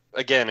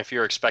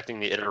you're expecting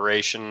the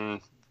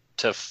iteration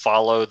to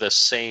follow the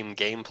same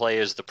gameplay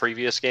as the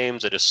previous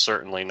games, it is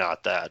certainly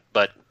not that.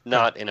 But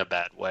not in a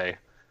bad way.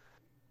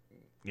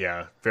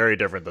 Yeah, very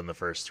different than the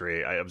first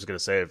three. I was gonna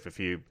say if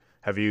you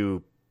have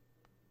you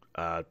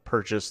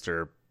purchased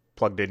or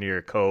plugged in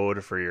your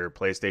code for your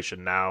PlayStation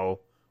Now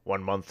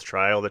 1 month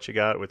trial that you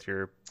got with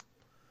your.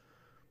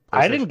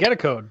 I didn't get a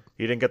code.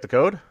 You didn't get the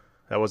code?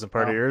 That wasn't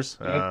part of yours?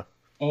 I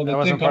Oh, That the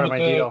wasn't thing part come of with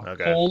my the deal.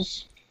 Okay.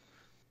 holes?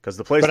 Because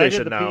the But I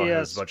did PlayStation the now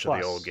has PS a bunch of the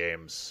Plus. old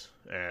games,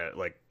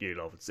 like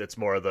it's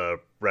more of the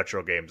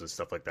retro games and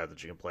stuff like that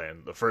you can play.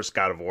 And the first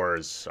God of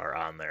Wars are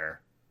on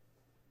there.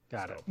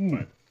 Got it.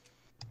 But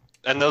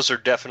And those are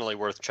definitely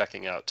worth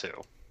checking out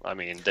too. I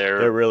mean,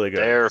 they're really good.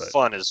 They're but-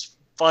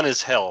 fun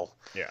as hell.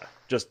 Yeah,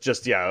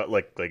 just yeah,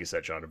 like you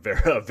said, Sean,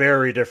 a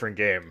very different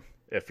game.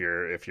 If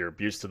you're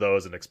used to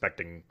those and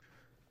expecting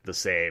the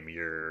same,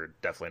 you're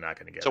definitely not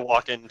going to get To it.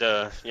 walk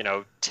into,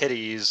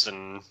 titties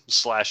and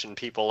slashing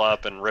people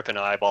up and ripping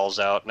eyeballs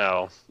out.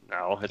 No,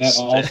 That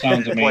all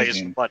sounds it plays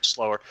amazing. much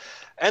slower.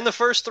 And the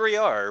first three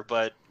are,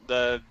 but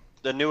the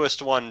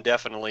newest one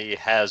definitely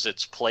has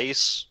its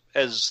place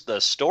as the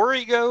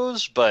story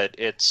goes, but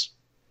it's,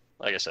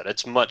 like I said,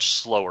 it's much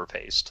slower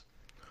paced.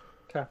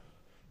 Okay.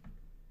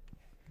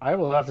 I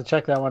will have to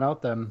check that one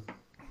out then.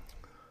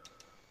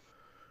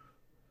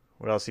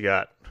 What else you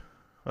got?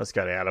 What else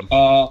you got, Adam?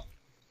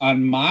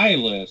 On my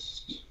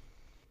list,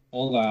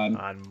 hold on.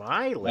 On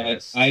my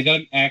list, I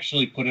don't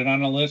actually put it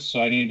on a list,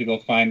 so I need to go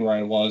find where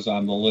I was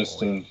on the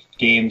list of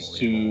games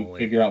to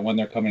figure out when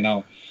they're coming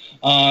out.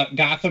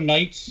 Gotham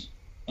Knights.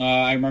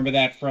 I remember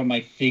that from, I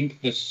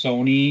think, the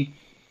Sony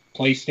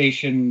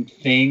PlayStation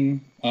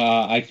thing.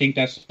 I think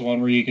that's the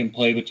one where you can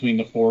play between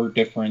the 4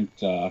 different,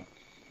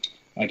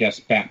 I guess,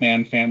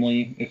 Batman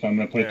family, if I'm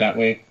going to put it that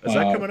way. Is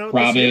that coming out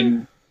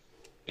Robin.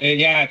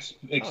 Yeah, it's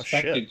shit.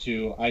 expected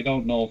to. I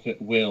don't know if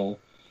it will.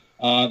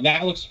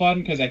 That looks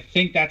fun because I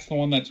think that's the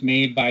one that's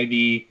made by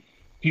the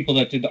people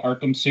that did the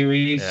Arkham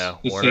series. Yeah,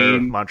 the Warner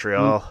same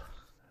Montreal.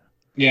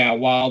 Yeah,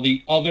 while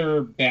the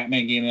other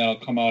Batman game that'll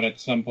come out at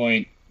some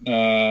point,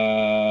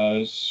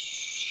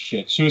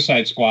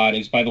 Suicide Squad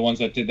is by the ones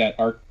that did that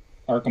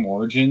Arkham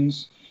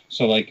Origins.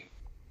 So like,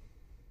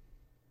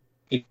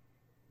 I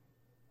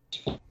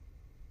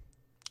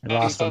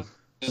lost them.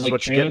 This is like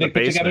what you get in trailer the they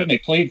put together basement. and they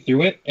played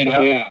through it, and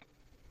Yeah. yeah.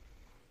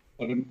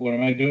 What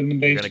am I doing in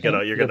the You're basement?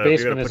 gonna The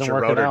basement put isn't your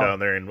working router out. down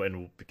there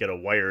and get a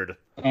wired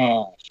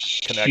Oh,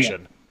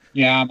 connection. shit.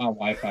 Yeah, I'm on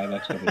Wi-Fi.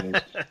 That's what it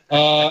is.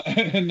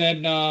 And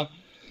then,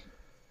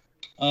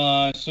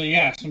 so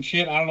yeah, some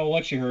shit. I don't know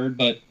what you heard,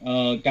 but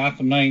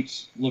Gotham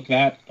Knights, look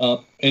that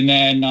up. And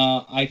then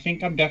I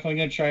think I'm definitely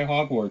gonna try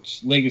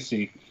Hogwarts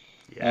Legacy.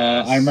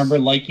 Yes. I remember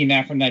liking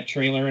that from that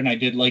trailer, and I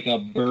did like a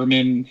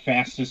Berman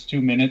fastest 2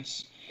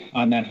 minutes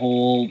on that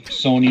whole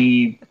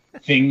Sony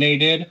thing they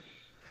did.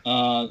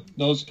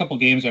 Those couple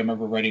games I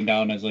remember writing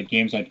down as like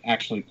games I'd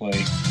actually play.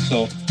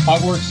 So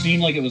Hogwarts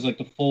seemed like it was like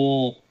the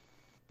full,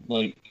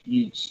 like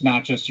it's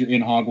not just you're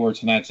in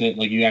Hogwarts and that's it.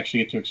 Like you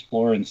actually get to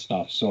explore and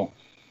stuff. So,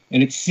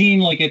 and it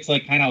seemed like it's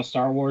like kind of how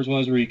Star Wars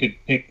was, where you could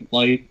pick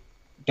light,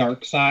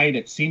 dark side.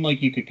 It seemed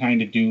like you could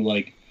kind of do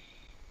like,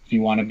 if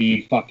you want to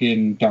be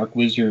fucking Dark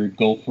Wizard,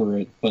 go for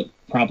it, but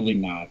probably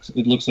not.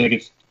 It looks like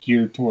it's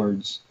geared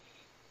towards,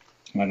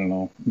 I don't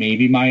know,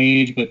 maybe my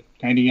age, but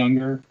kind of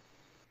younger.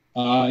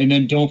 And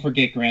then don't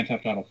forget Grand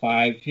Theft Auto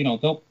 5. You know,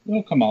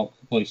 they'll come out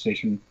for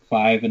PlayStation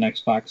 5 and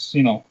Xbox.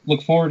 You know,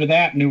 look forward to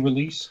that new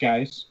release,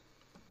 guys.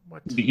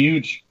 It'd be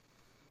huge.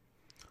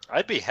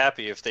 I'd be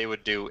happy if they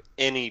would do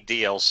any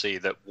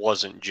DLC that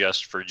wasn't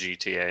just for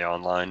GTA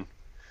Online.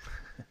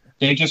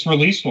 They just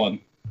released one.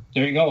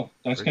 There you go.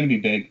 That's going to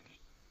be big.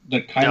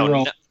 The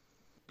Cairo.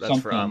 That's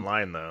for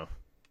online though.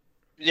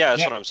 Yeah,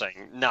 that's what I'm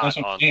saying. Not That's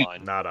what I'm saying.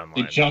 online. Not online.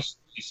 They just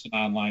released an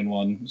online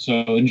one,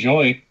 so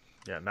enjoy.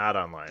 Yeah, not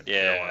online.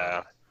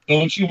 Yeah.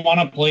 Don't you want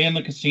to play in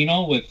the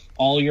casino with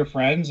all your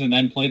friends and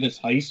then play this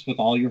heist with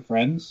all your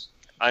friends?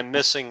 I'm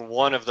missing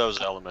one of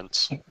those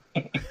elements.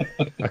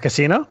 A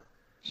casino?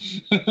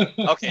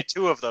 Okay,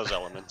 2 of those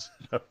elements.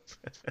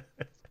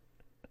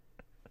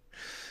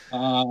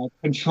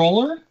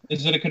 Controller?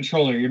 Is it a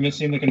controller? You're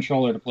missing the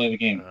controller to play the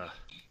game.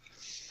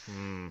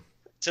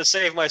 To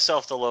save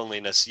myself the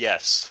loneliness,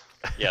 yes.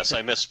 Yes,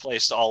 I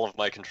misplaced all of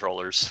my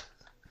controllers.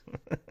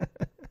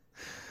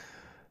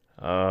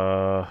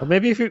 Well,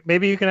 maybe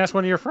you can ask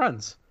one of your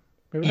friends.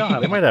 Maybe they'll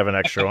have They one. might have an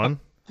extra one.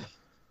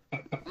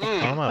 Call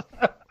 'em up.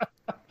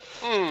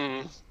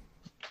 I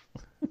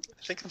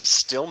think I'm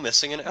still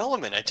missing an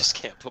element. I just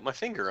can't put my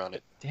finger on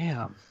it.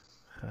 Damn.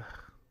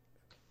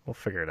 We'll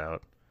figure it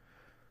out.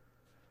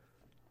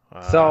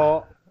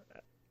 So,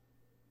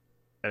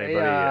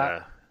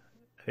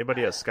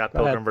 anybody a Scott Go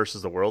ahead. Pilgrim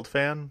versus the World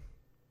fan?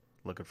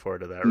 Looking forward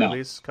to that No.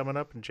 release coming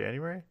up in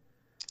January.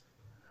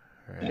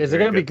 Is it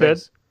gonna be good?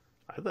 things?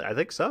 I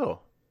think so.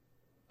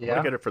 I Yeah.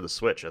 want to get it for the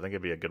Switch. I think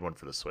it'd be a good one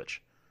for the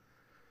Switch.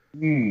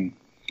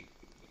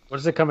 What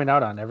is it coming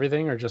out on?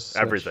 Everything or just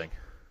Switch?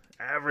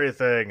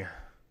 Everything.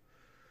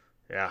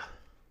 Yeah.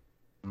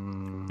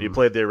 You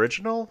played the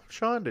original,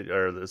 Sean?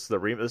 Or this is a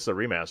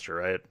remaster,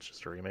 right? It's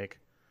just a remake.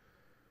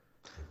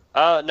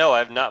 No,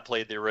 I've not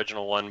played the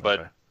original one,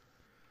 but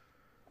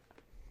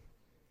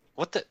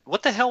what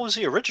the hell was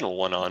the original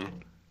one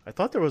on? I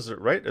thought there was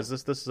right. This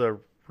is a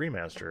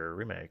remaster or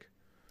remake?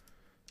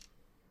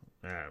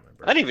 I don't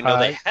remember. I didn't even know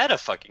they had a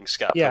fucking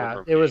Scott Yeah,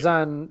 Pilgrim. it was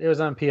on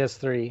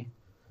PS3.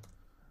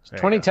 It's There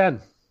you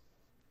 2010.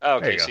 Oh,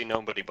 There okay, you go. see,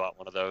 nobody bought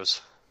one of those.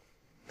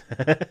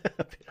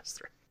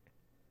 PS3.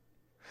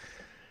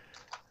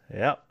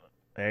 Yep.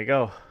 There you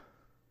go.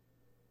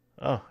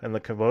 Oh, and the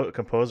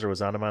composer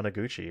was Anna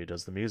Managuchi, who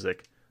does the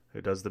music.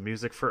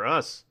 For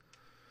us.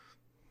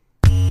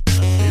 These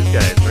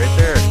guys right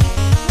there.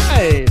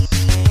 Nice.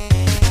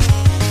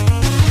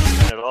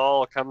 It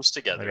all comes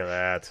together. Look at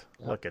that.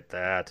 Look at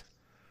that.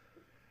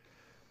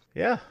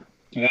 Yeah.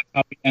 And that's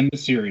how we end the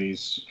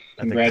series.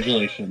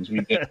 Congratulations.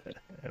 We did.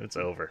 And it's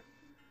over.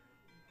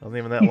 Wasn't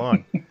even that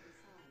long.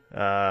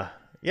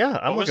 Yeah,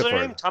 I'm what was looking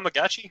their forward. name?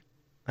 Tamagotchi?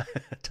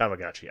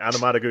 Tamagotchi.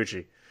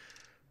 Anamataguchi.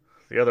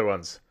 The other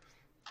ones.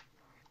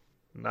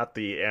 Not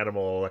the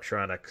animal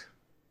electronic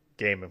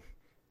game.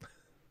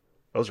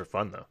 Those are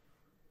fun, though.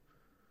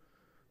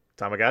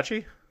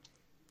 Tamagotchi?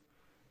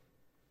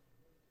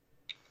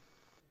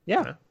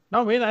 Yeah.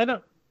 No, I mean, I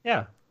don't.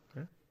 Yeah.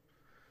 All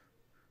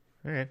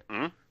right.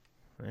 Hmm?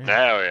 Yeah.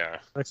 There we are.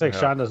 Looks like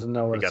Sean doesn't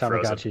know what a He got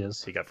Tamagotchi frozen.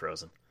 is. He got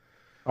frozen.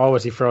 Oh,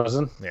 was he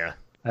frozen? Yeah.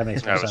 That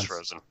makes more That was sense.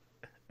 frozen.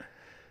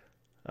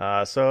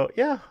 So,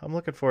 yeah, I'm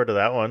looking forward to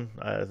that one.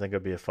 I think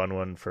it'd be a fun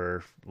one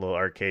for a little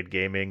arcade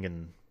gaming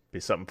and be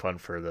something fun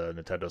for the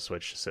Nintendo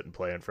Switch to sit and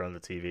play in front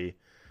of the TV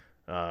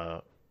I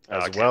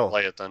as can't well.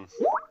 play it then.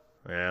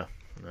 Yeah.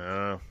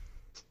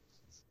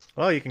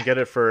 Well, you can get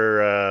it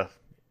for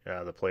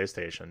the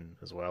PlayStation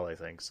as well, I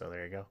think. So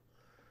there you go.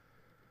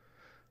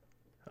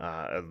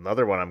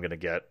 Another one I'm going to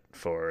get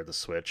for the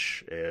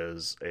Switch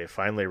is a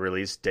finally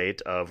released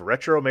date of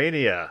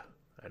Retromania.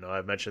 I know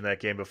I've mentioned that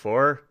game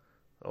before.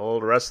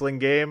 Old wrestling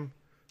game.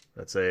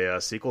 That's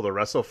a sequel to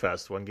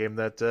WrestleFest, one game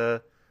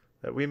that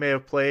we may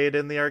have played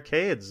in the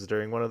arcades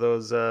during one of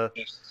those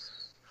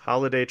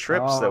holiday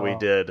trips that we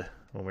did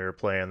when we were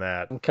playing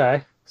that.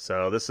 Okay.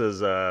 So this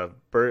is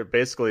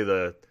basically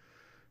the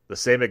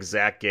same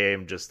exact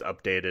game, just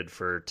updated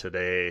for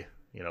today,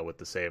 with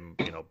the same,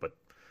 but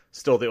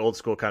still the old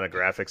school kind of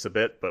graphics a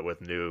bit, but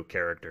with new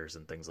characters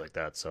and things like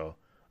that. So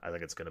I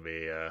think it's going to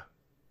be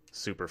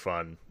super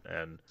fun,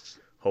 and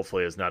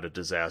hopefully is not a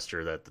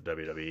disaster that the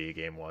WWE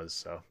game was.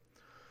 So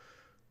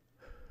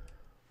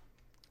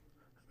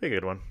be a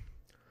good one.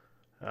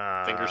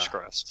 Fingers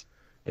crossed.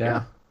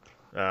 Yeah.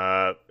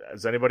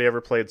 Has anybody ever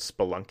played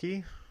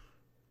Spelunky?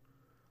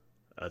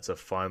 It's a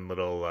fun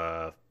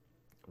little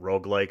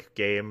roguelike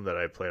game that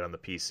I played on the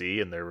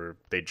PC, and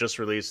they just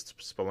released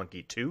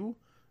Spelunky 2,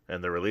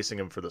 and they're releasing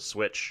them for the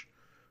Switch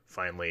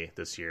finally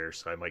this year,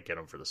 so I might get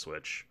them for the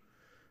Switch.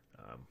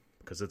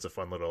 Because it's a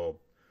fun little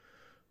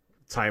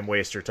time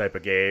waster type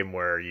of game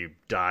where you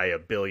die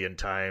 1 billion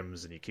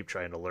times and you keep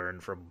trying to learn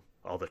from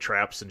all the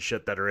traps and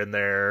shit that are in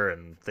there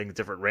and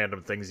different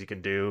random things you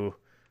can do.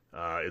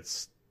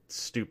 It's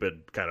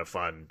stupid kind of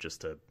fun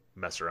just to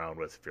mess around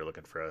with if you're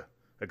looking for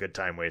a good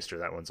time waster.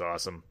 That one's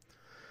awesome.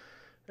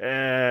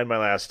 And my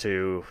last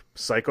two,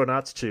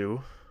 Psychonauts 2,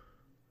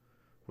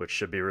 which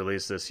should be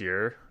released this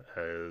year,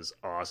 is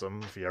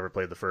awesome. If you ever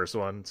played the first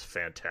one, it's a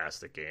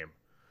fantastic game.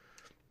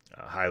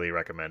 Highly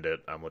recommend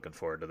it. I'm looking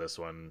forward to this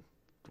one.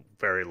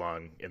 Very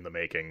long in the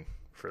making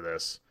for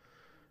this.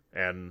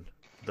 And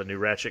the new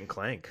Ratchet &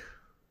 Clank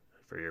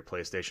for your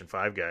PlayStation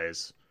 5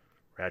 guys.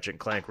 Ratchet &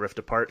 Clank Rift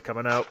Apart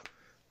coming out.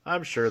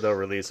 I'm sure they'll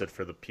release it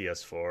for the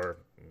PS4.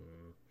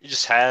 You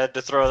just had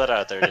to throw that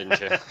out there, didn't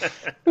you?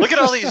 Look at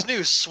all these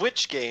new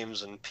Switch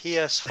games and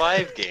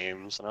PS5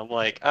 games, and I'm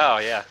like, oh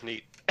yeah,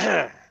 neat.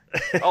 Oh,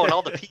 and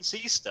all the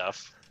PC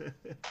stuff.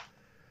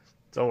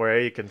 Don't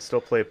worry, you can still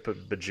play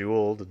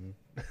Bejeweled. And...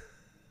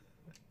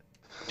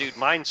 Dude,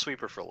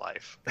 Minesweeper for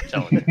life. I'm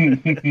telling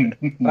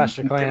you. Clash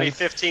of Clans. Give me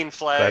 15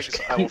 flags,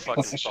 I will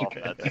fucking solve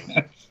that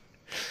thing.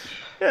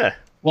 Yeah.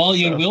 Well,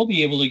 you will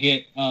be able to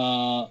get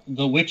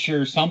The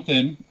Witcher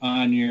something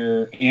on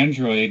your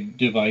Android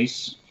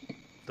device.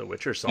 The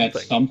Witcher something? At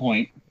some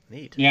point.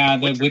 Neat. Yeah,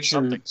 The The Witcher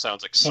something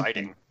sounds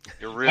exciting.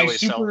 You're really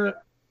selling.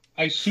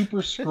 I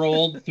super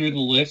scrolled through the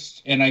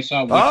list and I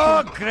saw Witcher.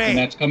 Oh, great. And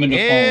that's coming to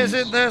phones.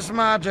 Isn't this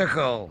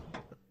magical?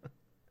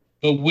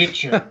 The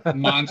Witcher,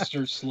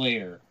 Monster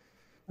Slayer.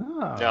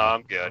 Oh. No,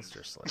 I'm good.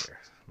 Monster Slayer.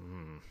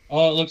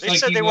 Oh, it looks They like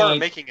said you, they weren't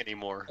making any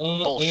more. Ew,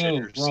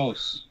 Bullshitters.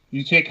 gross.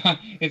 You take on,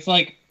 it's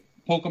like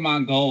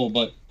Pokemon Go,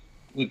 but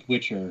with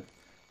Witcher.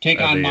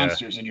 Take on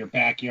monsters in your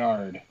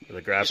backyard.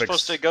 The graphics. You're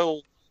supposed to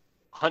go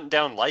hunt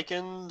down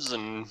lichens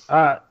and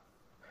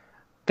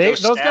those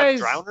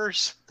guys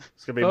drowners.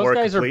 It's gonna be those more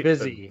guys are complete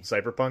busy. than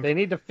Cyberpunk. They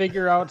need to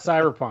figure out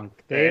Cyberpunk.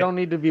 They don't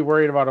need to be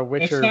worried about a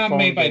Witcher. It's not phone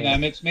made by game.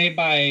 them. It's made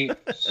by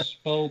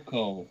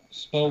Spoko.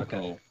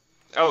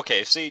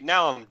 Okay, see,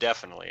 now I'm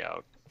definitely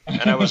out.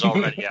 And I was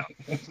already out.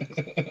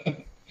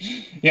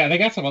 Yeah, they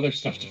got some other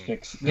stuff to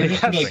fix. They're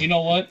just gonna be like, you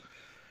know what?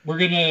 We're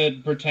gonna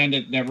pretend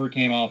it never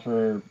came out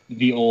for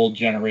the old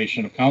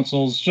generation of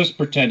consoles. Just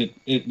pretend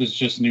it was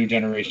just new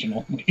generation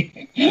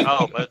only.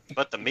 Oh,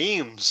 but the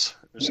memes,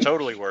 it was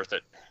totally worth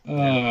it.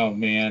 Oh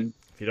man!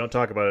 If you don't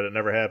talk about it, it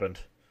never happened.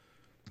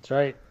 That's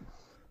right.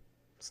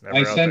 It's never I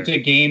out sent there. a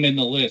game in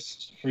the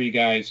list for you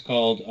guys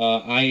called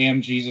I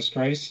Am Jesus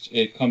Christ.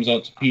 It comes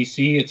out to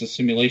PC. It's a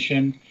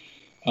simulation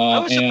I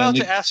was and about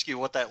to ask you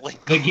what that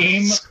link the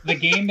was. the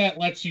game that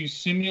lets you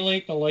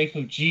simulate the life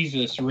of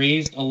Jesus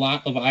raised a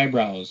lot of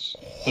eyebrows,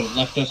 but it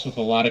left us with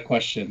a lot of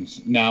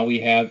questions. Now we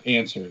have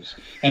answers.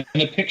 And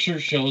the picture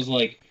shows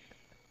like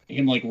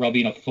him like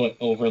rubbing a foot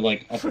over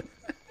like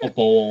a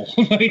bowl.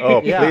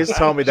 Oh, please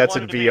tell me that's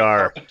in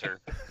VR.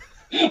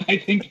 I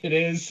think it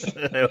is.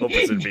 I hope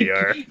it's in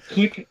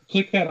VR.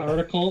 Click that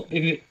article,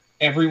 and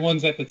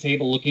everyone's at the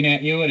table looking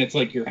at you, and it's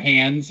like your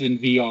hands in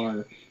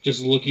VR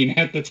just looking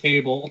at the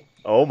table.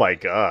 Oh my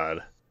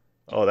god.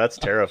 Oh, that's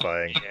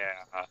terrifying.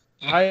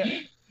 Yeah.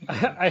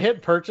 I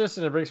hit purchase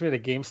and it brings me to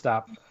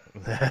GameStop.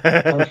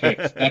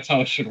 Perfect. That's how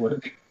it should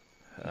work.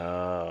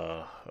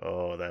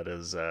 Oh, that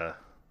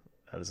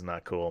is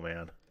not cool,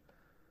 man.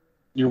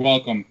 You're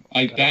welcome.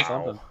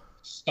 That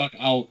stuck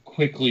out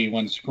quickly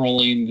when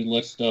scrolling the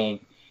list of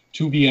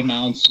to be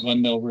announced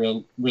when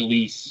they'll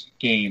release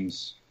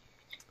games.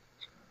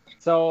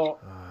 So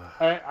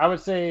I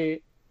would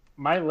say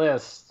my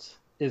list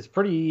is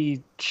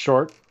pretty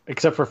short,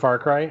 except for Far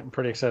Cry. I'm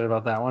pretty excited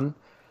about that one.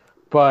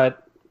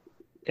 But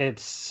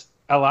it's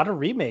a lot of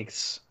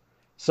remakes.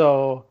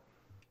 So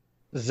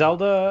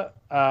Super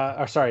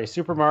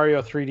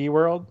Mario 3D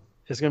World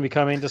is going to be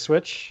coming to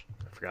Switch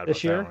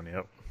this year. That one,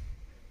 yep.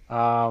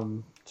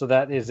 So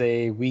that is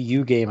a Wii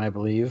U game, I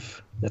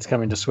believe, that's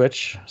coming to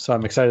Switch. So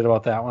I'm excited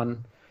about that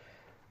one.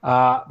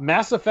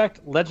 Mass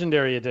Effect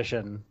Legendary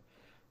Edition.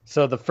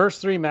 So the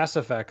first 3 Mass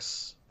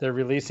Effects, they're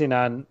releasing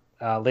on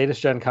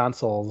latest gen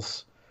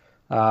consoles,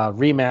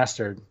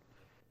 remastered.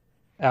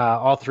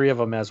 All 3 of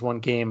them as one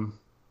game.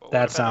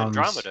 That sounds.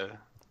 Andromeda?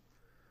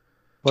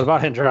 What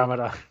about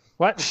Andromeda?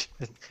 What?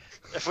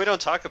 If we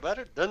don't talk about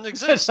it, it doesn't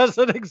exist. It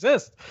doesn't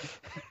exist.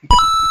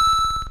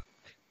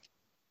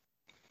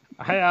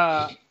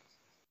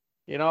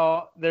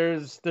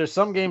 There's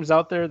some games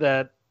out there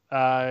that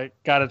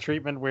got a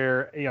treatment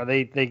where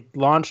they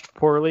launched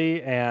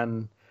poorly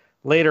and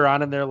later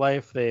on in their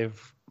life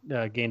they've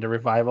gained a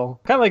revival,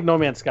 kind of like No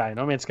Man's Sky.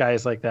 No Man's Sky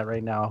is like that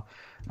right now.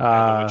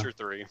 Witcher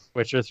 3.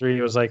 Witcher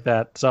 3 was like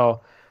that.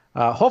 So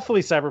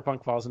hopefully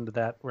Cyberpunk falls into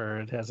that, where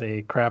it has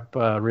a crap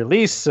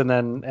release and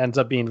then ends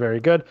up being very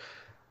good.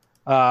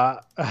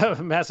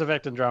 Mass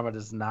Effect Andromeda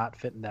does not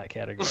fit in that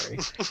category.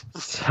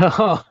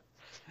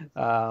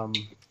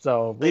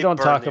 So we don't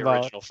talk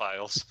about original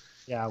files.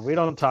 Yeah, we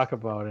don't talk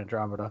about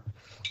Andromeda.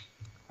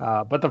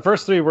 But the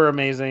first 3 were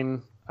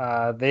amazing.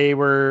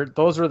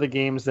 Those were the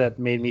games that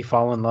made me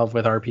fall in love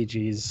with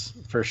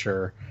RPGs for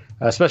sure,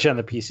 especially on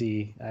the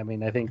PC. I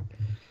mean, I think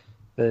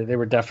they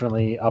were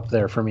definitely up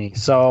there for me.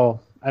 So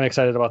I'm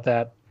excited about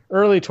that.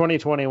 Early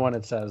 2021,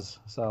 it says.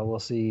 So we'll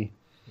see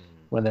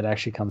when that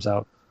actually comes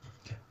out.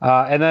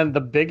 And then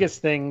the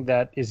biggest thing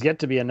that is yet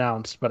to be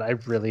announced, but I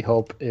really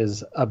hope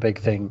is a big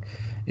thing,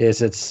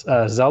 is it's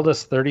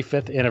Zelda's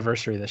 35th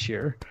anniversary this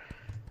year.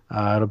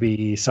 It'll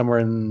be somewhere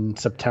in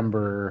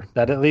September.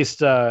 That at least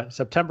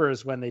September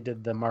is when they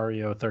did the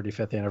Mario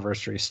 35th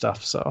anniversary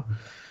stuff. So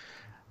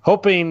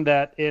hoping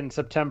that in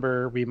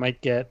September we might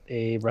get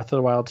a Breath of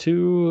the Wild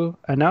 2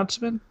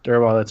 announcement,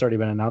 or well, it's already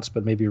been announced,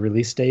 but maybe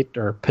release date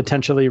or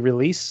potentially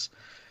release,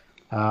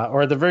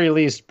 or at the very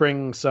least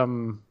bring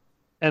some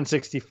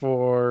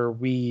N64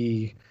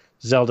 Wii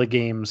Zelda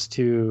games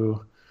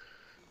to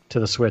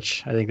the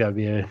Switch. I think that'd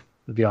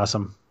be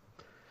awesome.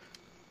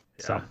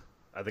 Yeah. So.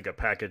 I think a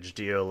package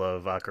deal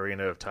of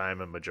Ocarina of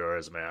Time and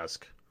Majora's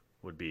Mask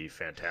would be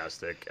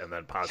fantastic, and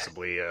then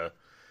possibly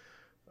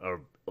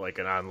like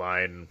an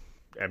online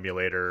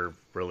emulator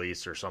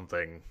release or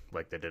something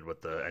like they did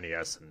with the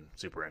NES and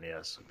Super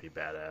NES would be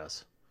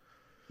badass.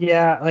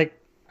 Yeah, like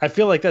I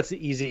feel like that's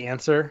the easy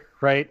answer,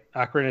 right?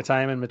 Ocarina of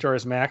Time and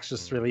Majora's Mask,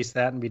 just release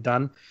that and be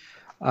done.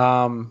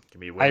 Give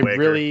me Wind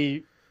Waker.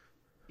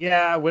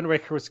 Wind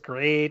Waker was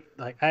great.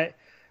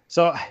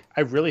 So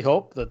I really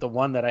hope that the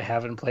one that I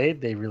haven't played,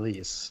 they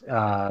release.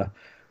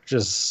 Which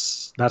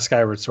is not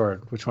Skyward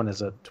Sword. Which one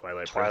is it?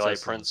 Twilight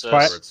Princess.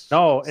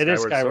 It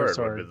is Skyward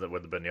Sword.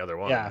 Would have been the other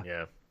one.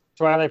 Yeah.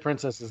 Twilight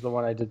Princess is the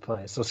one I did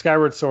play. So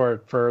Skyward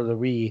Sword for the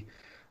Wii.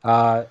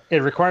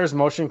 It requires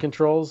motion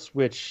controls,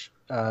 which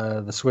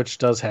the Switch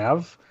does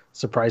have,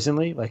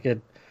 surprisingly. Like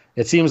it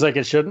seems like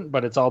it shouldn't,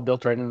 but it's all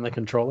built right in the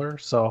controller.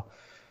 So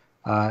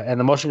and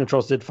the motion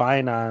controls did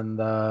fine on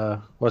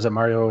the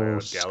Mario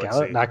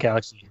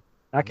Galaxy?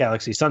 Not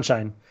Galaxy,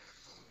 Sunshine.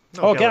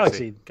 No,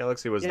 Galaxy.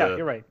 Galaxy was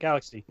you're right,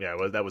 Galaxy. Yeah,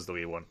 that was the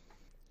Wii one.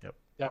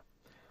 Yep.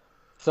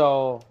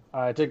 So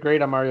it did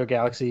great on Mario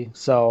Galaxy.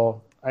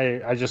 So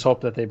I just hope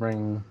that they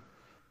bring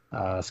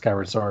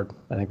Skyward Sword.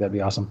 I think that'd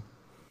be awesome.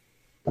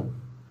 But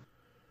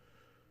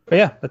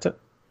yeah, that's it.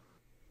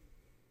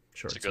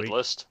 It's a good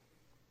list.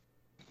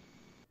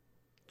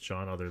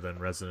 Sean, other than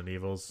Resident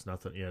Evils,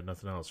 nothing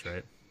else,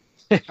 right?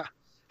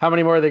 How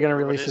many more are they going to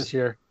release this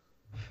year?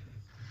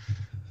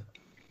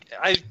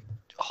 I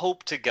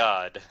hope to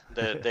God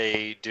that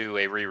they do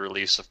a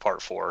re-release of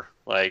Part 4.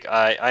 Like,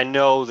 I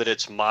know that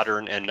it's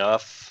modern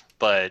enough,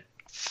 but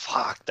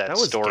fuck, that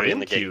story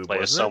and the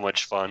gameplay is so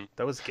much fun.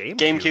 That was GameCube.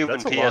 GameCube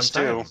and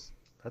PS2.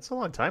 That's a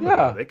long time Yeah.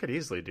 ago. They could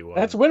easily do one.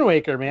 That's Wind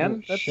Waker,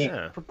 man. That's shit.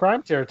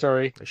 prime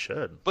territory. They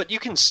should. But you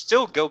can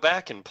still go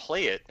back and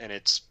play it, and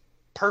it's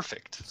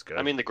perfect. It's good.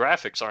 I mean, the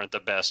graphics aren't the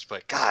best,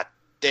 but god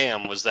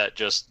damn, was that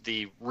just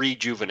the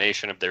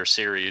rejuvenation of their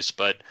series.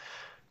 But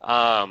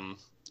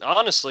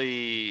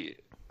honestly,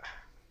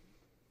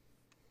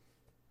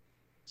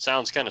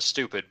 sounds kind of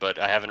stupid, but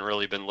I haven't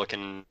really been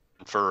looking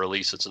for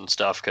releases and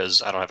stuff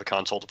because I don't have a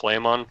console to play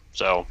them on.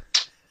 So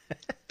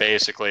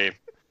basically,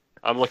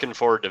 I'm looking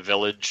forward to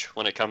Village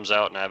when it comes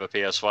out, and I have a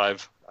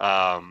PS5.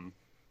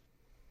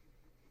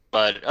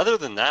 But other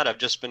than that, I've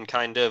just been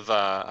kind of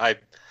I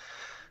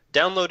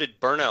downloaded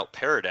Burnout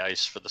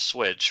Paradise for the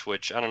Switch,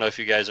 which I don't know if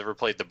you guys ever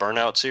played the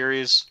Burnout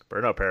series.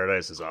 Burnout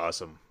Paradise is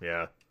awesome.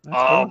 Yeah.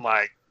 Oh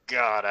my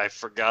god, I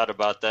forgot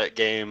about that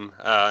game,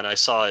 and I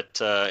saw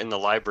it in the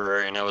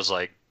library, and I was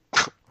like,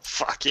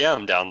 fuck yeah,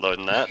 I'm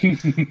downloading that.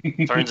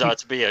 Turns out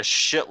to be a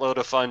shitload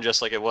of fun,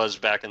 just like it was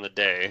back in the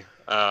day.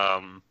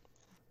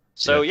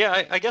 So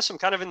yeah, I guess I'm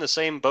kind of in the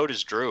same boat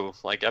as Drew.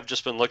 Like, I've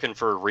just been looking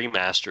for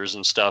remasters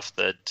and stuff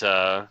that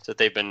that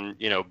they've been,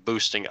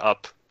 boosting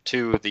up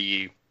to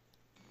the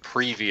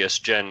previous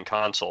gen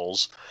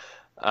consoles.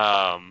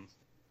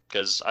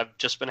 Because I've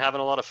just been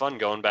having a lot of fun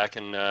going back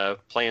and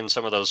playing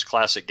some of those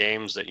classic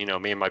games that,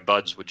 me and my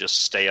buds would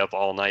just stay up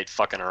all night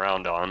fucking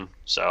around on.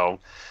 So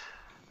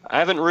I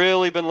haven't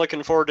really been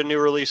looking forward to new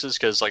releases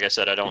because, like I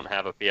said, I don't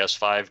have a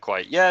PS5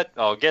 quite yet.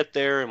 I'll get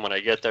there, and when I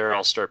get there,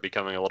 I'll start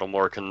becoming a little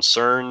more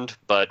concerned.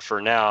 But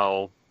for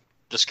now,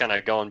 just kind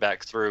of going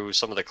back through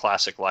some of the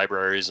classic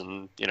libraries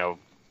and,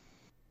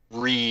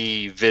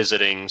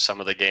 revisiting some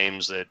of the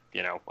games that,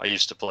 I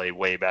used to play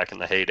way back in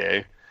the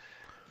heyday.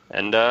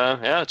 And,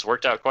 yeah, it's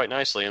worked out quite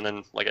nicely. And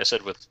then, like I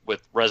said, with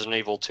Resident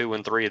Evil 2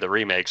 and 3, the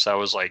remakes, I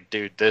was like,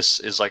 dude, this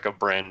is like a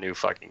brand new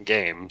fucking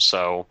game.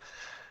 So,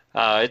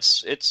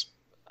 it's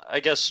I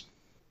guess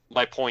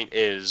my point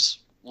is,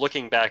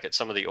 looking back at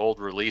some of the old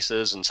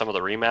releases and some of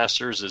the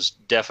remasters is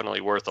definitely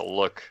worth a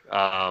look.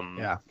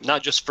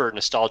 Not just for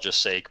nostalgia's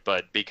sake,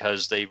 but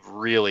because they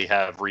really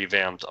have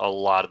revamped a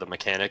lot of the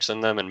mechanics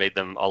in them and made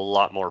them a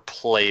lot more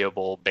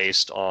playable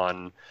based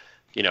on,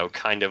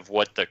 kind of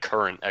what the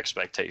current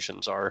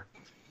expectations are.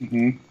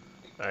 Mm-hmm.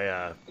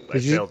 I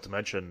failed to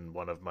mention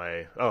one of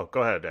my... Oh,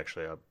 go ahead,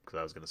 actually, because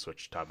I was going to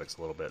switch topics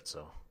a little bit,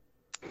 so...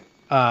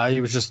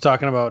 You was just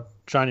talking about,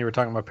 John, you were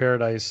talking about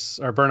Paradise,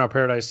 or Burnout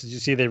Paradise. Did you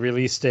see they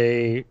released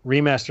a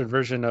remastered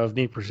version of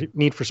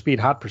Need for Speed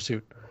Hot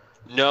Pursuit?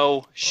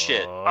 No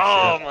shit.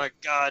 Oh my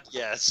god,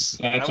 yes.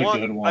 That's a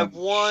good one. I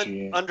want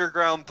Shit.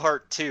 Underground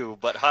Part 2,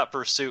 but Hot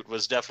Pursuit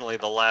was definitely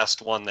the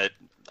last one that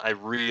I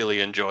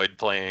really enjoyed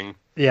playing.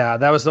 Yeah,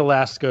 that was the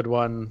last good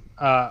one.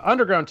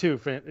 Underground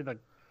 2,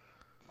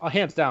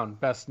 hands down,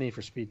 best Need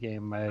for Speed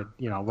game.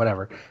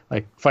 Whatever.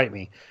 Like, fight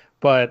me.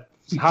 But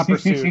Hot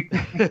Pursuit,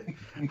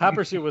 Hot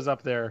Pursuit was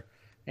up there,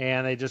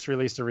 and they just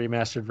released a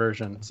remastered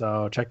version.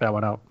 So check that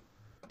one out.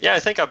 Yeah, I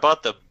think I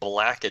bought the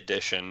Black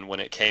Edition when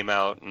it came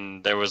out,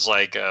 and there was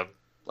like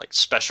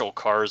special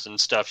cars and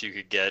stuff you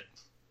could get.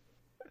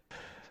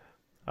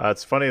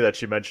 It's funny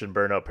that you mentioned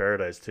Burnout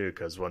Paradise too,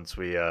 because once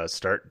we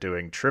start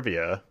doing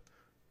trivia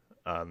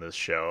on this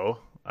show,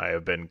 I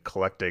have been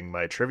collecting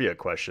my trivia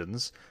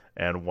questions,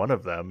 and one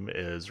of them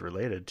is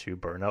related to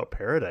Burnout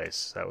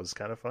Paradise. That was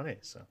kind of funny.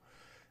 So,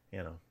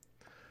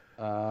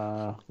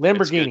 Lamborghini.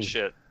 It's good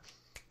shit.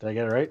 Did I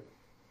get it right?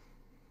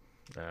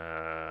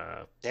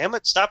 Damn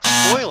it! Stop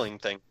spoiling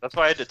things. That's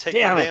why I had to take my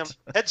damn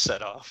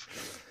headset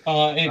off.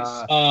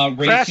 It's Crash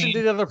racing.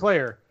 into the other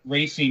player.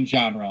 Racing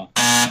genre.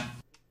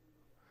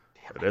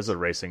 It is a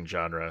racing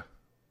genre,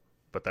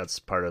 but that's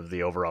part of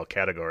the overall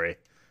category.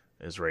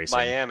 Is racing.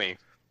 Miami.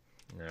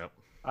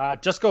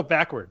 Yep. Just go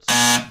backwards.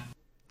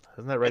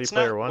 Isn't that Ready It's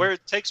Player not One? where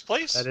it takes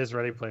place. That is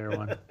Ready Player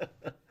One.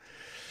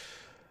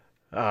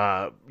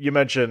 You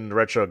mentioned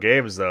retro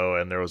games, though,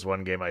 and there was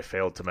one game I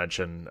failed to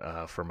mention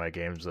for my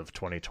games of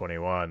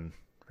 2021,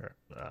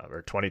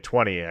 or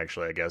 2020,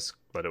 actually, I guess,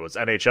 but it was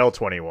NHL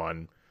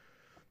 21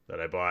 that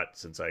I bought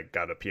since I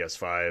got a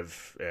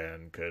PS5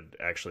 and could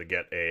actually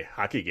get a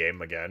hockey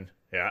game again.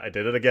 Yeah, I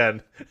did it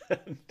again.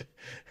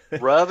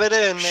 Rub it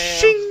in, man.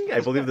 Shing!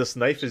 I believe this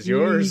knife is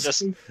yours.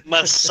 Just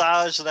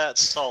massage that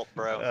salt,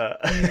 bro.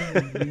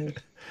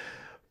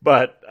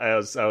 But I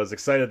was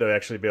excited to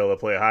actually be able to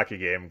play a hockey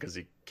game because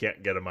you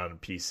can't get them on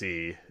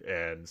PC,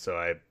 and so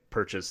I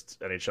purchased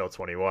NHL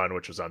 21,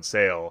 which was on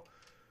sale,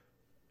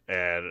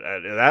 and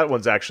that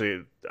one's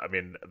actually, I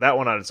mean, that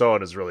one on its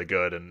own is really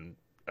good, and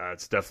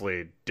it's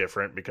definitely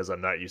different because I'm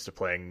not used to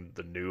playing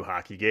the new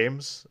hockey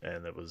games,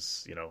 and it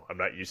was, I'm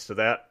not used to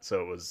that,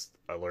 so it was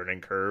a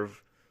learning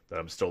curve that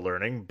I'm still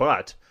learning.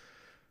 But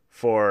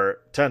for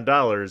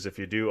 $10, if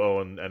you do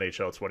own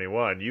NHL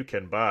 21, you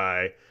can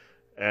buy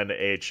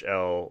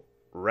NHL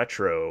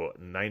Retro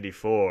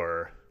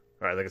 94,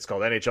 or I think it's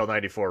called NHL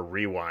 94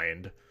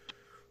 Rewind,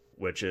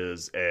 which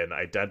is an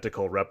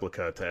identical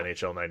replica to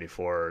NHL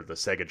 94, the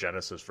Sega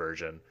Genesis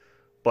version,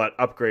 but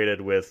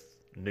upgraded with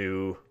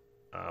new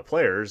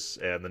players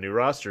and the new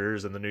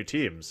rosters and the new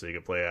teams. So you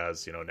can play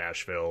as,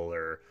 Nashville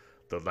or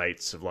the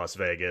Knights of Las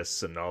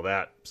Vegas and all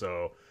that.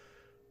 So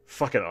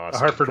fucking awesome. The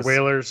Hartford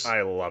Whalers.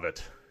 I love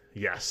it.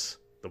 Yes.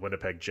 The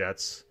Winnipeg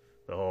Jets.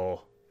 The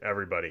whole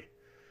everybody.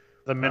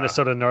 The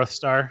Minnesota North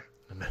Star.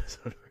 The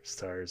Minnesota North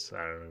Stars.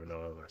 I don't even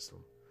know the rest of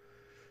them.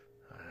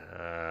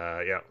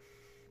 Yeah.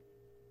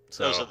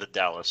 So, those are the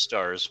Dallas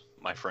Stars,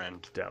 my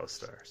friend. Dallas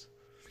Stars.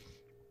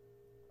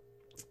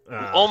 Who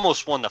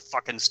almost won the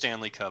fucking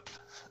Stanley Cup.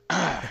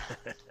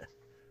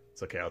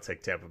 It's okay. I'll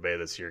take Tampa Bay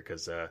this year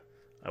because I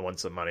won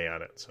some money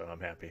on it, so I'm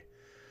happy.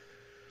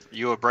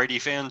 You a Brady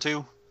fan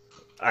too?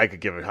 I could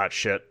give a hot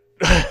shit.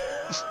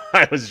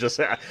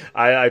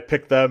 I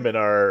picked them in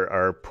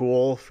our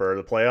pool for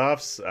the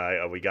playoffs.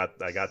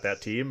 I got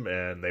that team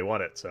and they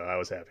won it, so I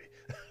was happy.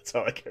 That's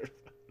all I cared about.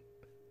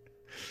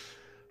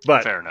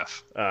 But fair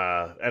enough.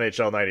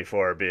 NHL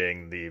 '94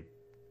 being the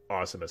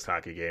awesomest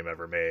hockey game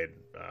ever made,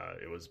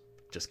 it was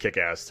just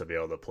kick-ass to be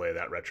able to play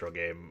that retro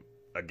game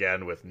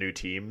again with new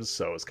teams.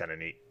 So it was kind of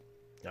neat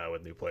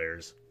with new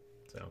players.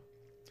 So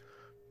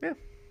yeah,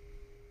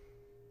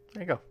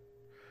 there you go.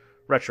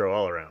 Retro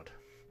all around.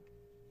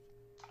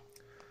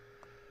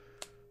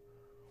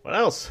 What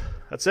else?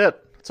 That's it.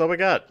 That's all we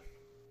got.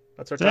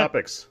 That's our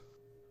topics.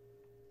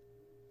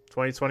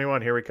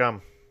 2021, here we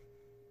come.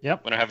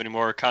 Yep. Want to have any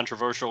more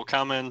controversial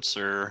comments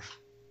or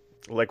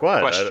like what?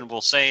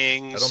 Questionable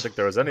sayings? I don't think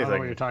there was anything I don't know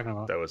what you're talking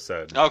about. that was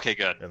said. Okay,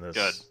 good. In this,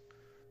 good.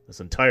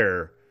 This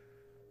entire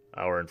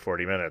hour and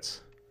 40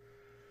 minutes.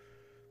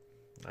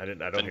 I don't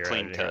hear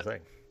a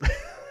thing.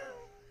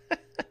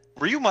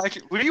 Were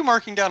you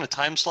marking down a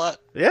time slot?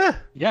 Yeah.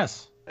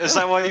 Yes. Is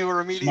that why you were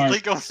immediately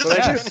going to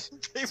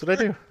That's what I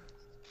do.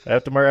 I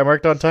have to I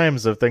marked on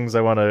times of things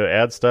I want to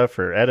add stuff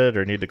or edit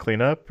or need to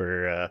clean up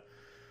or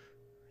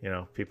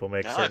people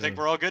make I think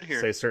we're all good here.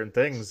 Say certain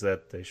things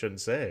that they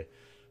shouldn't say.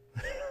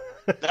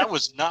 That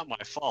was not my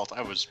fault.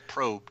 I was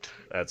probed.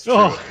 That's true.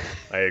 Oh.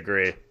 I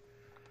agree.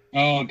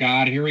 Oh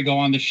God, here we go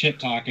on the shit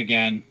talk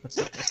again.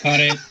 Cut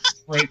it.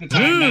 Break the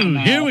time down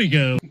now. Here we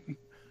go.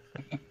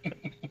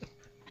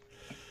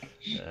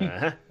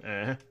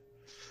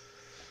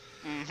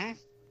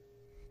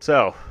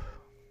 So,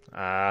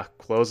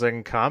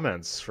 closing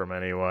comments from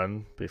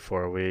anyone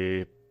before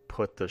we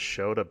put the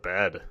show to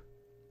bed.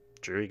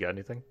 Drew, you got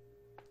anything?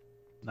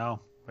 No,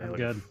 I'm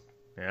good.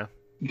 Yeah?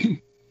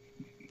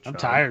 I'm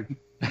tired.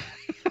 4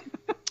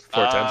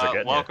 times are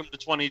getting welcome to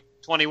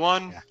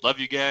 2021. Yeah. Love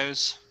you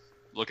guys.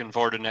 Looking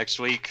forward to next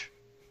week.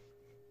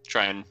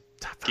 Try and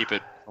keep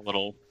it a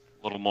little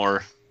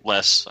more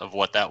less of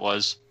what that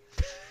was.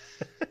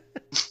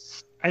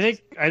 I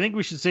think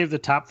we should save the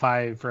top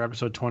 5 for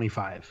episode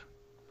 25.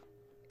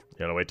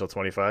 You want to wait till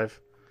 25?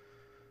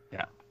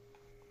 Yeah.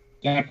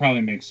 That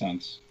probably makes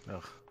sense.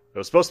 Ugh. It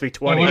was supposed to be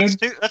 20.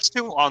 That's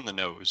too on the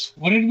nose.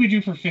 What did we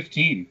do for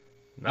 15?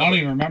 I don't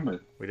even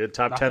remember. We did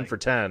top 10 for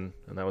 10,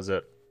 and that was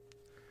it.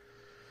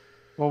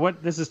 Well,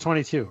 this is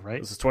 22, right?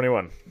 This is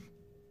 21.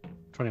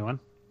 21?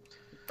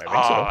 I think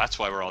so. That's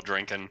why we're all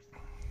drinking.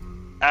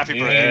 Happy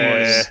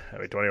birthday, boys.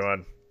 Happy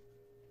 21.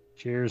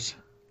 Cheers.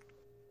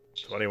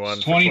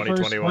 21 for 21st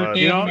 2021.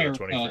 Birthday of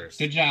America.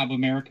 Good job,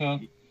 America.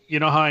 You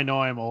know how I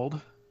know I'm old?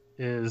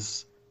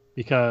 Is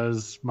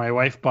because my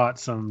wife bought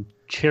some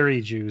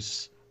cherry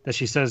juice that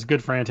she says is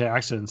good for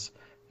antioxidants,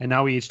 and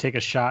now we each take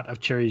a shot of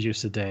cherry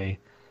juice a day.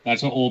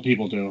 That's what old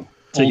people do.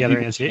 To get our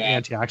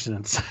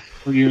antioxidants.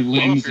 For your limbs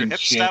and shit. If your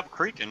hips stop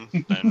creaking,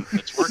 then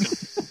it's working.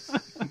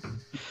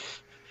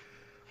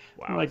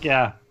 Wow. Like,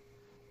 yeah.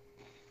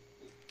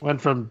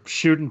 Went from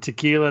shooting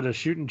tequila to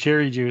shooting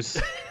cherry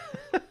juice.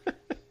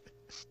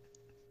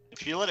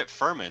 If you let it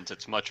ferment,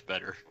 it's much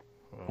better.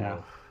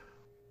 Yeah.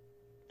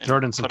 And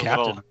Jordan, some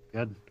Captain.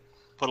 Good.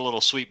 Put a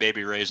little Sweet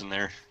Baby Ray's in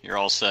there. You're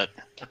all set.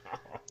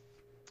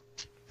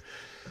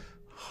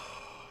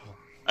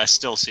 I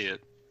still see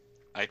it.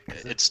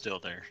 It's still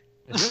there.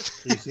 Is it?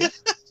 Do you see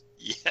it?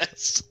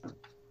 Yes.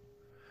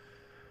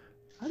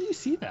 How do you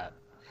see that?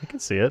 I can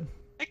see it.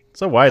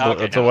 It's a wide.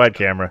 Okay, it's a wide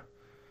camera.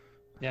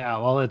 Yeah,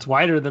 well, it's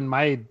wider than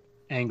my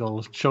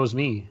angle shows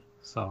me.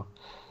 So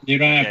you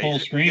don't have full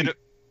screen.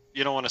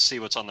 You don't want to see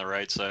what's on the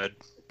right side.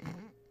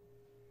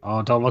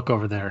 Oh, don't look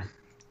over there.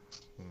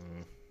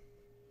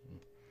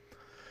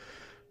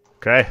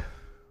 Okay.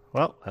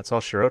 Well, that's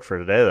all she wrote for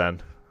today,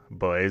 then,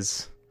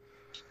 boys.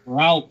 We're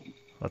out.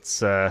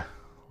 Let's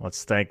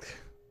thank.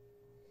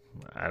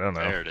 I don't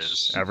know. There it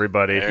is.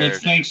 Everybody.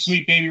 Let's thank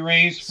Sweet Baby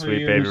Ray's for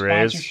your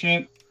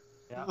sponsorship.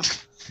 Yeah.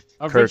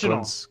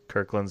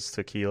 Kirkland's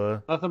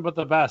tequila. Nothing but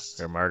the best.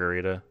 Or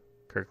margarita.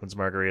 Kirkland's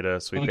margarita.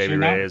 Sweet Baby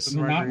You're Ray's.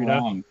 You're not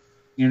wrong.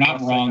 You're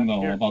not wrong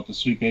though about the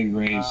Sweet Baby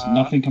Ray's.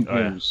 Nothing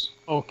compares.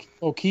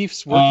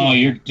 O'Keefe's working. Oh,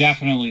 you're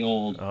definitely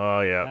old.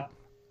 Oh yeah.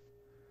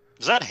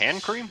 Is that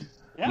hand cream?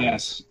 Yeah.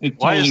 Yes.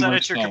 Why is that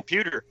at your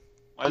computer?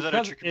 Why is that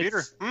at your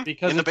computer?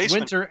 Because in the it's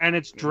basement. winter and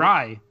it's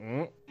dry.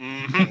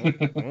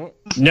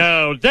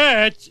 Now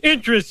that's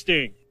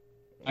interesting.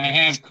 I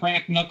have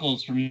cracked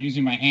knuckles from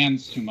using my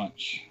hands too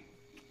much.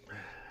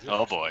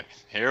 Oh boy,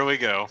 here we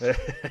go.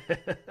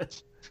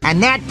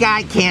 And that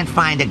guy can't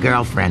find a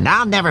girlfriend.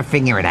 I'll never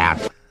figure it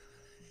out.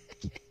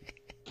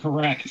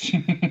 Correct.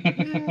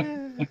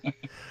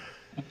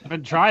 I've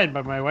been trying,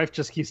 but my wife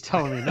just keeps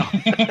telling me no.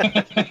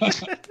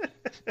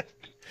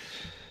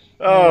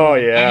 Oh,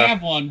 yeah. I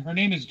have one. Her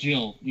name is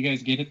Jill. You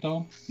guys get it,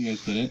 though? You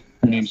guys get it?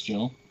 Her name's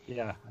Jill.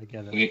 Yeah, I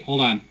get it. Wait,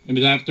 hold on.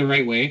 Is that the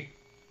right way?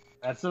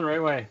 That's the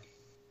right way.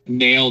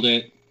 Nailed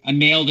it. I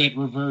nailed it.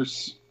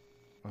 Reverse.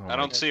 I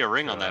don't see a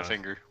ring on that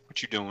finger.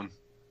 What you doing?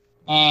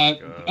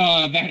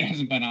 That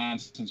hasn't been on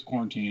since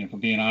quarantine, if I'm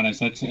being honest.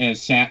 That's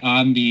sat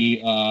on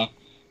the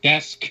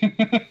desk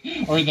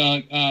or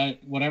the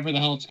whatever the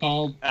hell it's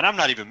called. And I'm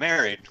not even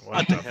married.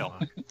 What the hell?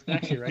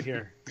 Actually, right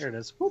here. Here it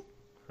is. Whoop.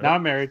 Now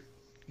I'm married.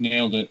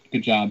 Nailed it.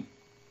 Good job.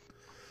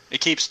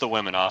 It keeps the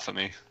women off of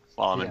me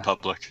while I'm in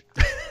public.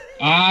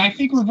 I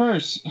think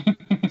reverse.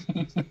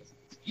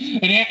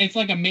 It's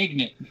like a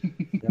magnet.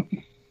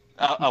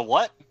 A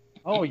what?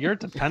 Oh, you're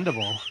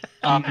dependable.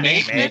 A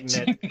magnet?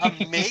 A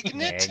magnet?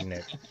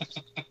 Magnet.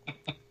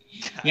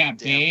 Yeah,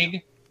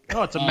 big.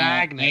 Oh, it's a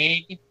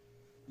magnet.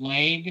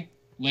 Lego.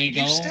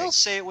 You still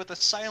say it with a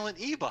silent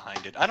E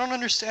behind it. I don't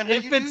understand how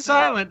if you do it's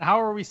silent, how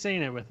are we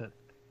saying it with it?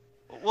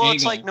 Well,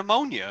 it's like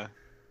pneumonia.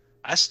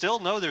 I still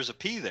know there's a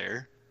P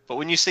there. But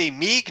when you say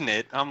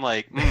magnet, I'm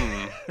like,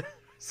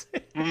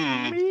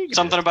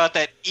 something about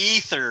that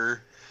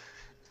ether.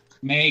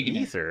 Magnet.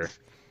 Ether.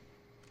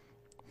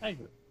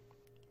 Magnet.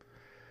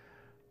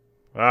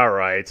 All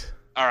right.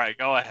 All right,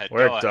 go ahead.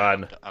 We're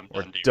done.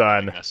 We're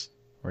done.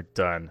 We're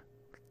done.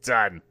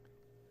 Done.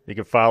 You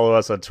can follow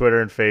us on Twitter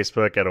and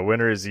Facebook at A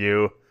Winner Is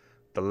You,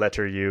 the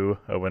letter U,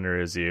 A Winner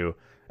Is You,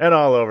 and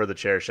all over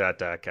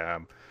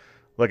thechairshot.com.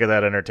 Look at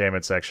that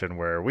entertainment section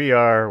where we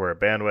are, where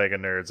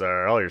Bandwagon Nerds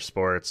are, all your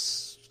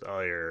sports,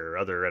 all your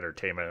other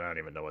entertainment. I don't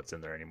even know what's in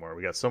there anymore.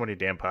 We got so many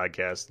damn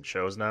podcasts and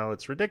shows now.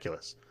 It's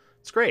ridiculous.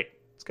 It's great.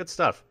 It's good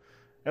stuff.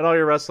 And all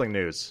your wrestling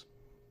news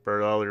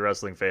for all your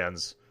wrestling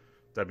fans.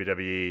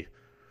 WWE,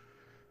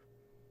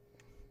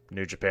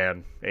 New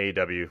Japan,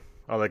 AEW,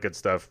 all that good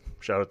stuff.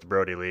 Shout out to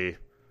Brody Lee.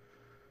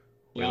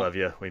 We love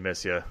you. We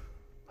miss you.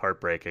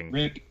 Heartbreaking.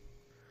 Rick.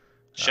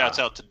 Shouts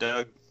out to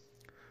Doug.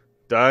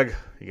 Doug,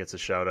 he gets a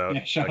shout out.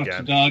 Yeah, shout again.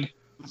 out to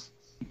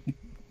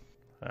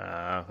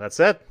Doug.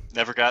 That's it.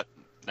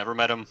 Never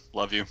met him.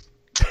 Love you.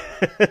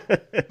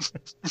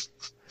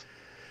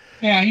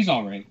 Yeah, he's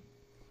all right.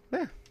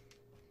 Yeah.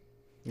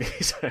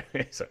 He's all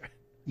right.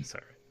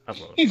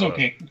 He's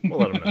okay. We'll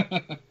let him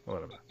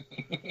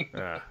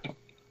know.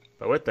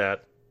 But with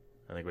that,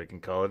 I think we can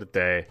call it a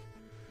day.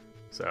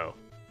 So,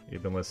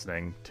 you've been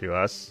listening to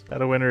us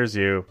at A Winner Is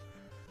You,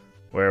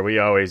 where we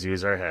always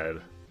use our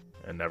head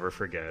and never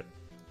forget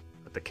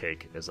that the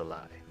cake is a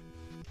lie.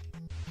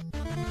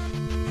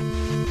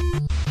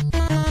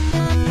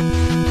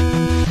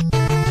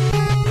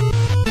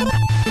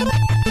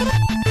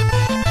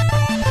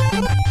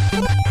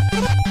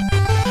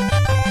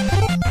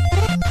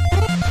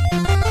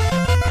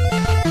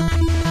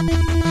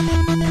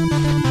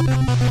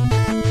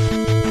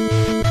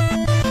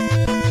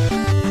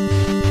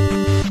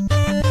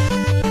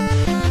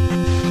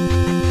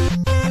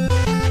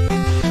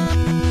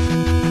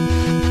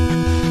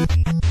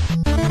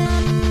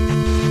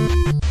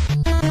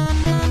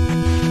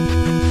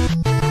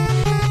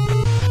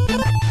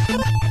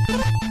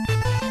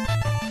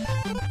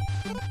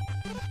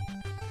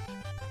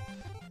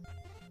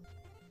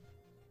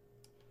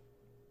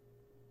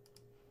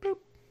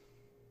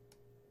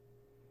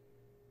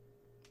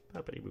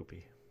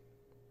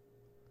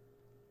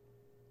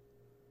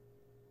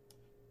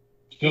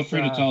 Feel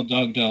free to tell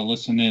Doug to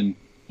listen in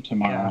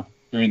tomorrow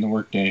during the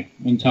workday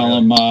and tell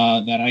him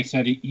that I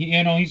said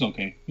he's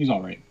okay. He's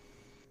all right.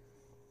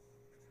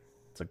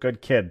 It's a good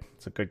kid.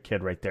 It's a good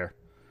kid right there.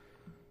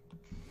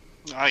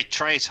 I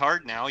tries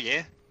hard now,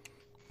 yeah.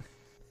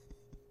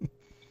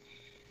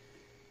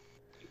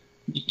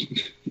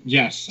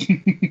 Yes.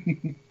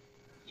 Didn't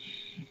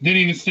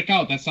even stick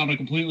out. That sounded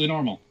completely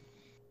normal.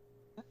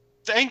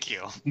 Thank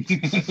you.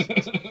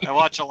 I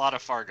watch a lot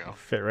of Fargo.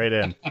 Fit right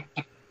in.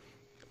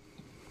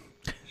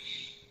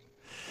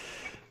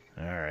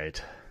 All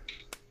right.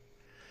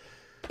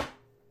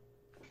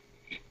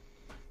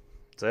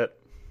 That's it.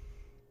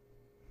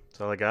 That's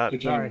all I got.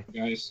 Good job,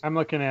 guys. I'm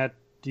looking at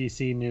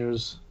DC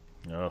news.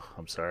 Oh,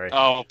 I'm sorry.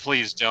 Oh,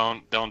 please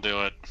don't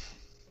do it.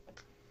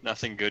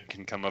 Nothing good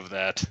can come of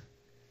that.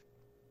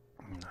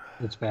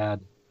 It's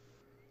bad.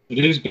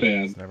 It is bad.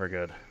 It's never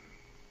good.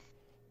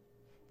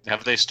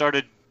 Have they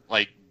started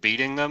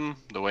beating them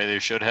the way they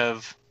should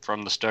have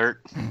from the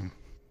start?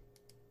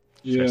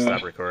 Should I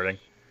stop recording?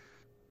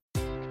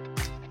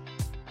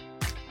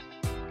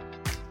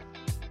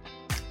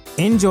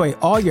 Enjoy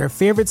all your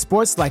favorite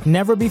sports like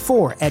never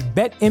before at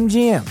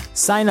BetMGM.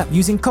 Sign up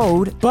using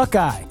code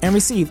Buckeye and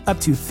receive up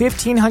to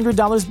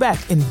 $1,500 back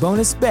in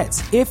bonus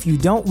bets if you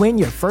don't win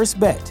your first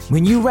bet.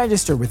 When you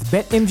register with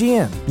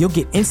BetMGM, you'll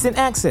get instant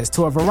access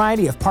to a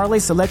variety of parlay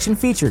selection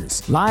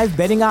features, live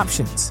betting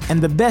options,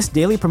 and the best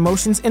daily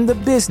promotions in the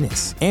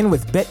business. And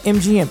with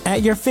BetMGM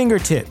at your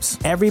fingertips,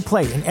 every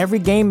play and every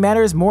game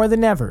matters more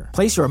than ever.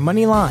 Place your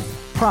money line,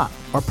 prop,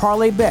 or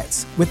parlay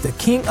bets with the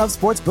king of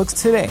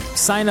sportsbooks today.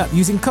 Sign up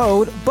using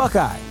code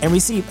Buckeye and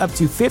receive up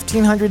to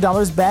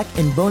 $1,500 back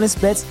in bonus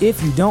bets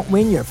if you don't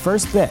win your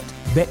first bet.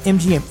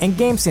 BetMGM and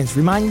GameSense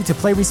remind you to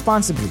play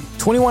responsibly.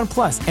 21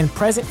 plus and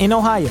present in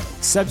Ohio,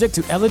 subject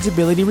to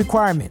eligibility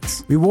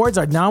requirements. Rewards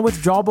are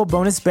non-withdrawable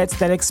bonus bets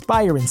that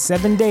expire in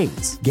 7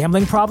 days.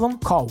 Gambling problem?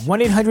 Call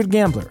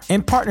 1-800-GAMBLER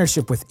in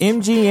partnership with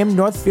MGM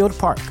Northfield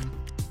Park.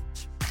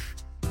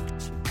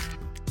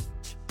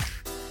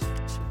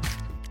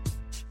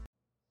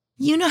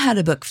 You know how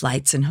to book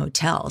flights and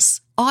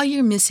hotels. All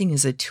you're missing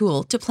is a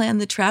tool to plan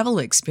the travel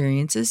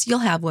experiences you'll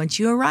have once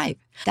you arrive.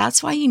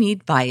 That's why you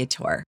need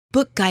Viator.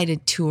 Book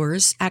guided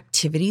tours,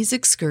 activities,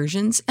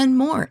 excursions, and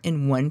more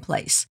in one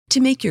place to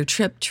make your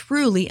trip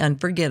truly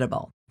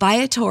unforgettable.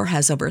 Viator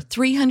has over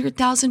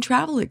 300,000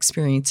 travel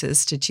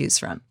experiences to choose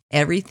from.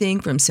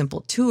 Everything from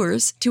simple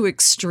tours to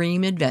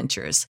extreme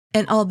adventures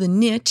and all the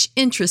niche,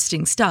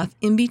 interesting stuff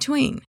in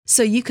between.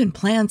 So you can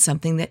plan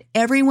something that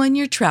everyone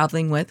you're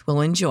traveling with will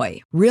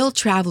enjoy. Real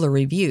traveler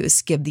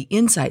reviews give the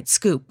inside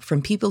scoop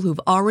from people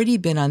who've already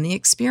been on the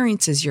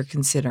experiences you're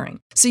considering.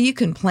 So you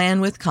can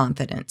plan with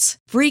confidence.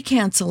 Free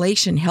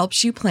cancellation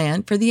helps you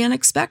plan for the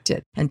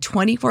unexpected. And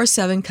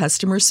 24/7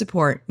 customer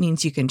support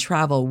means you can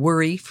travel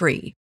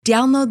worry-free.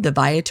 Download the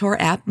Viator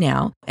app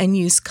now and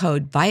use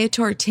code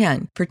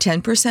Viator10 for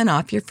 10%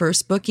 off your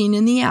first booking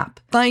in the app.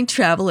 Find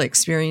travel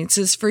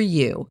experiences for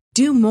you.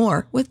 Do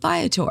more with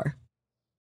Viator.